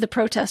being one of the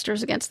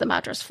protesters against the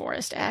Madras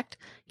Forest Act.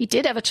 He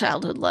did have a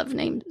childhood love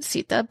named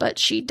Sita, but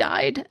she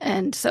died,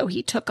 and so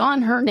he took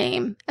on her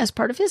name as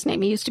part of his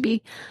name. He used to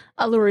be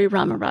Alluri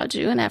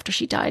Ramaraju, and after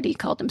she died, he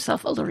called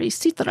himself Alluri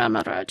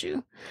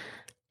Sitaramaraju.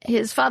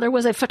 His father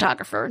was a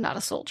photographer, not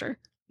a soldier,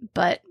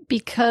 but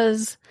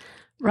because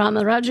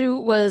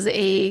Ramaraju was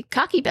a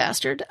cocky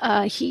bastard,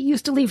 he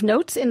used to leave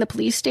notes in the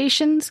police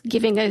stations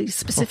giving a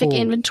specific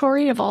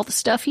inventory of all the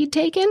stuff he'd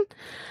taken.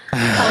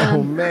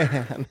 Oh,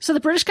 man. So the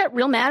British got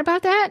real mad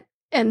about that,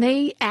 and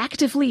they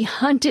actively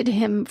hunted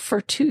him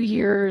for 2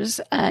 years,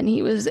 and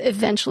he was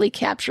eventually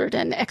captured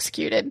and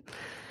executed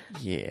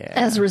Yeah.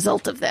 as a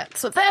result of that.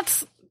 So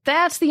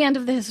that's the end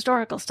of the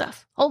historical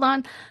stuff. Hold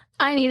on.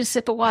 I need a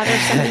sip of water.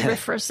 Somebody riff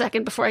for a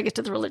second before I get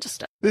to the religious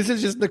stuff. This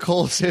is just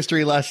Nicole's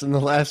history lesson the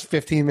last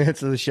 15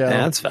 minutes of the show. Yeah,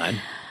 that's fine.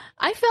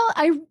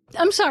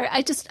 I'm sorry.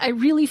 I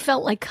really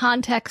felt like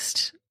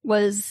context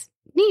was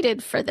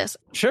needed for this.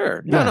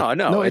 Sure. Yeah.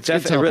 No. It's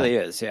It really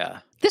is. Yeah.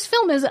 This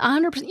film is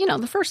 100%,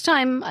 the first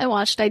time I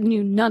watched, I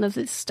knew none of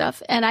this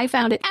stuff, and I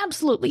found it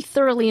absolutely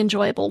thoroughly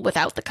enjoyable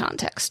without the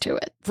context to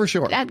it. For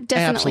sure. That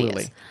definitely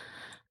Absolutely. is.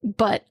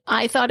 But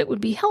I thought it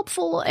would be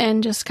helpful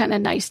and just kind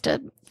of nice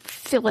to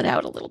fill it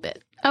out a little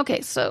bit.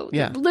 Okay, so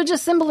the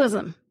religious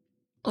symbolism.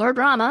 Lord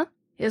Rama,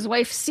 his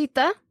wife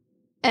Sita,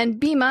 and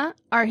Bhima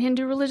are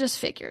Hindu religious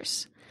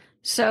figures.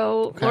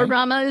 So Lord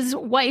Rama's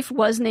wife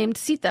was named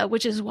Sita,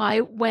 which is why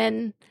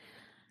when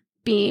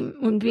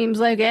Bhim's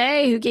like,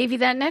 hey, who gave you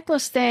that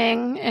necklace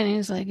thing? And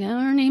he's like, oh,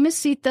 her name is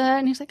Sita.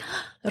 And he's like,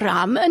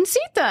 Ram and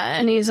Sita.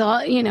 And he's all,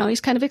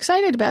 he's kind of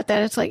excited about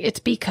that. It's like, it's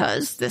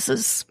because this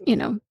is,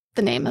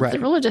 the name of the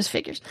religious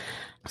figures.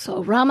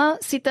 So Rama,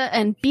 Sita,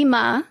 and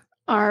Bhima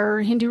are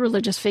Hindu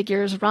religious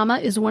figures. Rama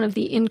is one of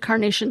the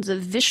incarnations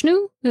of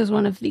Vishnu, who is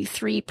one of the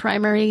 3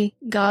 primary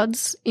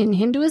gods in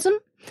Hinduism.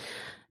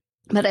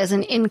 But as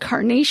an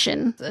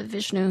incarnation of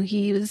Vishnu,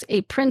 he is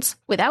a prince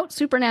without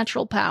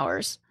supernatural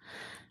powers.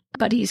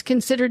 But he's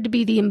considered to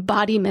be the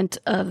embodiment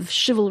of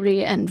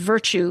chivalry and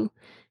virtue.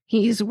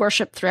 He's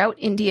worshipped throughout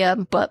India,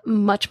 but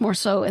much more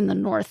so in the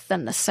north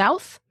than the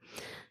south.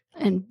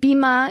 And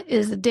Bhima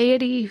is a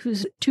deity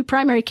whose 2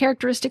 primary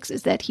characteristics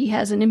is that he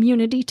has an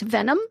immunity to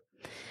venom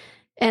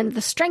and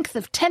the strength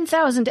of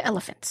 10,000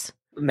 elephants.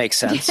 Makes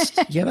sense.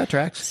 Yeah, that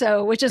tracks.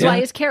 So, which is why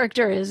his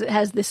character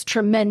has this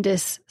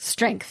tremendous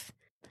strength.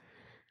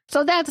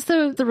 So that's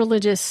the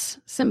religious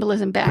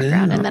symbolism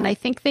background. And then I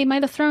think they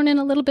might have thrown in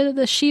a little bit of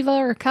the Shiva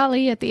or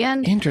Kali at the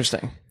end.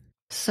 Interesting.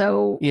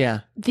 So Yeah.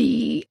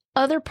 the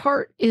other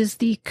part is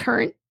the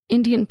current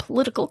Indian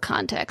political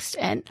context.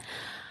 And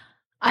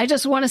I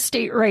just want to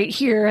state right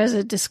here as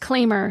a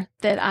disclaimer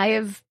that I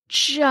have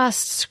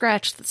just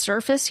scratched the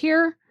surface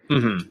here,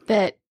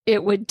 that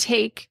it would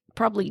take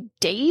probably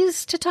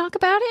days to talk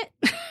about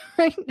it,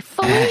 right?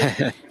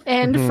 Fully,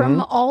 and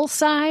from all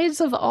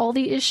sides of all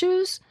the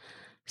issues.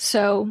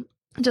 So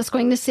I'm just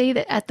going to say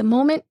that at the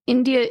moment,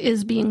 India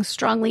is being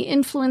strongly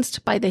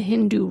influenced by the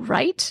Hindu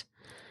right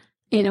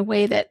in a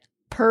way that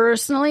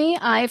personally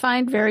I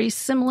find very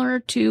similar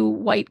to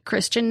white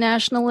Christian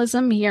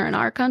nationalism here in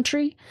our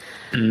country.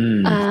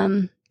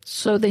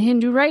 So the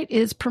Hindu right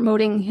is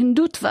promoting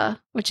Hindutva,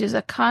 which is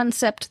a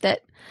concept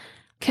that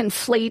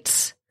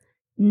conflates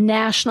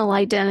national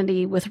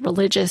identity with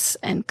religious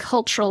and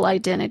cultural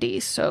identity.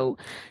 So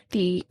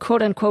the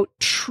quote unquote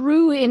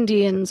true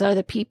Indians are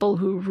the people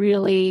who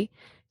really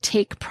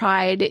take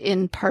pride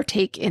in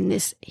partake in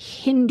this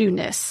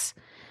Hinduness.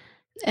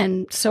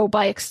 And so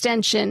by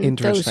extension,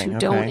 those who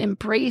don't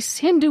embrace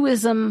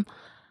Hinduism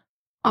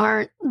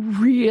aren't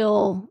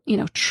real,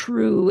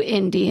 true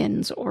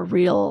Indians or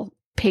real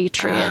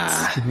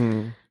patriots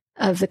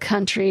of the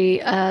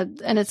country.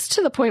 And it's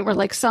to the point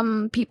where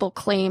some people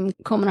claim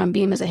Komaram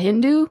Bhim is a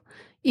Hindu,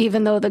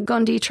 even though the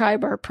Gondi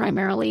tribe are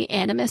primarily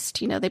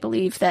animist. They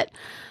believe that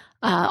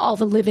all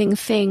the living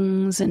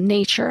things and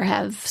nature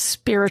have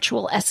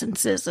spiritual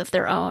essences of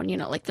their own,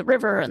 like the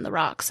river and the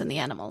rocks and the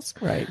animals.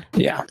 Right.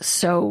 Yeah.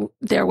 So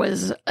there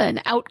was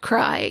an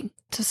outcry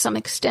to some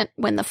extent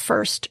when the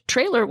first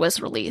trailer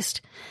was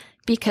released,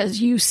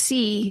 because you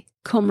see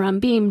Komaram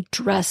Bhim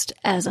dressed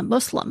as a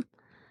Muslim,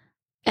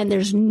 and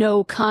there's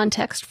no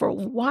context for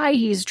why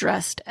he's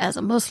dressed as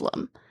a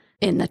Muslim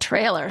in the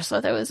trailer. So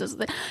there was this,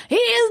 he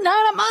is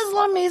not a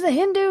Muslim, he's a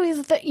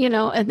Hindu,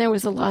 and there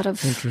was a lot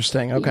of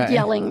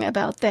yelling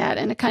about that.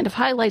 And it kind of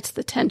highlights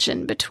the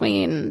tension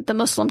between the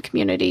Muslim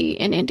community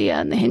in India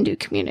and the Hindu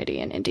community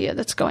in India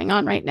that's going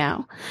on right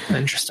now.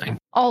 Interesting.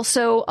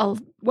 Also,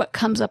 what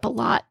comes up a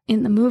lot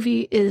in the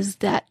movie is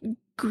that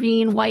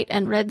green, white,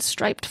 and red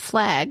striped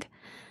flag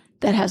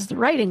that has the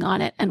writing on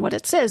it. And what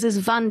it says is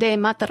Vande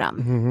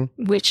Mataram,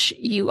 which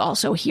you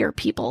also hear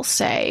people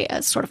say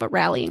as sort of a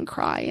rallying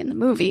cry in the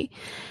movie.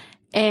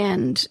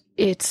 And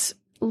it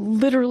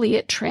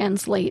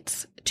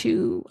translates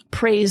to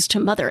praise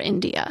to Mother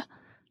India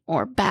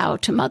or bow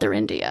to Mother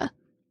India.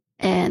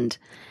 And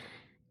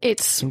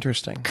it's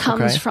interesting.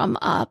 Comes from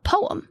a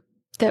poem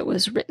that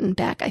was written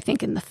back, I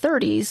think, in the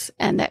 30s,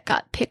 and that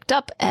got picked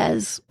up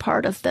as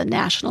part of the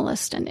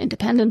nationalist and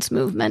independence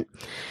movement.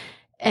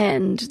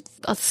 And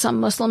some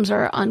Muslims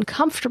are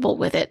uncomfortable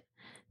with it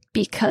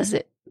because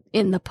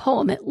in the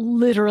poem, it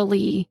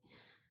literally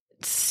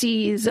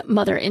sees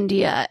Mother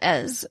India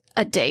as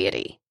a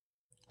deity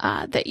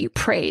that you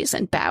praise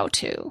and bow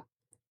to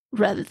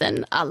rather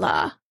than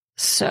Allah.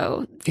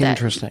 So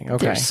interesting.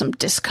 Okay. There's some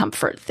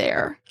discomfort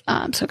there.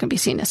 So it can be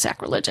seen as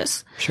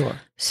sacrilegious. Sure.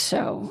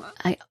 So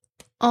I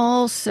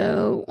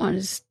also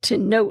wanted to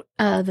note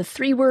the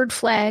 3-word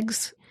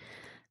flags,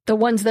 the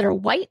ones that are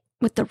white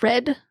with the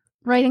red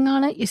writing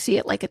on it. You see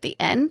it at the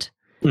end.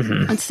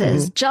 It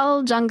says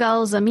Jal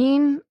Jangal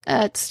Zameen.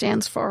 It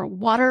stands for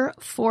water,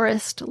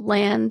 forest,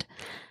 land.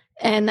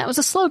 And that was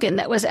a slogan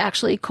that was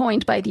actually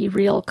coined by the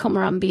real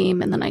Komaram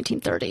Bhim in the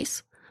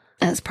 1930s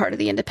as part of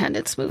the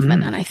independence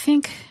movement. And I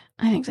think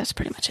that's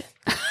pretty much it.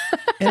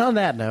 And on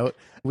that note,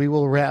 we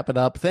will wrap it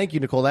up. Thank you,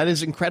 Nicole. That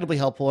is incredibly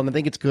helpful, and I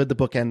think it's good to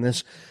bookend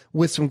this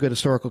with some good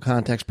historical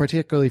context,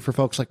 particularly for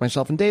folks like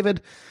myself and David,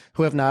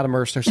 who have not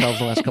immersed ourselves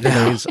the last couple of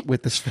days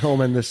with this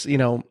film and this,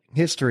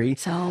 history.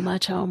 So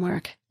much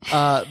homework.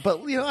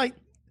 But I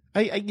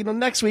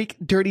next week,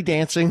 Dirty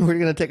Dancing. We're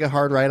going to take a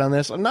hard ride on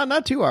this.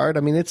 Not too hard. I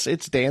mean,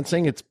 it's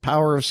dancing. It's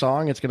power of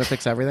song. It's going to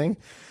fix everything.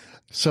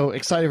 So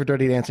excited for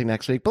Dirty Dancing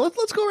next week. But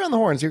let's go around the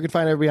horns. You can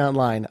find everybody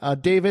online.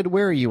 David,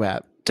 where are you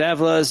at?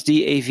 Davluz,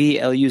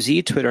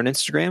 DAVLUZ, Twitter and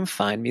Instagram.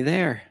 Find me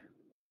there.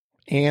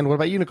 And what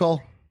about you,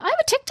 Nicole? I have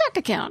a TikTok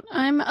account.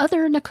 I'm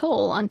Other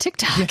Nicole on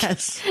TikTok.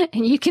 Yes.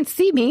 And you can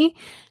see me,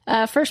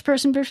 first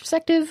person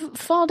perspective,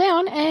 fall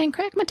down and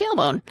crack my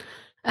tailbone.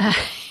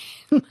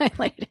 My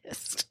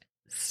latest.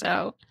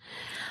 So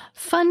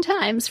fun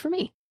times for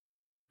me.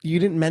 You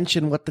didn't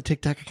mention what the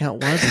TikTok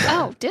account was.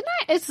 Oh, didn't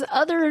I? It's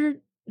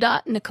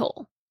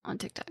Other.Nicole on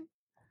TikTok.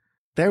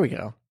 There we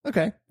go.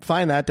 Okay.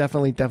 Find that.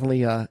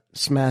 Definitely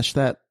smash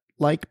that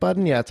like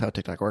button. Yeah, that's how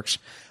TikTok works.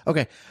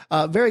 Okay.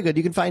 Very good.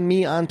 You can find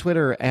me on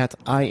Twitter at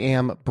I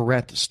am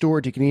Brett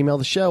Stewart. You can email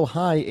the show,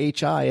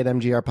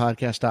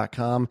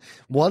 hi@mgrpodcast.com.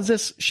 Was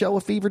this show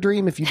a fever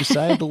dream if you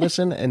decided to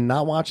listen and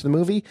not watch the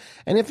movie?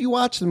 And if you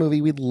watch the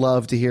movie, we'd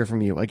love to hear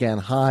from you. Again,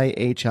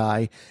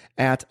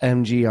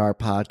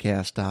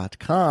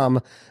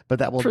 hi@mgrpodcast.com. But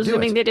that will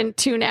Presuming do it. They didn't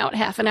tune out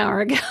half an hour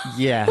ago.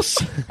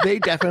 Yes, they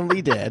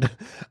definitely did.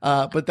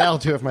 But that'll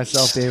do it for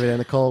myself, David, and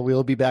Nicole.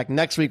 We'll be back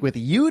next week with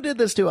You Did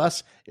This to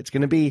Us. It's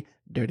going to be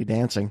Dirty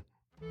Dancing.